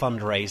that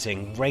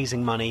fundraising,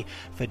 raising money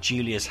for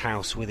Julia's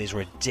house with his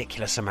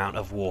ridiculous amount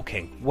of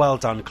walking. Well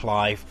done,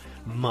 Clive.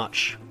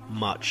 Much,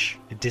 much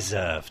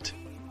deserved.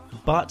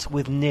 But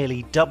with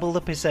nearly double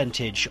the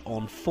percentage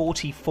on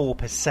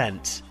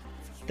 44%,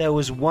 there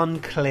was one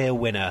clear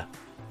winner,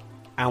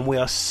 and we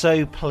are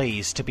so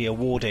pleased to be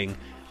awarding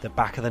the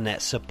Back of the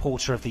Net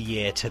Supporter of the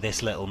Year to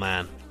this little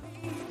man.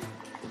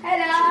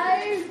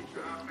 Hello!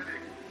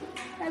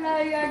 Hello,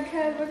 young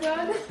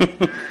Kermagon.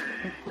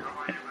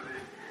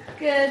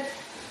 Good.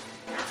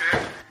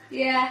 Okay?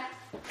 Yeah.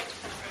 And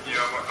you,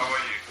 how are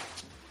you?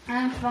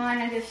 I'm fine,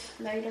 I just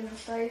laid on the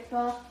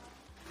sofa.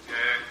 Yeah,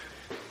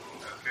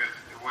 that's good.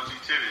 You're watching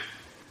TV?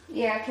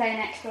 Yeah, playing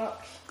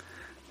Xbox.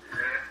 Yeah?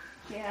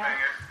 Yeah.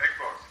 Playing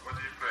Xbox? What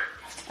do you play?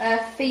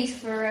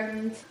 FIFA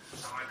and... Am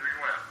I doing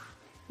well?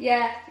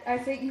 Yeah, I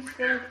think you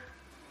scored...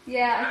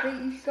 Yeah, I think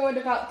you scored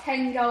about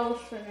 10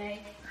 goals for me.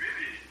 Really?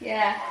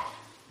 Yeah.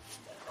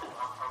 Oh,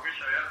 I wish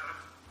I had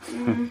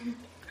that. Mm.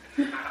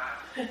 So you're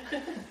a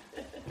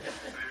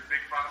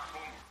big fan of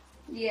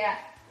Bournemouth? Yeah.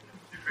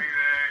 You think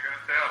they're going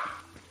to stay up?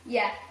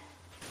 Yeah.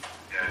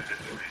 Yeah,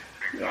 definitely.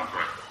 Think Yeah. that's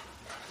right.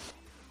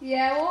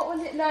 Yeah, what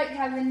was it like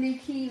having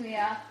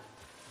leukemia?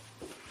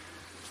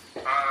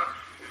 When I had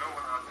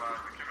my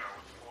leukemia, I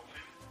was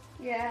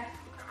 14. Yeah.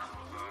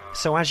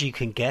 So as you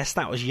can guess,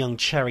 that was young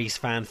Cherries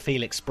fan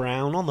Felix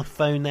Brown on the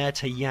phone there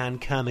to Jan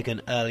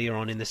Kermigan earlier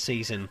on in the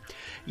season.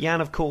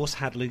 Jan, of course,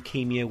 had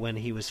leukemia when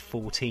he was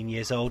 14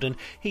 years old, and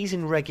he's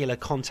in regular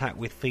contact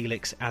with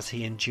Felix as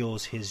he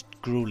endures his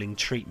gruelling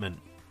treatment.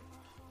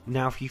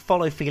 Now, if you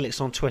follow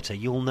Felix on Twitter,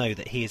 you'll know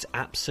that he is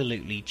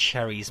absolutely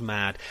Cherries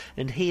mad,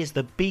 and he is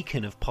the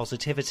beacon of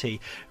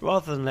positivity.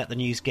 Rather than let the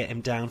news get him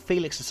down,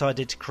 Felix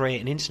decided to create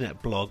an internet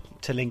blog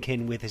to link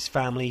in with his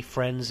family,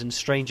 friends and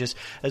strangers,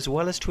 as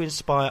well as to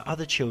inspire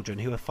other children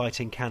who are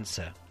fighting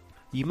cancer.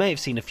 You may have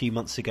seen a few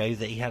months ago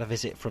that he had a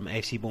visit from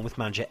AFC Bournemouth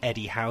manager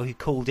Eddie Howe, who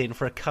called in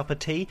for a cup of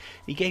tea.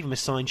 He gave him a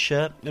signed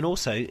shirt, and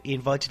also he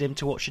invited him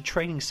to watch a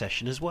training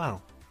session as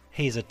well.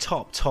 He is a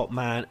top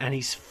man, and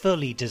he's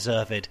fully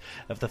deserved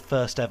of the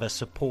first ever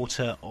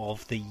Supporter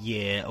of the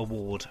Year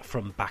award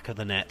from Back of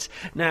the Net.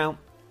 Now,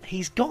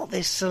 he's got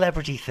this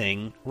celebrity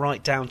thing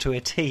right down to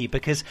a T,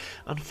 because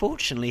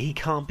unfortunately he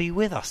can't be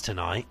with us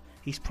tonight.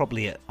 He's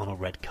probably on a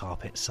red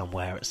carpet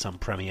somewhere at some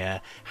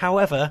premiere.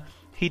 However,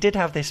 he did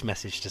have this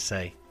message to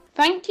say.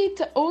 Thank you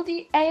to all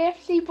the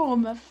AFC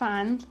Bournemouth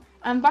fans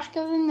and Back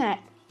of the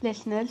Net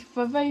listeners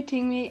for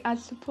voting me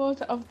as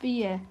Supporter of the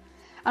Year.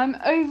 I'm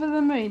over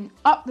the moon.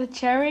 Up the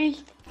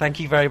Cherries. Thank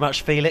you very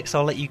much, Felix.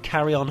 I'll let you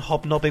carry on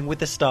hobnobbing with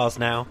the stars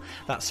now.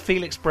 That's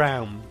Felix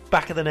Brown,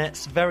 Back of the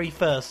Net's very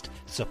first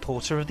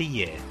Supporter of the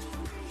Year.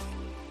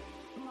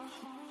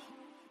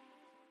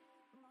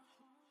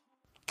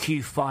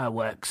 Cue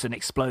fireworks and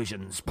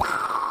explosions. Wee,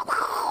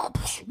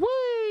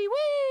 wee!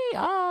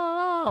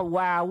 Oh,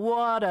 wow,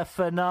 what a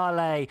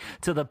finale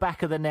to the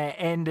Back of the Net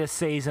end of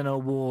season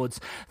awards.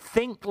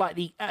 Think like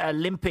the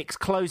Olympics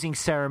closing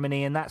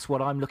ceremony, and that's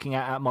what I'm looking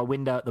at out my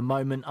window at the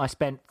moment. I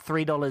spent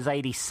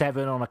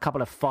 $3.87 on a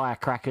couple of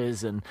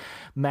firecrackers, and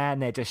man,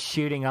 they're just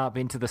shooting up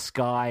into the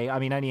sky. I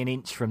mean, only an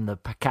inch from the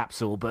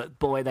capsule, but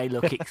boy, they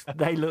look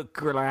they look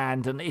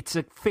grand, and it's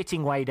a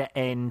fitting way to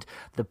end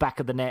the Back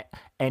of the Net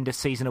end of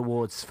season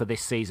awards for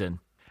this season.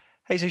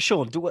 Hey, so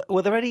Sean,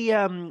 were there any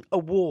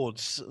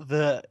awards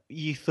that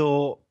you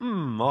thought,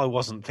 I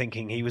wasn't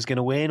thinking he was going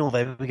to win, or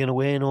they were going to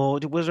win, or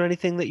was there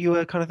anything that you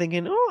were kind of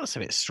thinking, that's a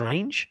bit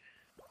strange?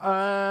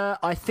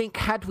 I think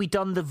had we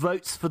done the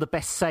votes for the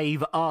best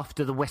save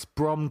after the West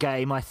Brom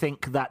game, I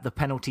think that the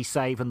penalty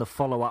save and the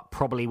follow-up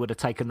probably would have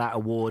taken that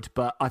award.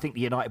 But I think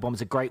the United one was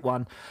a great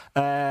one.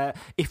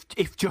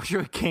 If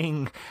Joshua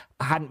King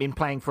hadn't been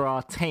playing for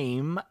our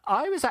team,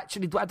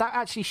 that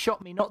actually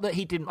shocked me. Not that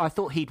he didn't, I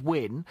thought he'd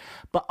win,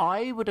 but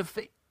I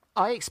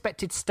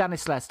expected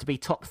Stanislas to be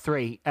top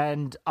three,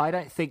 and I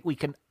don't think we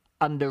can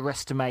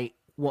underestimate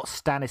what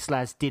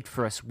Stanislas did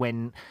for us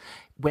when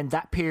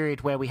that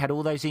period where we had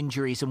all those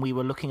injuries and we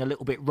were looking a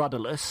little bit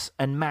rudderless,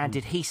 and man,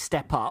 did he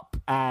step up.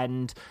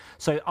 And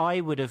so I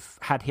would have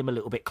had him a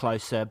little bit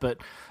closer. But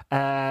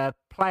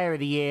player of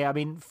the year, I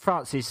mean,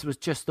 Francis was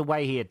just, the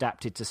way he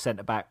adapted to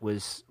centre-back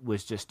was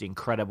just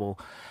incredible.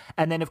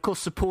 And then, of course,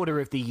 supporter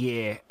of the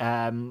year,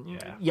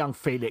 young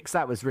Felix.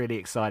 That was really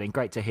exciting.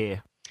 Great to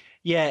hear.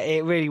 Yeah,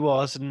 it really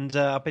was. And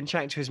I've been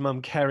chatting to his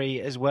mum,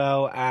 Kerry, as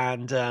well.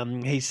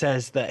 And he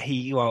says that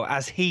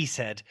as he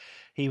said,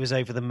 he was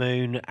over the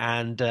moon,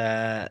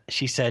 and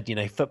she said,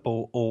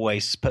 football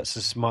always puts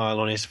a smile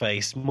on his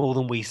face more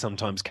than we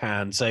sometimes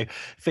can. So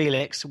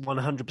Felix,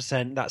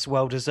 100%, that's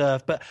well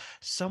deserved. But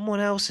someone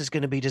else is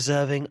going to be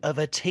deserving of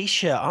a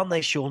T-shirt, aren't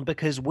they, Sean?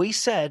 Because we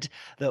said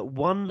that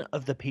one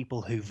of the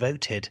people who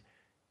voted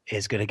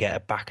is going to get a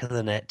Back of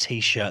the Net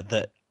T-shirt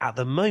that at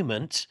the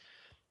moment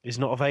is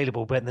not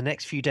available, but in the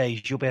next few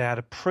days you'll be able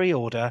to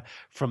pre-order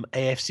from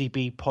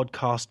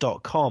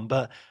afcbpodcast.com.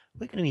 But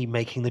we're going to be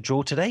making the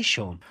draw today,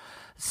 Sean.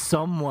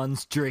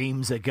 Someone's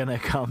dreams are going to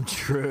come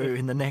true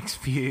in the next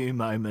few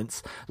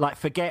moments. Like,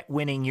 forget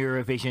winning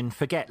Eurovision,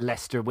 forget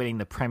Leicester winning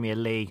the Premier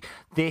League.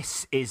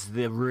 This is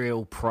the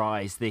real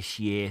prize this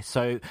year.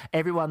 So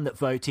everyone that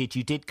voted,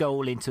 you did go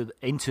all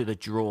into the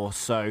draw.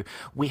 So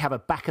we have a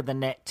back of the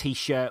net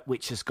T-shirt,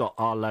 which has got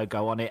our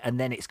logo on it. And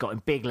then it's got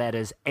in big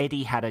letters,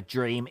 Eddie had a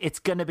dream. It's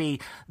going to be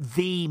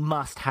the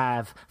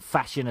must-have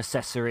fashion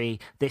accessory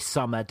this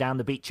summer down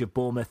the beach of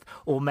Bournemouth,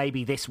 or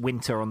maybe this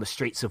winter on the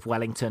streets of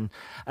Wellington.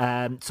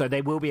 So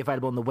they will be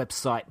available on the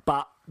website,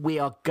 but we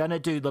are going to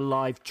do the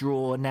live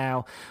draw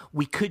now.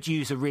 We could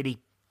use a really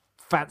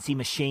fancy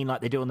machine like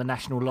they do on the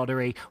National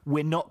Lottery.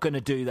 We're not going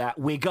to do that.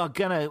 We're going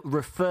to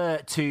refer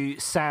to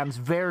Sam's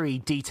very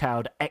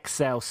detailed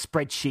Excel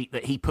spreadsheet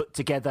that he put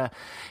together.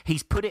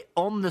 He's put it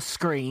on the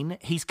screen.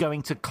 He's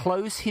going to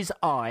close his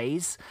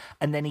eyes,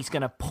 and then he's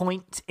going to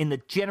point in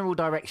the general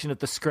direction of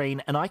the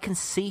screen, and I can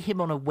see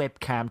him on a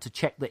webcam to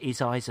check that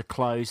his eyes are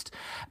closed.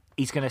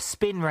 He's going to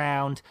spin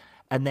round,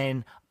 and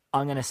then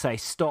I'm going to say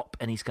stop,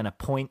 and he's going to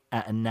point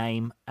at a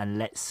name, and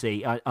let's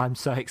see. I'm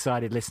so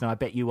excited, listener. I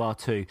bet you are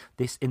too.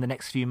 This, in the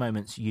next few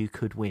moments, you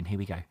could win. Here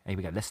we go.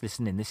 Let's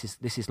listen in. This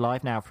is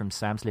live now from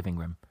Sam's living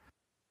room.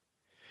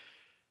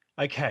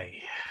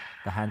 Okay.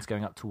 The hand's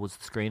going up towards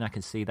the screen. I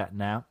can see that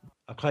now.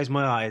 I've closed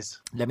my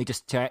eyes. Let me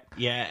just check.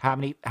 Yeah. How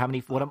many?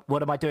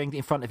 What am I doing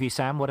in front of you,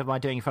 Sam? What am I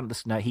doing in front of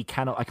this? No, he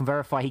cannot. I can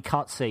verify he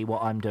can't see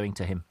what I'm doing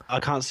to him.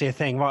 I can't see a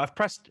thing. Right, I've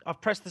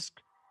pressed this.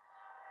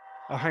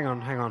 Oh, hang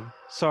on.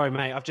 Sorry,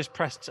 mate. I've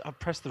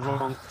pressed the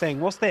wrong thing.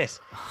 What's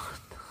this?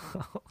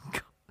 Oh,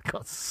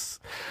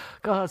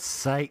 God's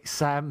sake,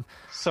 Sam.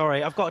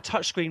 Sorry, I've got a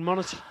touchscreen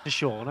monitor,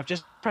 Sean. I've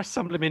just pressed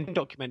some blooming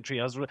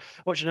documentary I was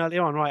watching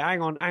earlier on. Right,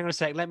 hang on a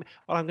sec. I'm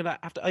going to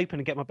have to open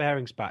and get my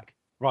bearings back.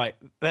 Right,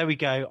 there we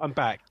go. I'm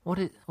back. What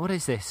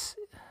is this?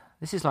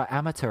 This is like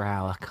amateur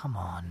hour. Come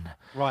on.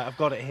 Right, I've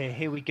got it here.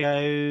 Here we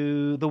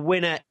go. The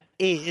winner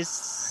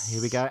is...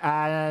 Here we go.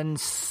 And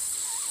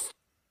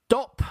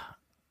stop.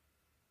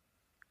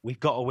 We've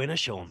got a winner,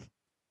 Sean.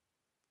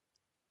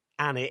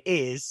 And it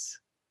is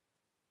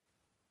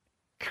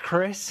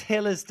Chris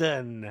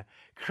Hillersdon.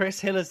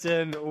 Chris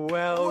Hillersdon,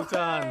 well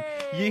done.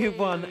 You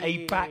won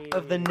a back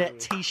of the net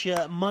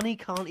T-shirt. Money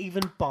can't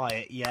even buy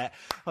it yet.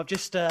 I've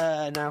just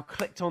now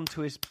clicked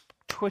onto his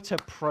Twitter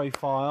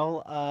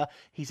profile.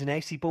 He's an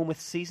AFC Bournemouth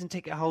season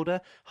ticket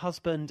holder,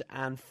 husband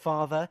and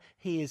father.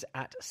 He is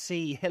at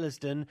C.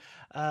 Hillersdon.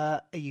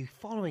 Are you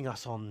following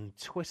us on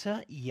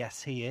Twitter?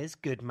 Yes, he is.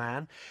 Good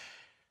man.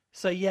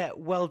 So, yeah,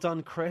 well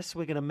done, Chris.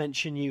 We're going to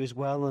mention you as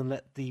well and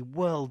let the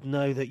world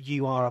know that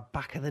you are a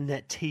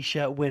back-of-the-net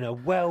T-shirt winner.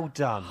 Well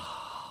done.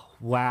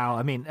 Wow.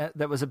 I mean,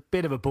 there was a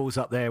bit of a balls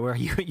up there where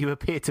you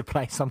appear to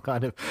play some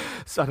kind of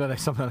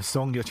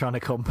song you're trying to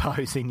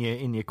compose in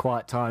your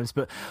quiet times.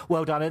 But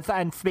well done.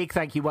 And big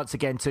thank you once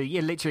again to,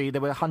 literally,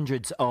 there were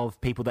hundreds of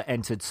people that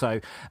entered.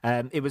 So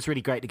it was really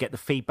great to get the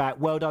feedback.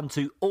 Well done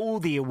to all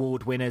the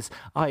award winners.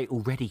 I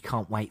already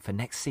can't wait for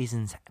next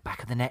season's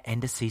Back of the Net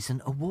End of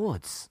Season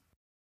Awards.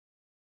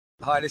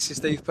 Hi, this is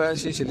Steve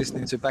Purchase. You're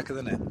listening to Back of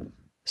the Net.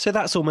 So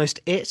that's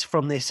almost it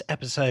from this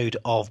episode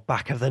of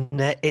Back of the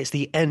Net. It's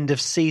the end of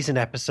season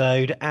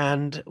episode.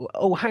 And,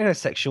 hang on a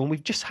sec, Sean.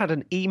 We've just had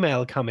an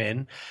email come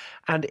in,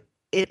 and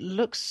it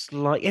looks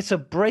like it's a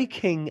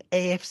breaking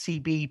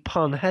AFCB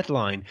pun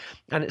headline.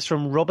 And it's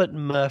from Robert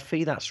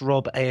Murphy. That's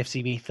Rob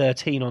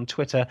AFCB13 on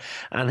Twitter.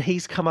 And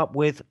he's come up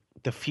with: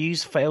 the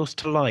fuse fails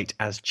to light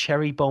as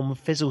cherry bomb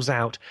fizzles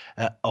out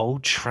at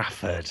Old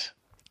Trafford.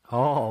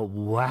 Oh,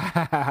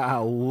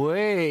 wow.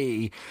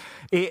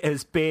 It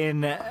has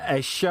been a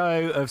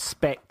show of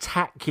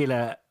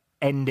spectacular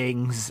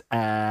endings.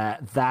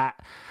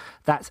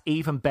 That's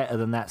even better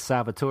than that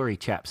Salvatore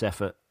chap's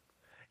effort.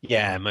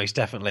 Yeah, most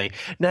definitely.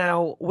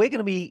 Now, we're going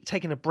to be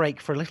taking a break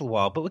for a little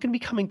while, but we're going to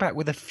be coming back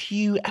with a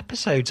few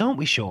episodes, aren't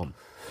we, Sean?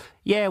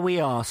 Yeah, we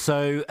are.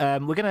 So we're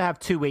going to have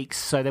 2 weeks,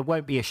 so there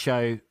won't be a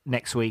show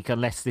next week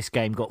unless this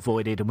game got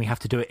voided and we have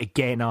to do it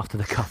again after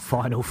the cup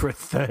final for a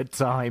third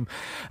time.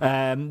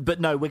 But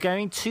no, we're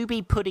going to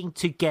be putting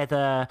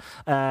together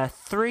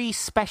 3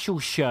 special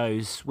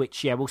shows,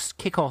 which, we'll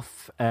kick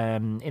off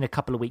in a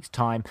couple of weeks'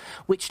 time,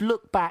 which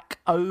look back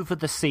over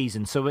the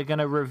season. So we're going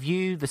to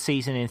review the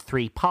season in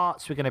 3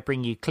 parts. We're going to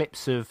bring you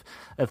clips of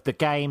the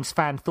games,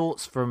 fan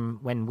thoughts from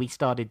when we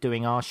started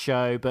doing our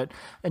show,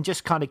 and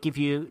just kind of give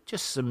you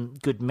just some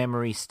good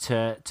memories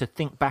to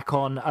think back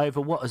on over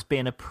what has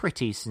been a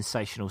pretty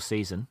sensational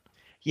season.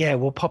 Yeah,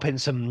 we'll pop in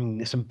some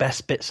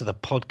best bits of the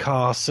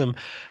podcast,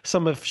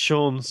 some of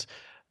Sean's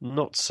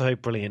not so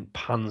brilliant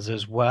puns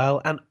as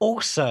well. And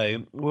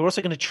also, we're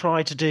also going to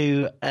try to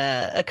do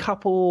a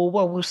couple,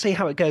 we'll see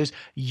how it goes,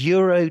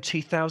 Euro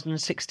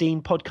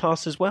 2016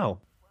 podcasts as well.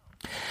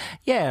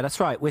 Yeah, that's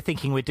right. We're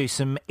thinking we'd do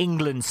some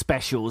England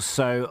specials.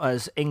 So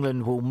as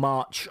England will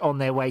march on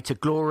their way to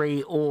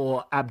glory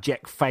or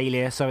abject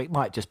failure. So it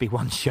might just be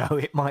one show.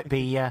 It might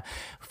be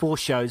 4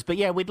 shows. But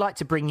yeah, we'd like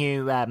to bring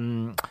you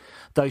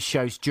those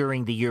shows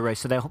during the Euro.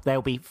 So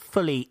they'll be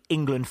fully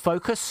England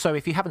focused. So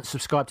if you haven't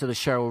subscribed to the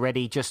show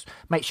already, just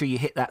make sure you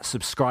hit that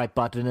subscribe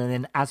button. And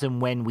then as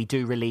and when we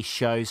do release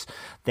shows,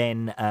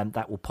 then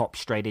that will pop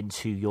straight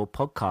into your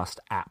podcast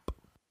app.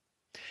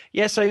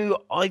 Yeah,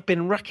 so I've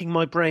been racking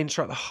my brains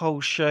throughout the whole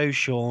show,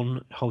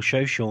 Sean,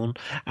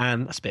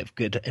 and that's a bit of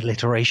good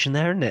alliteration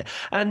there, isn't it?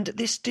 And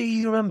this, do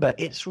you remember,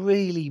 it's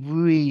really,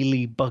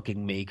 really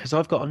bugging me because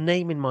I've got a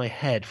name in my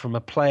head from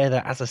a player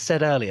that, as I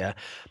said earlier,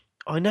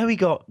 I know he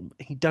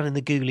done in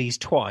the Ghoulies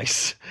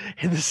twice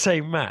in the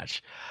same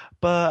match,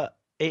 but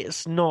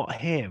it's not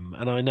him,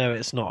 and I know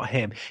it's not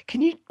him.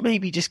 Can you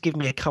maybe just give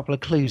me a couple of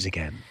clues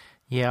again?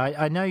 Yeah,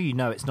 I know you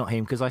know it's not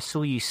him because I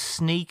saw you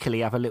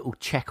sneakily have a little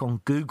check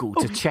on Google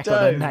to check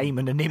on a name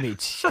and an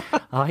image.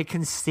 I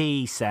can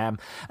see, Sam.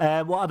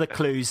 What other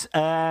clues?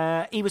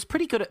 He was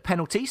pretty good at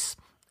penalties.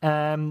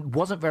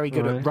 Wasn't very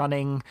good at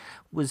running,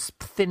 was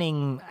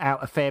thinning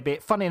out a fair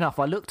bit. Funny enough,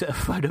 I looked at a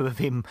photo of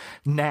him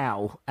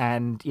now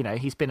and, you know,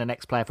 he's been an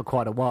ex-player for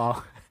quite a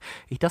while.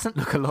 He doesn't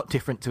look a lot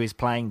different to his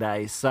playing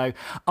days. So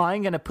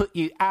I'm going to put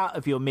you out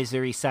of your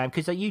misery, Sam,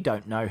 because you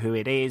don't know who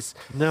it is.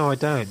 No, I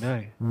don't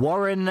know.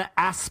 Warren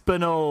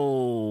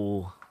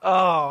Aspinall.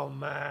 Oh,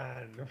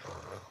 man.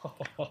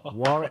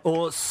 Warren,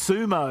 or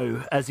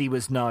Sumo, as he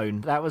was known.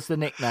 That was the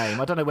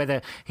nickname. I don't know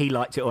whether he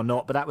liked it or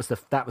not, but that was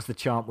the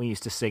chant we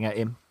used to sing at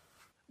him.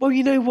 Well,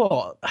 you know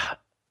what?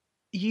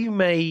 You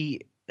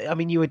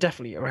were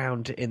definitely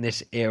around in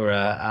this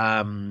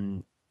era,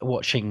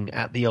 watching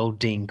at the old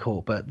Dean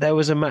Court, but there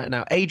was a match.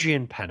 Now,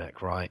 Adrian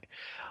Pennock, right?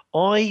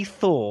 I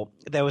thought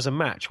there was a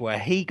match where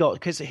he got,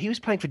 because he was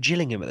playing for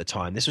Gillingham at the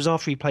time. This was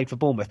after he played for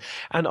Bournemouth.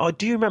 And I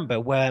do remember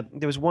where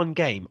there was one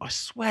game, I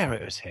swear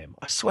it was him.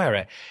 I swear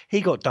it.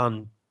 He got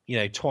done,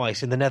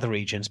 twice in the nether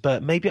regions,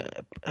 but maybe,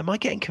 am I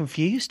getting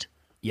confused?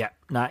 Yeah,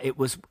 no, it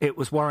was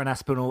Warren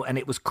Aspinall and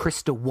it was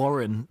Krista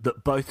Warren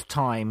that both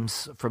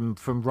times from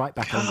right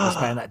back on was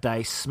playing that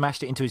day,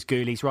 smashed it into his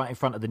Ghoulies right in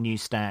front of the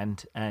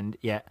newsstand. And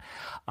yeah,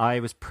 I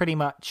was pretty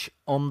much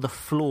on the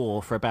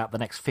floor for about the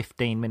next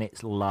 15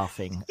 minutes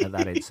laughing at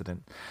that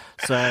incident.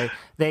 So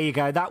there you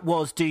go. That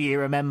was Do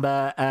You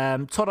Remember?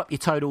 Tot up your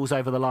totals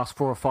over the last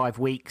 4 or 5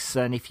 weeks.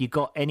 And if you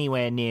got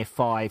anywhere near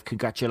 5,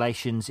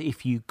 congratulations.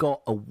 If you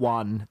got a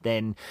 1,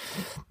 then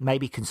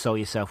maybe console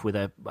yourself with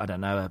a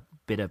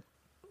bit of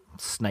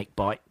snake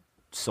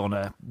bites on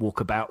a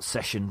walkabout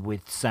session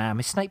with Sam.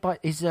 Is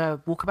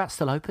walkabout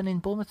still open in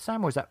Bournemouth,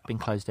 Sam, or has that been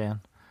closed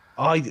down?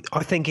 I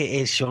think it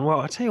is, Sean.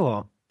 Well, I'll tell you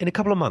what, in a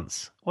couple of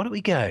months, why don't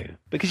we go?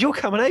 Because you're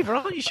coming over,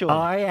 aren't you, Sean?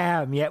 I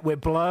am, yeah. We're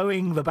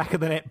blowing the back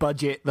of the net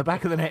budget. The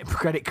back of the net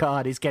credit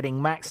card is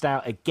getting maxed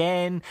out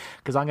again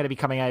because I'm going to be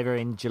coming over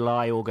in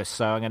July, August.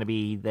 So I'm going to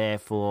be there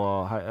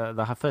for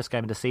the first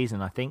game of the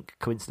season, I think.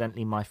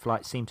 Coincidentally, my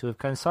flights seem to have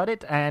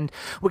coincided. And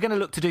we're going to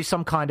look to do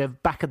some kind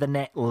of back of the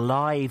net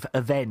live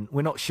event.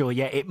 We're not sure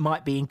yet. It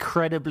might be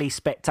incredibly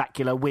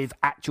spectacular with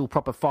actual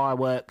proper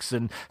fireworks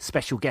and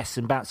special guests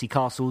and bouncy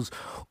castles,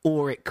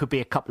 or it could be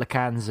a couple of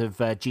cans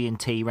of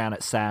G&T round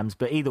at Sam's.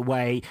 But either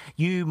way,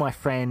 you, my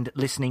friend,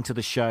 listening to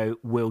the show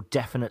will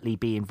definitely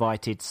be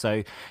invited.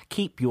 So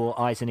keep your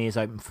eyes and ears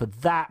open for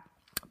that.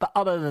 But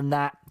other than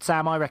that,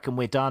 Sam, I reckon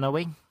we're done, are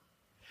we?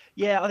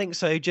 Yeah, I think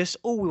so. Just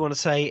all we want to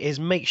say is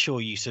make sure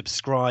you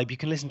subscribe. You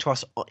can listen to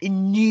us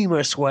in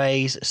numerous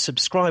ways.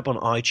 Subscribe on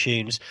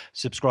iTunes,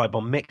 subscribe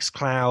on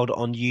Mixcloud,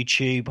 on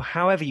YouTube,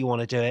 however you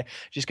want to do it.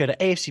 Just go to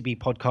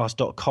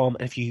afcbpodcast.com.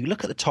 And if you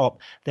look at the top,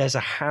 there's a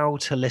how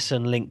to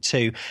listen link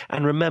too.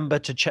 And remember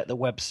to check the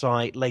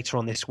website later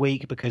on this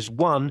week because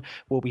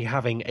we'll be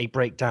having a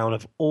breakdown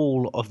of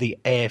all of the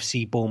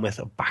AFC Bournemouth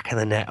Back of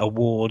the Net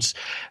awards.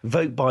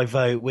 Vote by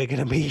vote, we're going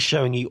to be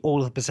showing you all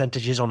of the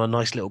percentages on a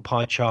nice little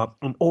pie chart.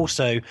 And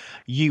also,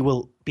 you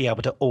will be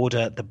able to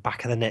order the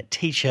Back of the Net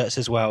T-shirts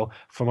as well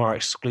from our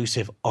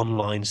exclusive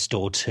online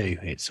store too.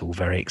 It's all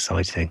very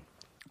exciting.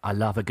 I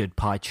love a good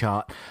pie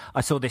chart.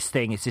 I saw this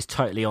thing, it's just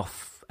totally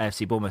off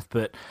AFC Bournemouth,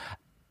 but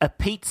a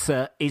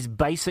pizza is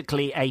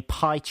basically a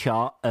pie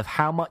chart of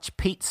how much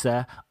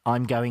pizza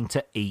I'm going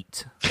to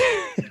eat.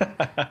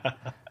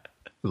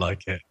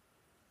 Like it.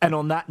 And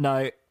on that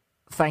note,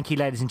 thank you,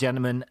 ladies and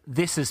gentlemen.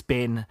 This has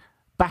been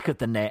Back of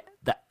the Net,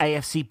 the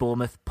AFC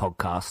Bournemouth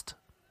podcast.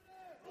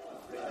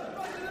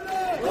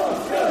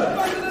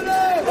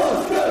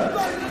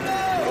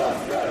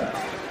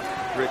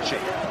 Ritchie.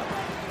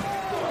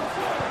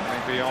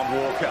 Maybe on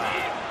Walker.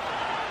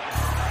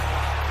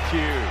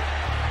 Pugh.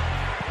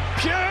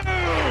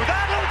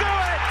 That'll do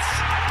it!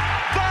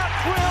 That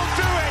will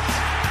do it!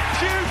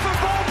 Pugh for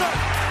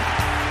Bournemouth!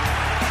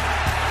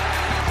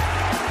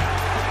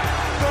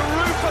 The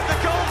roof of the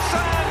Gold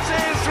Sands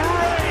is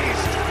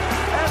raised!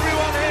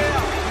 Everyone here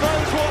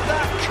knows what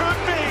that could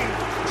mean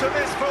to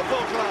this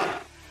football club.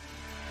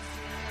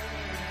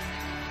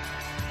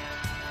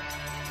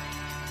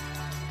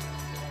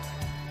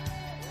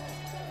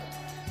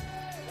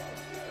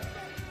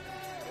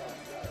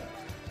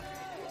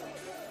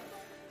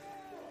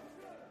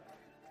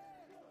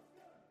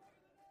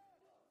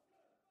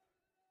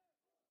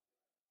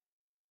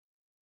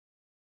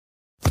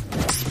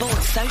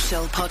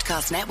 Social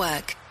Podcast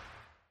Network.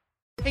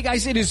 Hey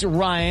guys, it is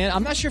Ryan.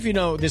 I'm not sure if you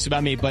know this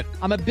about me, but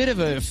I'm a bit of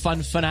a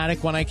fun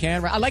fanatic when I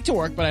can. I like to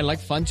work, but I like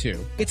fun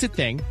too. It's a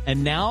thing.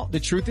 And now the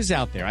truth is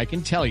out there. I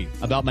can tell you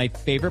about my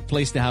favorite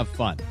place to have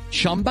fun.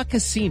 Chumba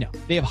Casino.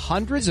 They have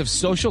hundreds of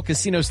social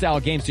casino style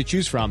games to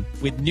choose from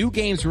with new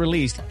games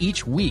released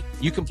each week.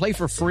 You can play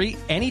for free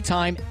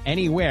anytime,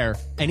 anywhere.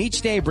 And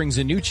each day brings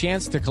a new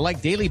chance to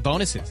collect daily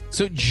bonuses.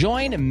 So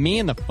join me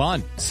in the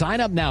fun.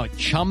 Sign up now at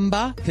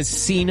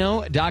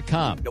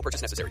ChumbaCasino.com. No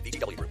purchase necessary.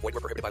 VGW Group. Void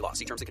where prohibited by law.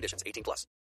 See terms and conditions. 18+.